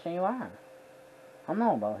think you say you are. I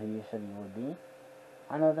know about who you said you would be.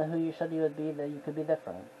 I know that who you said you would be, that you could be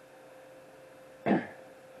different.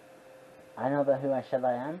 I know that who I said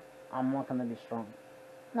I am, I'm not going to be strong.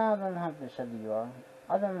 No, I don't have to say that you are.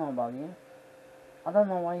 I don't know about you. I don't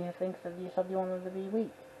know why you think that you said you wanted to be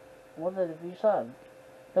weak. What did you said?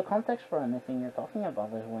 The context for anything you're talking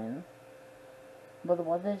about is when. But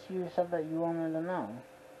what is you said that you wanted to know?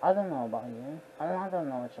 I don't know about you. I don't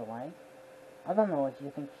know what you're like. I don't know what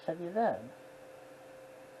you think you said you did.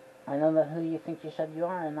 I know that who you think you said you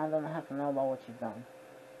are, and I don't have to know about what you've done.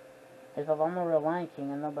 It's that I'm a real Lion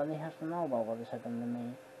King, and nobody has to know about what has happened to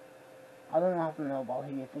me. I don't have to know about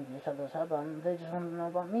who you think you said has happened. They just want to know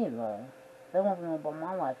about me, though. They want to know about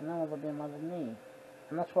my life, and they want to be more than me.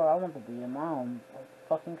 And that's where I want to be, in my own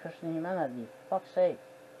fucking Christian humanity. For fuck's sake.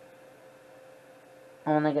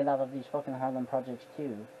 I want to get out of these fucking Harlem projects,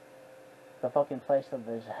 too. The fucking place that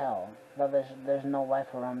there's hell. That there's no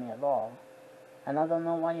life around me at all. And I don't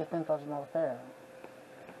know why you think that's not fair.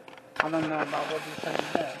 I don't know about what you said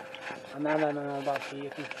you did. And I don't know about who you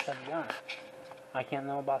think you said you are. I can't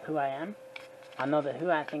know about who I am. I know that who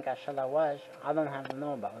I think I said I was. I don't have to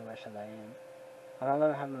know about who I said I am. And I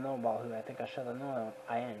don't have to know about who I think I said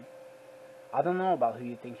I am. I don't know about who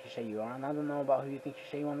you think you say you are, and I don't know about who you think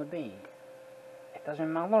you say you want to be. It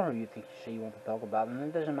doesn't matter who you think you say you want to talk about, and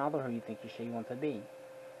it doesn't matter who you think you say you want to be.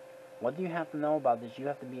 What you have to know about is you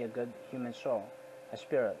have to be a good human soul, a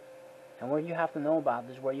spirit. And what you have to know about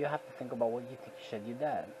is where you have to think about what you think you said you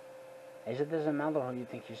did. It doesn't matter who you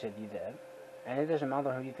think you said you did, and it doesn't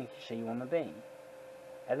matter who you think you say you want to be.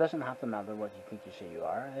 It doesn't have to matter what you think you say you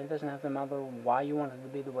are, and it doesn't have to matter why you wanted to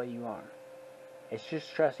be the way you are. It's just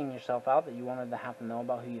stressing yourself out that you wanted to have to know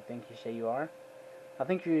about who you think you say you are. I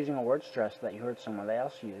think you're using a word stress that you heard someone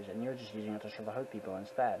else use, and you're just using it to sort of hurt people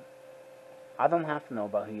instead. I don't have to know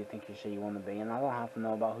about who you think you say you want to be, and I don't have to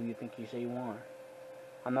know about who you think you say you are.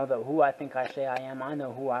 I know that who I think I say I am, I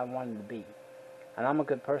know who I wanted to be. And I'm a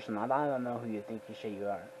good person, and I don't know who you think you say you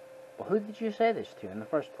are. But who did you say this to in the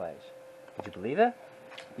first place? Did you believe it?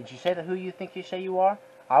 Did you say that who you think you say you are,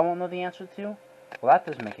 I won't know the answer to? Well, that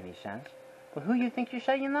doesn't make any sense. But who you think you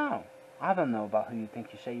say you know? I don't know about who you think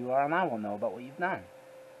you say you are, and I won't know about what you've done.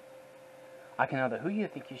 I can know that who you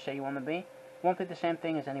think you say you want to be won't be the same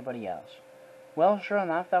thing as anybody else. Well, sure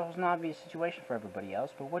enough, that was an obvious situation for everybody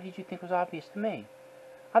else, but what did you think was obvious to me?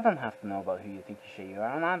 I don't have to know about who you think you say you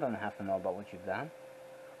are, and I don't have to know about what you've done.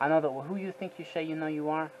 I know that who you think you say you know you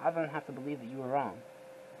are, I don't have to believe that you were wrong.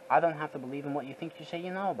 I don't have to believe in what you think you say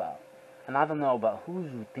you know about. And I don't know about who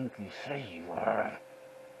you think you say you are.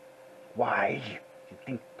 Why you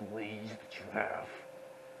think the ways that you have.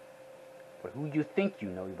 But who you think you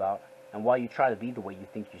know about, and why you try to be the way you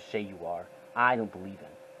think you say you are, I don't believe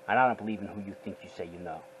in. And I don't believe in who you think you say you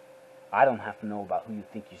know. I don't have to know about who you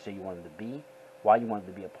think you say you wanted to be, why you wanted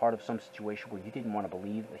to be a part of some situation where you didn't want to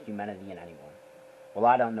believe the humanity in anyone. Well,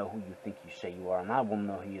 I don't know who you think you say you are, and I won't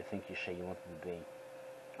know who you think you say you wanted to be.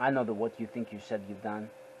 I know that what you think you said you've done,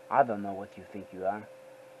 I don't know what you think you are.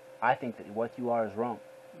 I think that what you are is wrong.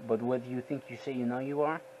 But what you think you say you know you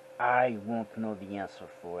are, I won't know the answer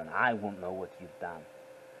for, and I won't know what you've done.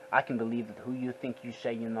 I can believe that who you think you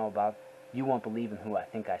say you know about, you won't believe in who I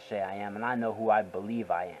think I say I am, and I know who I believe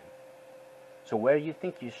I am. So where you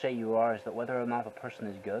think you say you are is that whether or not a person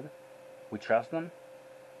is good, we trust them,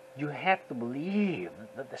 you have to believe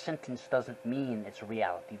that the sentence doesn't mean it's a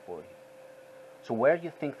reality for you. So where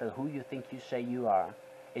you think that who you think you say you are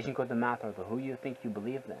isn't going to matter to who you think you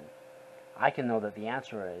believe in, I can know that the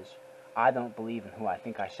answer is, I don't believe in who I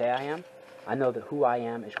think I say I am. I know that who I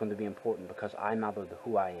am is going to be important because I matter to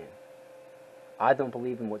who I am. I don't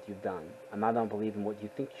believe in what you've done, and I don't believe in what you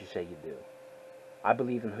think you say you do. I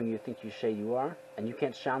believe in who you think you say you are, and you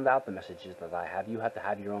can't sound out the messages that I have. You have to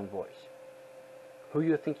have your own voice. Who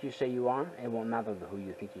you think you say you are, it won't matter to who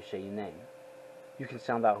you think you say you name. You can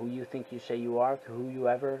sound out who you think you say you are to who you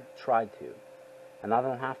ever tried to. And I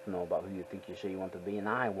don't have to know about who you think you say you want to be, and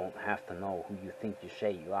I won't have to know who you think you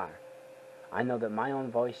say you are. I know that my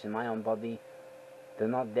own voice and my own body, they're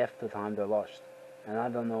not deaf to time, they're lost. And I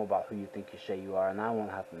don't know about who you think you say you are, and I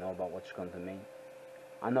won't have to know about what's going to me.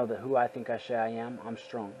 I know that who I think I say I am, I'm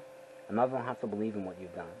strong. And I don't have to believe in what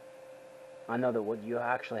you've done. I know that what you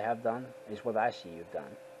actually have done is what I see you've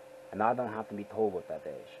done. And I don't have to be told what that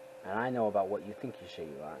is. And I know about what you think you say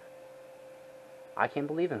you are. I can't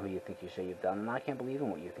believe in who you think you say you've done, and I can't believe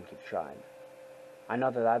in what you think you've tried. I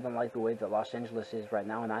know that I don't like the way that Los Angeles is right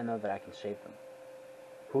now, and I know that I can save them.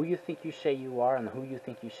 Who you think you say you are and who you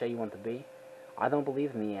think you say you want to be, I don't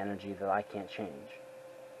believe in the energy that I can't change.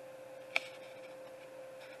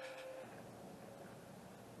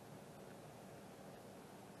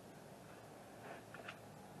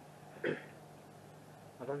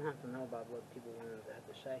 I don't have to know about what people wanted to have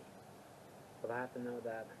to say, but I have to know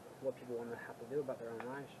that what people want to have to do about their own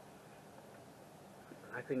lives.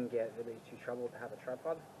 I couldn't get really too troubled to have a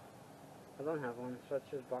tripod. I don't have one, so it's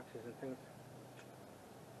just boxes and things.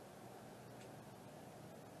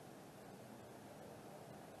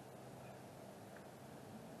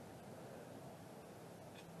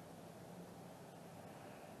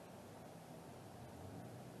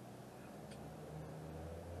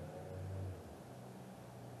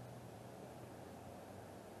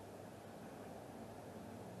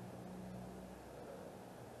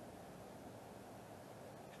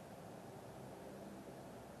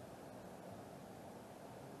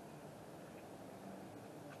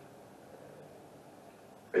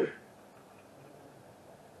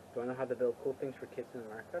 Do I know how to build cool things for kids in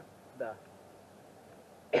America? Duh.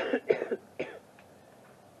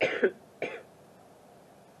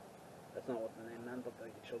 That's not what the name meant, but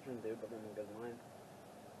the children do, but in a good mind.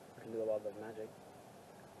 can do a lot of magic,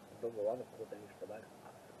 build a lot of cool things, but like,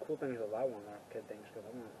 cool things that I want are kid things, because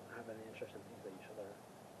I don't have any interest in things that you should have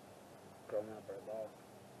grown up or evolved.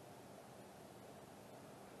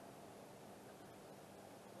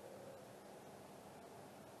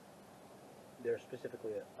 They're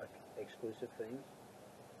specifically like exclusive things,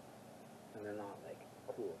 and they're not like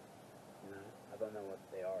cool, you know? I don't know what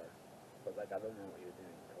they are, but like I don't know what you're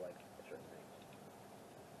doing to like certain things.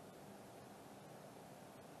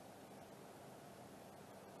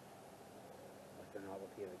 Like the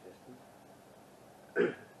novelty of existence.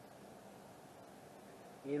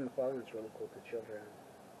 Ian McClellan's really cool to children,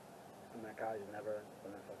 and that guy's never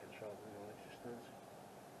been a fucking child in no existence.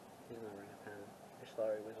 He's an orangutan. His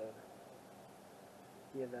story was over.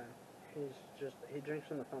 Yeah, he drinks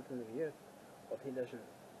from the fountain of youth, but he doesn't,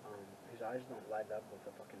 his eyes don't light up with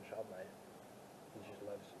the fucking child light. He just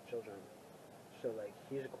loves children. So, like,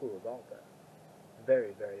 he's a cool adult, but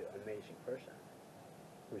very, very amazing person,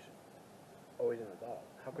 who's always an adult.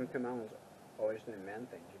 How come Tim Allen's always doing man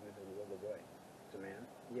things, even if he's a little boy? It's a man?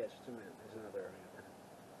 Yes, it's a man. It's another orangutan.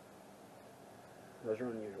 Those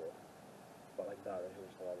are unusual, but like that, there's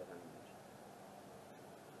just a lot of animals.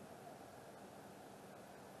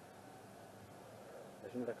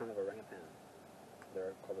 There's another kind of orangutan.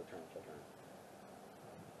 They're called eternal children.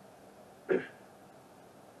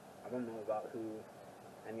 I don't know about who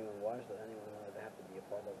anyone was that anyone wanted to have to be a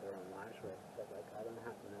part of their own lives with, but like I don't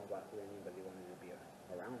have to know about who anybody wanted to be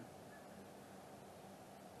around.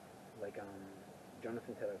 Like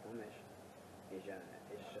Jonathan Taylor Thomas is a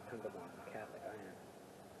Pentagon Catholic I am,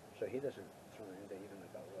 so he doesn't turn into even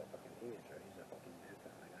like a real fucking teenager. He's a fucking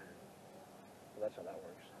infant like I am. So that's how that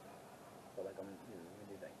works. But like we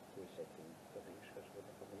do like we say things because what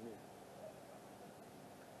the fuck do you mean?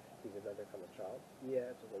 He's another kind of child.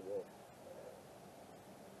 Yeah, it's a little wolf.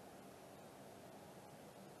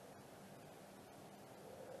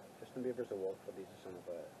 Justin Bieber's a wolf, but he's the son of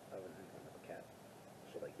an infant of a cat.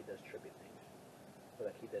 So like he does trippy things, but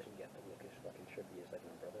like he doesn't get to look as fucking trippy as like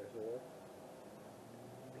my brother is a wolf.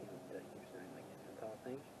 He keeps doing like infantile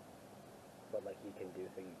things, but like he can do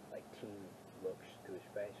things like teen looks to his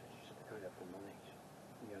face, which is just the kind of harmonics.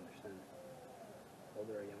 You understand?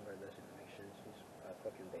 Older or younger doesn't make sense. He's a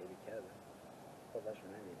fucking baby kid. But that's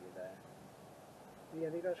reminded me that.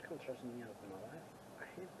 Yeah, you guys come trusting me out of my life. I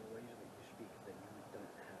hate the ways that you speak that you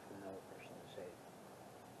don't have to know a person to say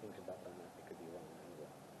things about them that they could be wrong or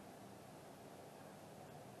evil.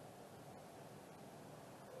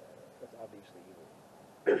 That's obviously evil.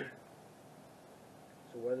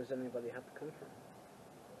 So where does anybody have to come from?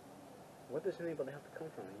 What does anybody have to come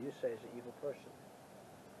from? You say is an evil person.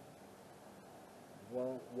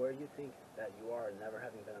 Well, where you think that you are, never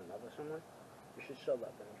having been in love with someone, you should shut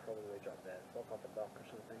up and probably drop dead. Walk off a dock or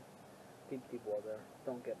something. Deep water.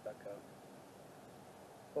 Don't get back up.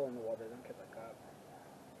 Fall in the water. Don't get back up.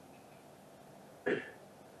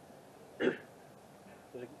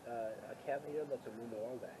 There's a cat here that's a momo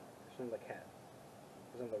all day. It's not a cat.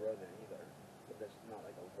 It's not a rodent either. But it's not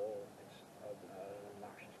like a vole. It's an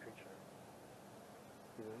obnoxious creature.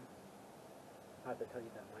 You know? I have to tell you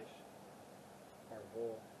that mice are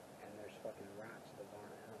vole, and there's fucking rats that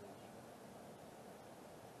aren't animals.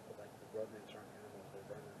 But like the rodents aren't animals,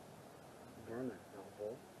 they're vermin. Vermin, not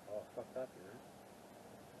vole. All fucked up, you know?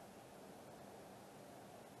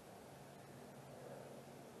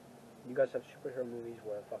 You guys have superhero movies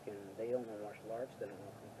where fucking they don't know martial arts, they don't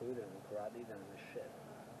know kung fu, they don't know karate, they don't know shit.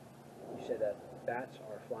 You say that bats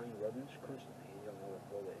are flying rodents constantly, and you don't know what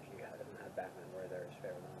vole is. You haven't had Batman where there is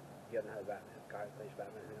fair enough. You haven't had a Batman. A guy who plays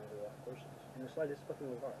Batman who knows a lot of horses. In the slightest fucking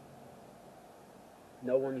regard.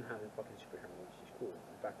 No one you have in fucking superhero movies is cool.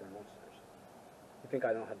 In fact, they're monsters. You think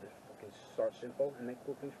I don't have to fucking start simple and make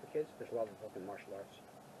cool things for kids? There's a lot of fucking martial arts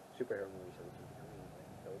superhero movies that we can be coming up with.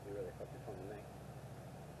 That would be really fucking fun to make.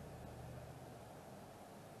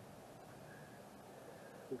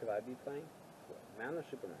 Who could I be playing? What, Man or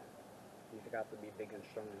Superman? You think I have to be big and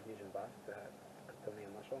strong and huge and buff to me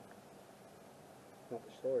a muscle? Not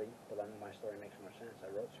the story, but my story makes more sense. I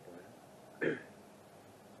wrote Superman.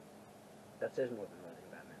 That says more than writing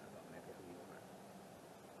Batman about maybe who you are.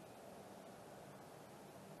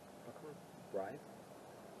 How come? Right?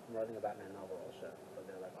 I'm writing a Batman novel also, but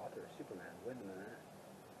they're like author of Superman. Wait a minute.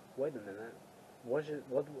 What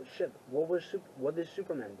does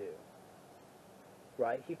Superman do?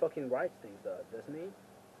 Right? He fucking writes things though, doesn't he?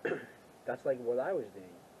 That's like what I was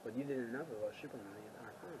doing, but you didn't never wrote Superman the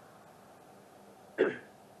entire time.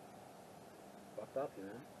 Fucked up, you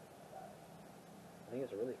know? I think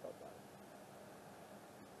it's really fucked up.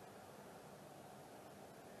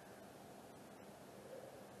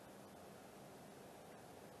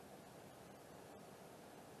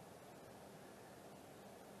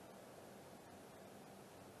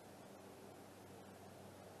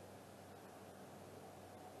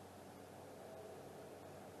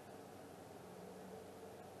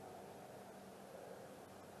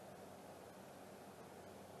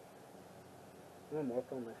 I'm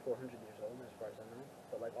immortal and like 400 years old as far as I know.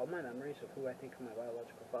 But like all my memories of who I think my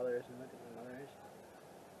biological father is and who I think my mother is,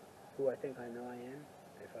 who I think I know I am,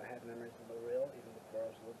 if I had memories that were real, even before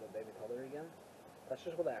I was a little bit baby toddler again, that's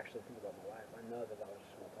just what I actually think about my life. I know that I was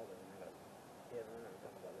a small toddler when I got, yeah, I never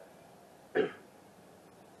talk about that.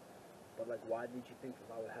 But like, why did you think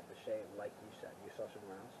that I would have to say it like you said? You saw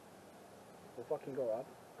somewhere else? Well, fucking grow up.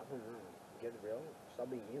 I don't know. Get real.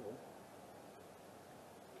 Stop being evil.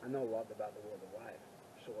 I know a lot about the world of life.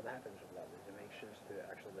 So what happens with that is it makes sense to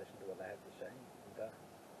actually listen to what I have to say. Duh.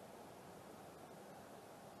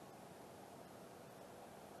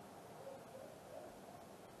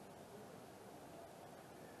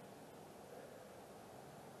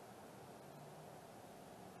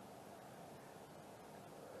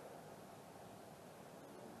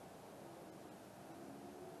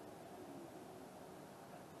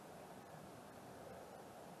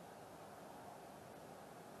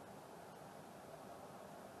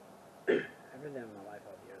 Every day of my life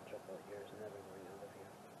out here, I drop out here is never going out of here.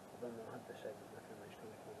 I don't know how to say that my family's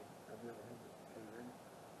coming for me. I've never heard it from them.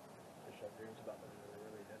 I saw dreams about them and they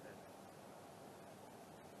really did it.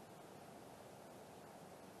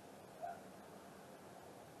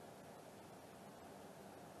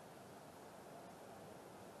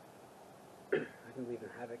 I can believe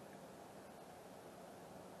in havoc. I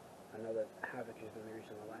know that havoc is the only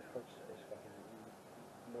reason my life hurts is fucking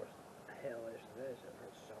more hellish than this. It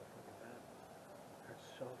hurts so fucking bad. It hurts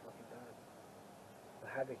so fucking bad.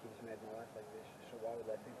 But havoc has made my life like this, so why would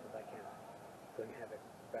I think that I can't bring havoc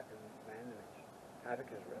back in my enemies?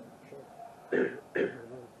 Havoc is real, sure. I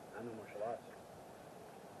know martial arts.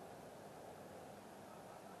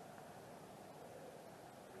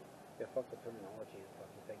 Yeah, fuck the terminology and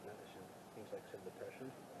fucking fake medicine. Things like said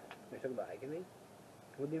depression. When you talk about agony,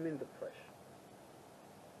 what do you mean depress?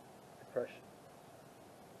 Depress,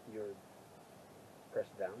 you're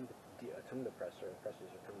pressed down. A tongue depressor presses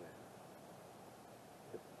your tongue down.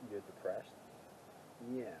 You're depressed?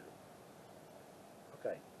 Yeah.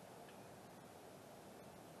 Okay.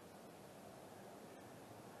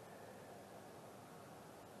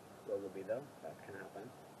 Low libido, that can happen.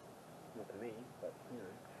 Not to me, but, you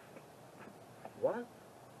know. What?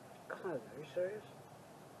 God, are you serious?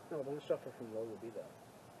 No, I don't suffer from low libido.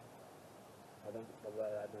 I don't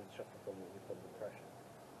suffer from what we call depression.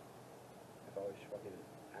 If I was fucking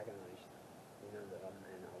agonized, you know that I'm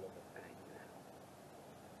in all of the pain now.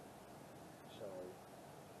 So,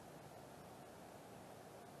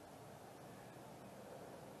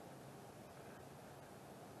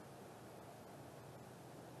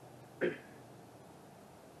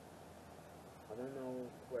 I don't know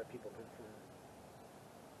where people come from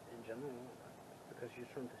in general, because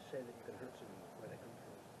you're trying to say that you can hurt someone where they come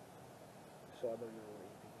from. So I don't know what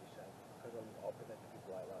you think you said, because I'll protect the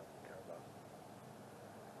people I love and care about.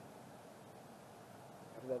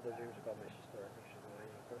 I've got the dreams about my sister. I think she's an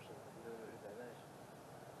amazing person. You don't know who that is.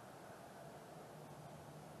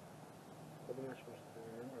 What am I supposed to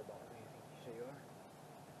remember about who you think you say you are?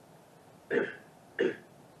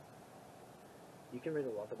 You can read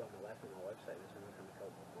a lot about my life on my website. It's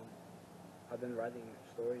McConnell.com. I've been writing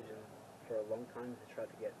stories for a long time to try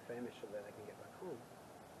to get famous so that I can get back home.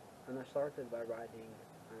 And I started by writing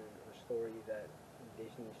a story that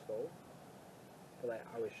Disney stole. But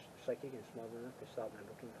I was psychic and smart enough to stop my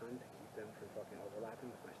booking time to keep them from fucking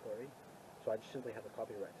overlapping with my story. So I just simply had the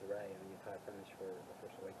copyright to Ray and the entire premise for The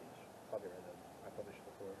Force Awakens. Copyright that I published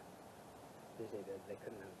before Disney did. They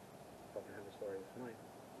couldn't have fucking had the story with mine.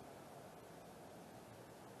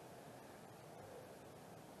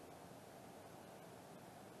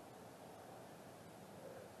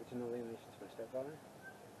 But you know Liam Neeson's my stepfather?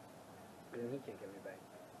 And he can't get me back.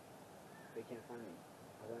 They can't find me.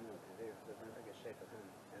 I don't know what to do. I don't think it's safe at home.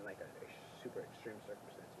 In like a super extreme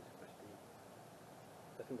circumstances, it must be.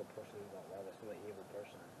 That's not a person about love. That's not an evil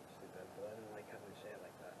person. It's stupid. But I don't like having to say it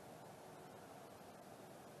like that.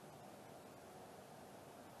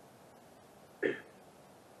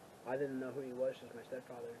 I didn't know who he was as my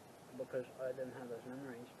stepfather because I didn't have those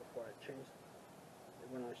memories before I changed.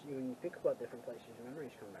 When you think about different places,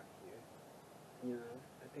 memories come back to you. You know,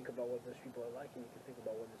 I think about what those people are like, and you can think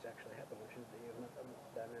about what has actually happened, which is that you've met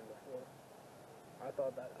that man before. I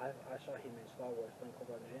thought that I saw him in Star Wars playing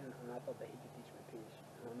Qui-Gon Jinn, and I thought that he could teach me peace,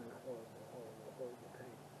 and I'm in a horrible, horrible, horrible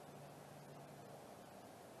pain.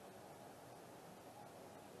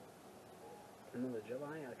 Another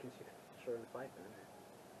Jedi, I can see Soren Pfeiffer in it.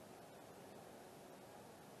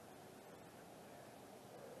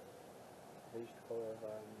 They used to call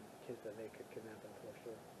her kids that they could kidnap and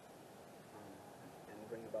torture. And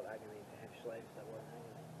bring about agony to have slaves that were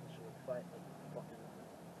hanging and so would fight like fucking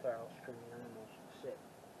feral, screaming animals. shit.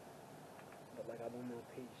 But like, I don't know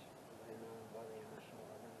peace. I know body and my soul.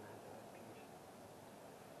 I don't know how to have peace.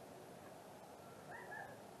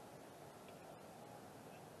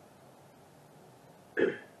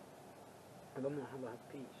 I don't know how to have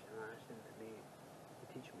peace, and I asked him to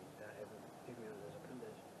teach me that, give me as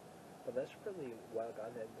appendage. But that's pretty well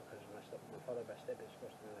guided because my father by step is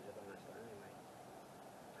supposed to know that I'm master anyway.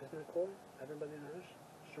 Isn't that cool? Everybody knows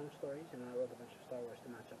strong stories, and I wrote a bunch of Star Wars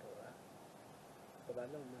to match up all that. But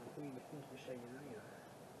I don't know who you think you say you know you are.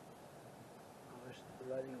 I was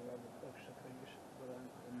writing a lot of books of things, but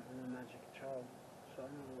I'm a magic child, so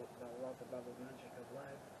I know a lot about the magic of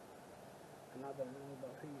life. And I don't know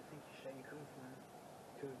about who you think you say you come from.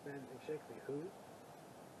 To invent exactly who,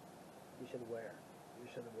 you said where. You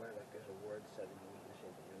said where, like there's a word set in you can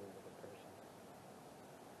say that you're of a person.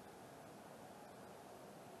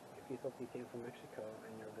 If you thought you came from Mexico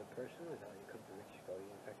and you're a good person, I thought you come from Mexico.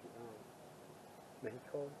 You in fact you're wrong.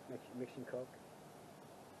 Mexico, mixing coke.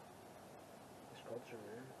 It's culture,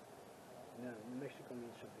 man. No, Mexico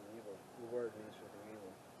means something evil. The word means something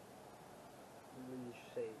evil. When did you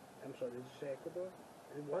say, I'm sorry, did you say Ecuador?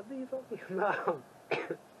 What are you talking about?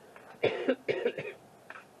 Did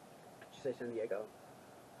you say San Diego?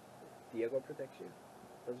 Diego protects you.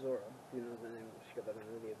 Or Zorro. Do you know the name? She got that in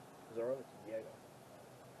the movie. Zorro, it's Diego.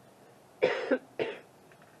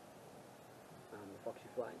 The foxy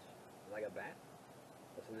flies. Like a bat?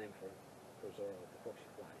 That's the name for Zorro, the foxy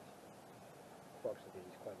flies. Fox, because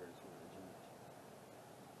he's clever and smart and genius.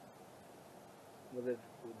 Well,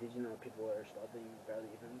 did you know people are studying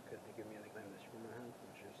barely even because they give me a nickname that Superman has,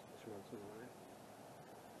 which is the smartest man alive?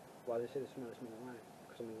 Why do they say the smartest man alive?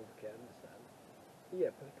 Because I'm a little kid and it's that.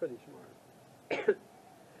 Yeah, pretty smart.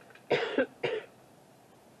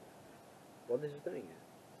 What is it doing here?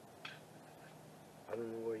 I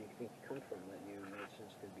don't know where you think you come from that you made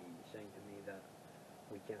sense to be saying to me that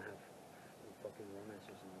we can't have fucking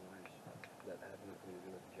romances in our lives that have nothing to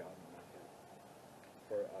do with the job market.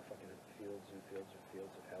 For fucking fields and fields and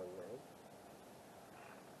fields of hell world.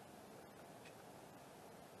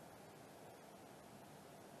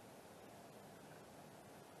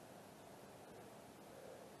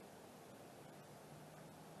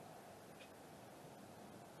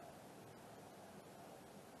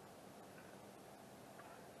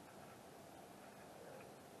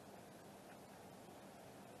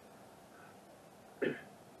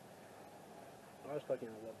 I was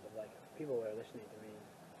talking a lot of like people were listening to me.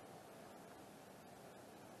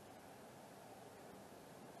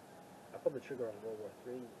 I pulled the trigger on World War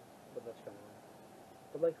III, but that's gone on.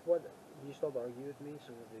 But like, what you still argue with me?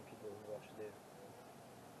 Some of the people who watch it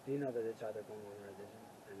do you know that it's either going on or it isn't?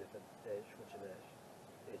 And if it is, which it is,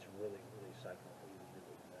 it's really, really cyclical for you to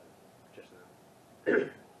do just now.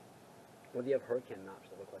 Well, you have hurricane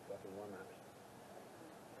maps that look like fucking war maps.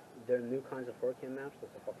 There are new kinds of hurricane maps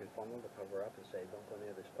with a fucking funnel to cover up and say, don't go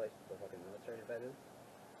near this place that the fucking military invaded.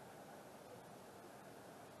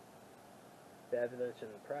 The evidence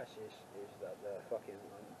in the press is that the fucking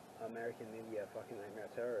American media fucking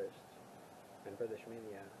nightmare terrorists and British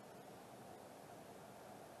media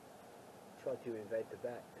tried to invade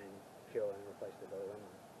Tibet and kill and replace the Dalai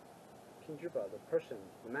Lama. King Drupa, the person,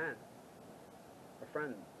 the man, a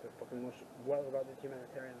friend, the fucking most well-regarded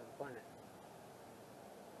humanitarian on the planet.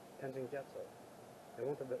 Tensei. They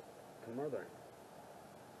wanted to murder him.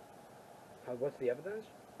 What's the evidence?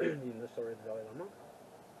 You know the story of the Dalai Lama?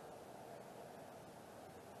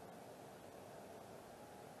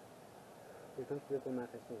 He comes to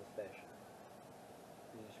diplomat in the station.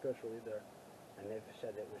 He's a spiritual leader, and they've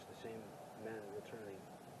said it was the same man returning,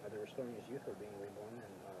 either restoring his youth or being reborn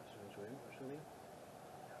in someone's womb or something.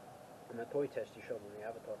 And the toy test he showed in the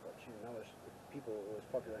Avatar cartoon, that was people, it was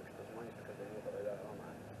popular in people's minds because they knew about the Dalai Lama.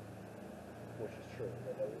 Which is true.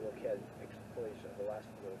 The little kid takes the place of the last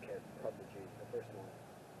little kid, Prodigy, the first one.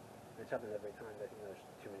 And it's happened every time. They think there's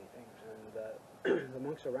too many things. And the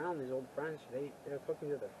monks around, these old friends, they're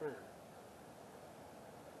talking to their friend.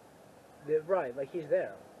 They're right, like he's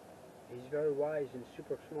there. He's very wise and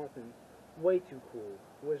super smart and way too cool.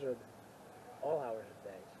 Wizard, all hours of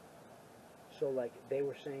days. So like they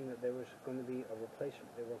were saying that there was going to be a replacement.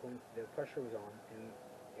 The pressure was on in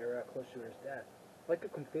era close to his death. Like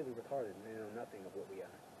a completely retarded, and they know nothing of what we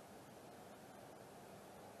are.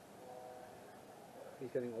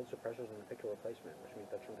 He's getting also pressures on to pick a replacement, which means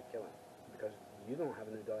they're trying to kill him. Because you don't have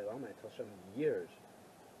a new Dalai Lama until some years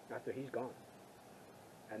after he's gone.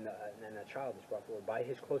 And a child is brought forward by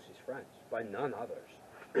his closest friends, by none others.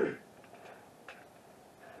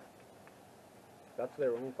 That's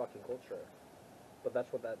their own fucking culture. But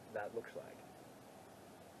that's what that looks like.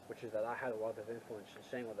 Which is that I had a lot of influence in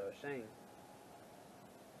saying what I was saying.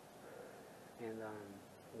 And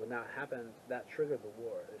when that happened, that triggered the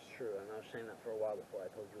war. It's true, and I was saying that for a while before I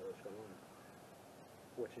told you what was going on,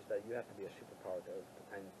 which is that you have to be a superpower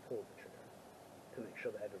and pull the trigger to make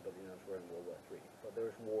sure that everybody knows we're in World War III. But there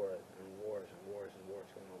was war and wars and wars and wars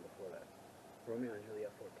going on before that. Romeo and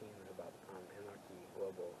Juliet 14 was about anarchy,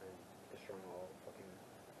 global, and destroying all fucking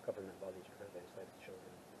government bodies because they enslaved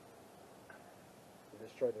children. It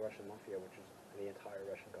destroyed the Russian mafia, which was the entire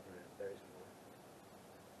Russian government. There isn't one.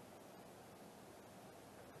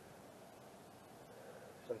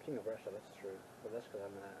 So I'm king of Russia, that's true. But that's because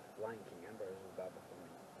I'm a Lion King. Emperors was about before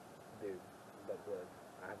me. Dude, but would.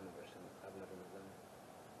 I've never met them.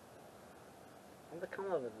 I'm the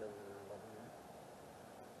color of them.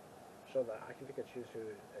 So that I can pick and choose who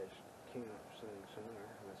is king of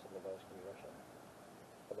somewhere, and that's the lowest king of Russia.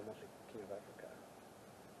 But I'm also king of Africa.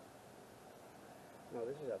 No,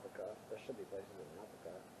 this is Africa. There should be places in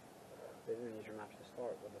Africa. They didn't use your maps to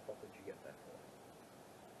start. What the fuck would you get that for?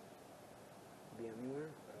 Be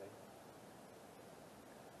anywhere? Okay.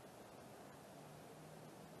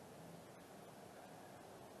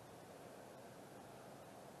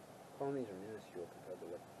 Colonies are minuscule compared to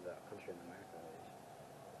what the country in America is.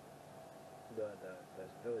 The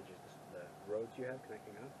villages, the roads you have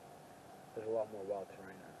connecting up, there's a lot more wild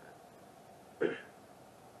terrain than that.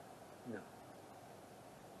 No.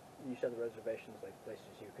 You said the reservations, like places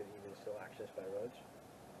you could even still access by roads.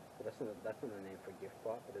 Well, that's not a name for gift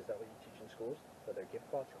plot, but is that what you teach in schools? That they're gift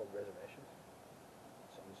plots called reservations?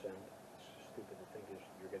 Something sound stupid to think is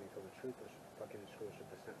you're getting told the truth. Is fucking schools are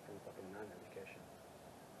descent from fucking non-education.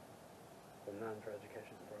 Well, none for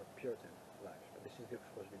education for Puritan lives, but this is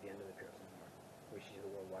supposed to be the end of the Puritan War. We see the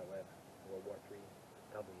World Wide Web, World War III,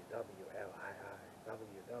 WWLII.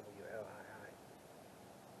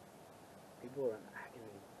 People are in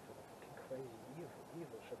agony for the fucking crazy,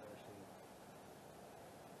 evil shit that we're seeing.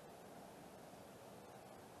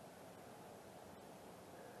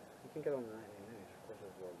 You can get on the nightly news, of course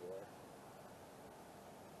there's World War.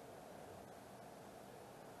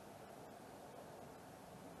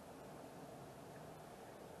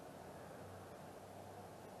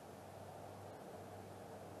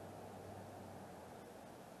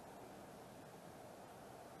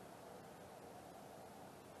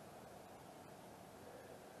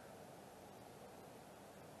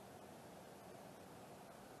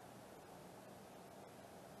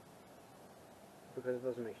 Because it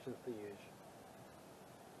doesn't make sense to use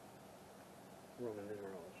Roman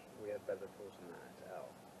numerals. We have better tools than that. It's L.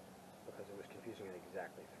 Because it was confusing at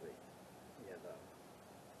exactly 3. Yeah, the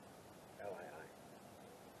LII.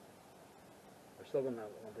 We're still going to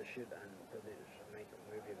want to shoot and make a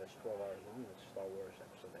movie that's 12 hours long. It's Star Wars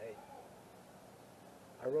Episode 8.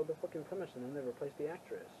 I wrote the fucking premise and then they replaced the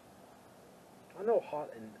actress. I know hot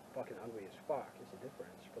and fucking ugly as fuck is a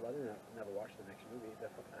difference, but I never watched the next movie. I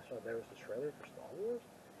saw there was the trailer for Star Wars.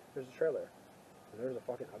 There's a trailer, and there was a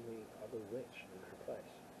fucking ugly witch in her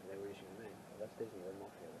place, and they were using the name. Well, that's Disney or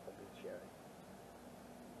Mafia. They're fucking scary.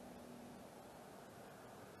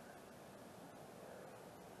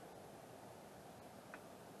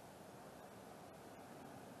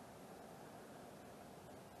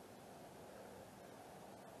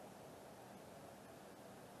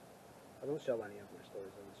 I don't sell any of my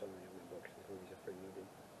stories. I don't sell any of my books. This movie's a free movie.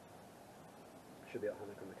 Should be at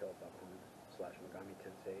honecombmckelp.com/Megami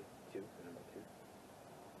Tensei 2, the number 2.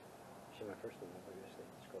 See my first one, obviously.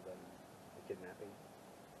 It's called The Kidnapping.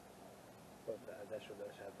 But that's what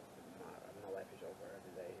those have. My life is over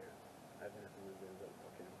every day here. I have nothing to do but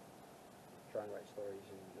fucking try and write stories,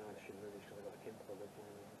 and now I'm shooting movies because I got a camp club working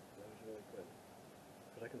on it. That was really good.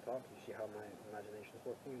 Because I can talk, you see how my imagination is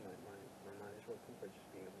working, my mind is working for just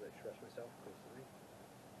being able to express myself constantly.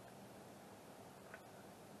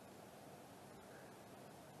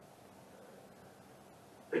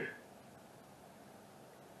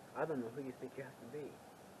 I don't know who you think you have to be.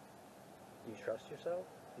 Do you trust yourself?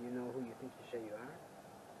 Do you know who you think you say you are?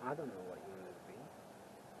 I don't know what you wanted to be.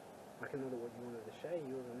 I can know that what you wanted to say,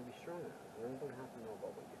 you were going to be strong enough. You don't have to know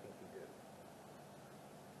about what you think you do.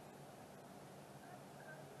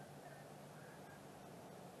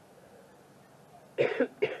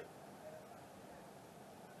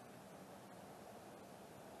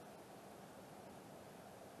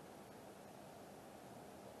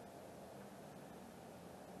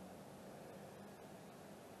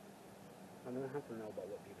 I don't have to know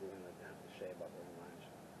about what people are going to have to say about their own lives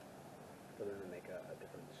for them to make a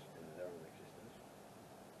difference in their own existence.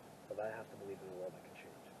 But I have to believe in a world that can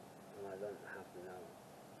change. And I don't have to know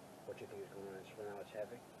what you think is going on. It's for now it's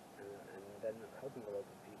heavy. And then helping the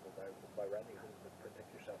local people by writing how to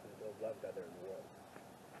protect yourself and build love together in the world.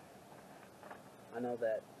 I know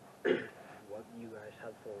that what you guys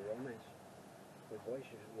had for a romance with boys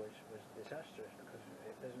was disastrous, because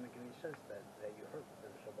it doesn't make any sense that you hurt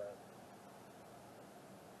them so bad.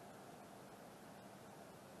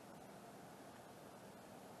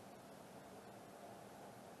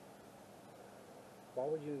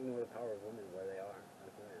 Why would you ignore the power of women where they are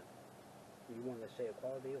as women? You want to say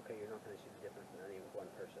equality? Okay, you're not going to see the difference in any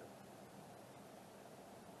one person.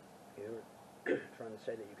 You're trying to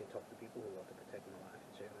say that you can talk to people who want to protect my life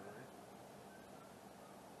and save my life.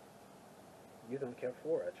 You don't care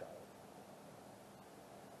for a child.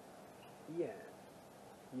 Yeah,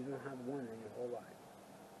 you don't have one in your whole life.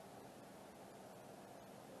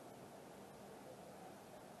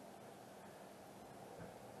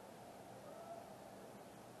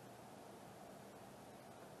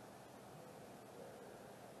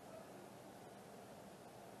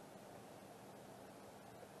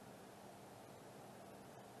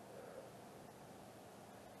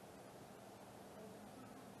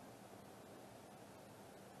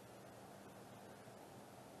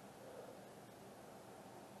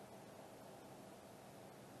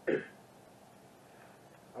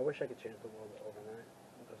 I wish I could change the world overnight,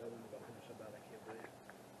 because I want to go home so bad I can't breathe.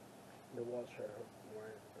 The walls hurt more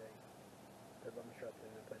every day, because I'm trapped in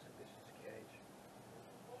a place like this, it's a cage.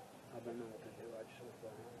 I don't know what to do, I just want to go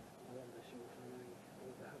home. I want to see my family, I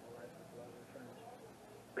want to have a life with a lot of my friends.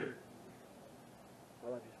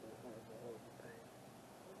 All I just want to is a horrible pain.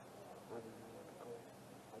 I don't know what to call it.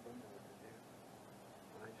 I don't know what to do.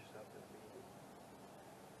 I just have to be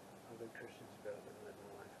a good Christian better than living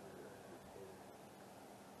a life in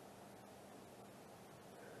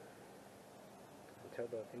until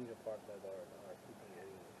the things apart that are keeping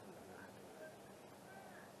anyone from not happiness.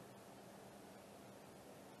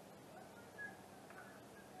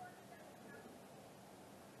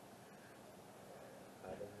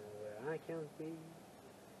 I don't know where I can be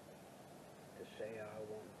to say I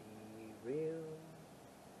won't be real,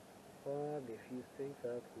 but if you think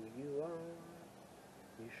that who you are,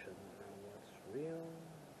 you should know what's real.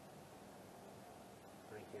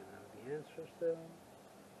 I can't have the answer still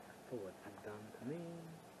for what you've done to me,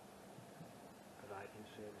 but I can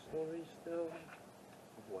say the story still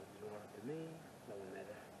of what you are to me, no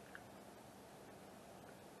matter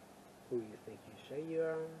who you think you say you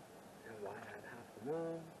are, and why I'd have to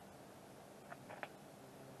know.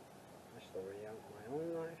 I story out my own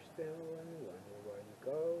life still and wonder where you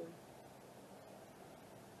go.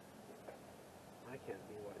 I can't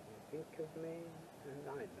be what you think of me, and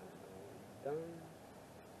I don't know what you've done.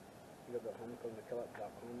 You go to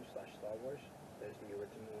homecomingthekiller.com/Star Wars. There's the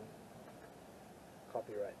original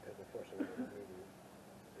copyright to the Force Awakens movie.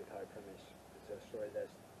 The entire premise. It's a story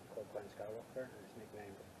that's called Glenn Skywalker, and it's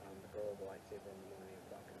nicknamed the girl with the lightsaber in the Millennium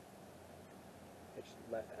Falcon. It's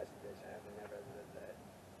left as it is. I haven't never read that.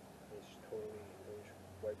 It's totally, it was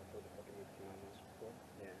right before the fucking movie came out, months before.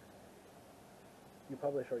 Yeah. You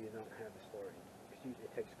publish or you don't have the story. Because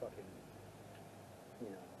it takes fucking,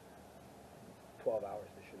 12 hours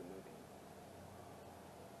to shoot a movie.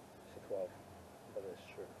 So 12, but it's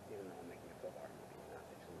true. Even though I'm making a 12-hour movie, that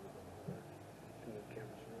takes a little bit longer to move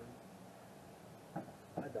cameras around.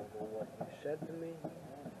 I don't know what you said to me.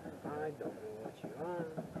 I don't know what you are.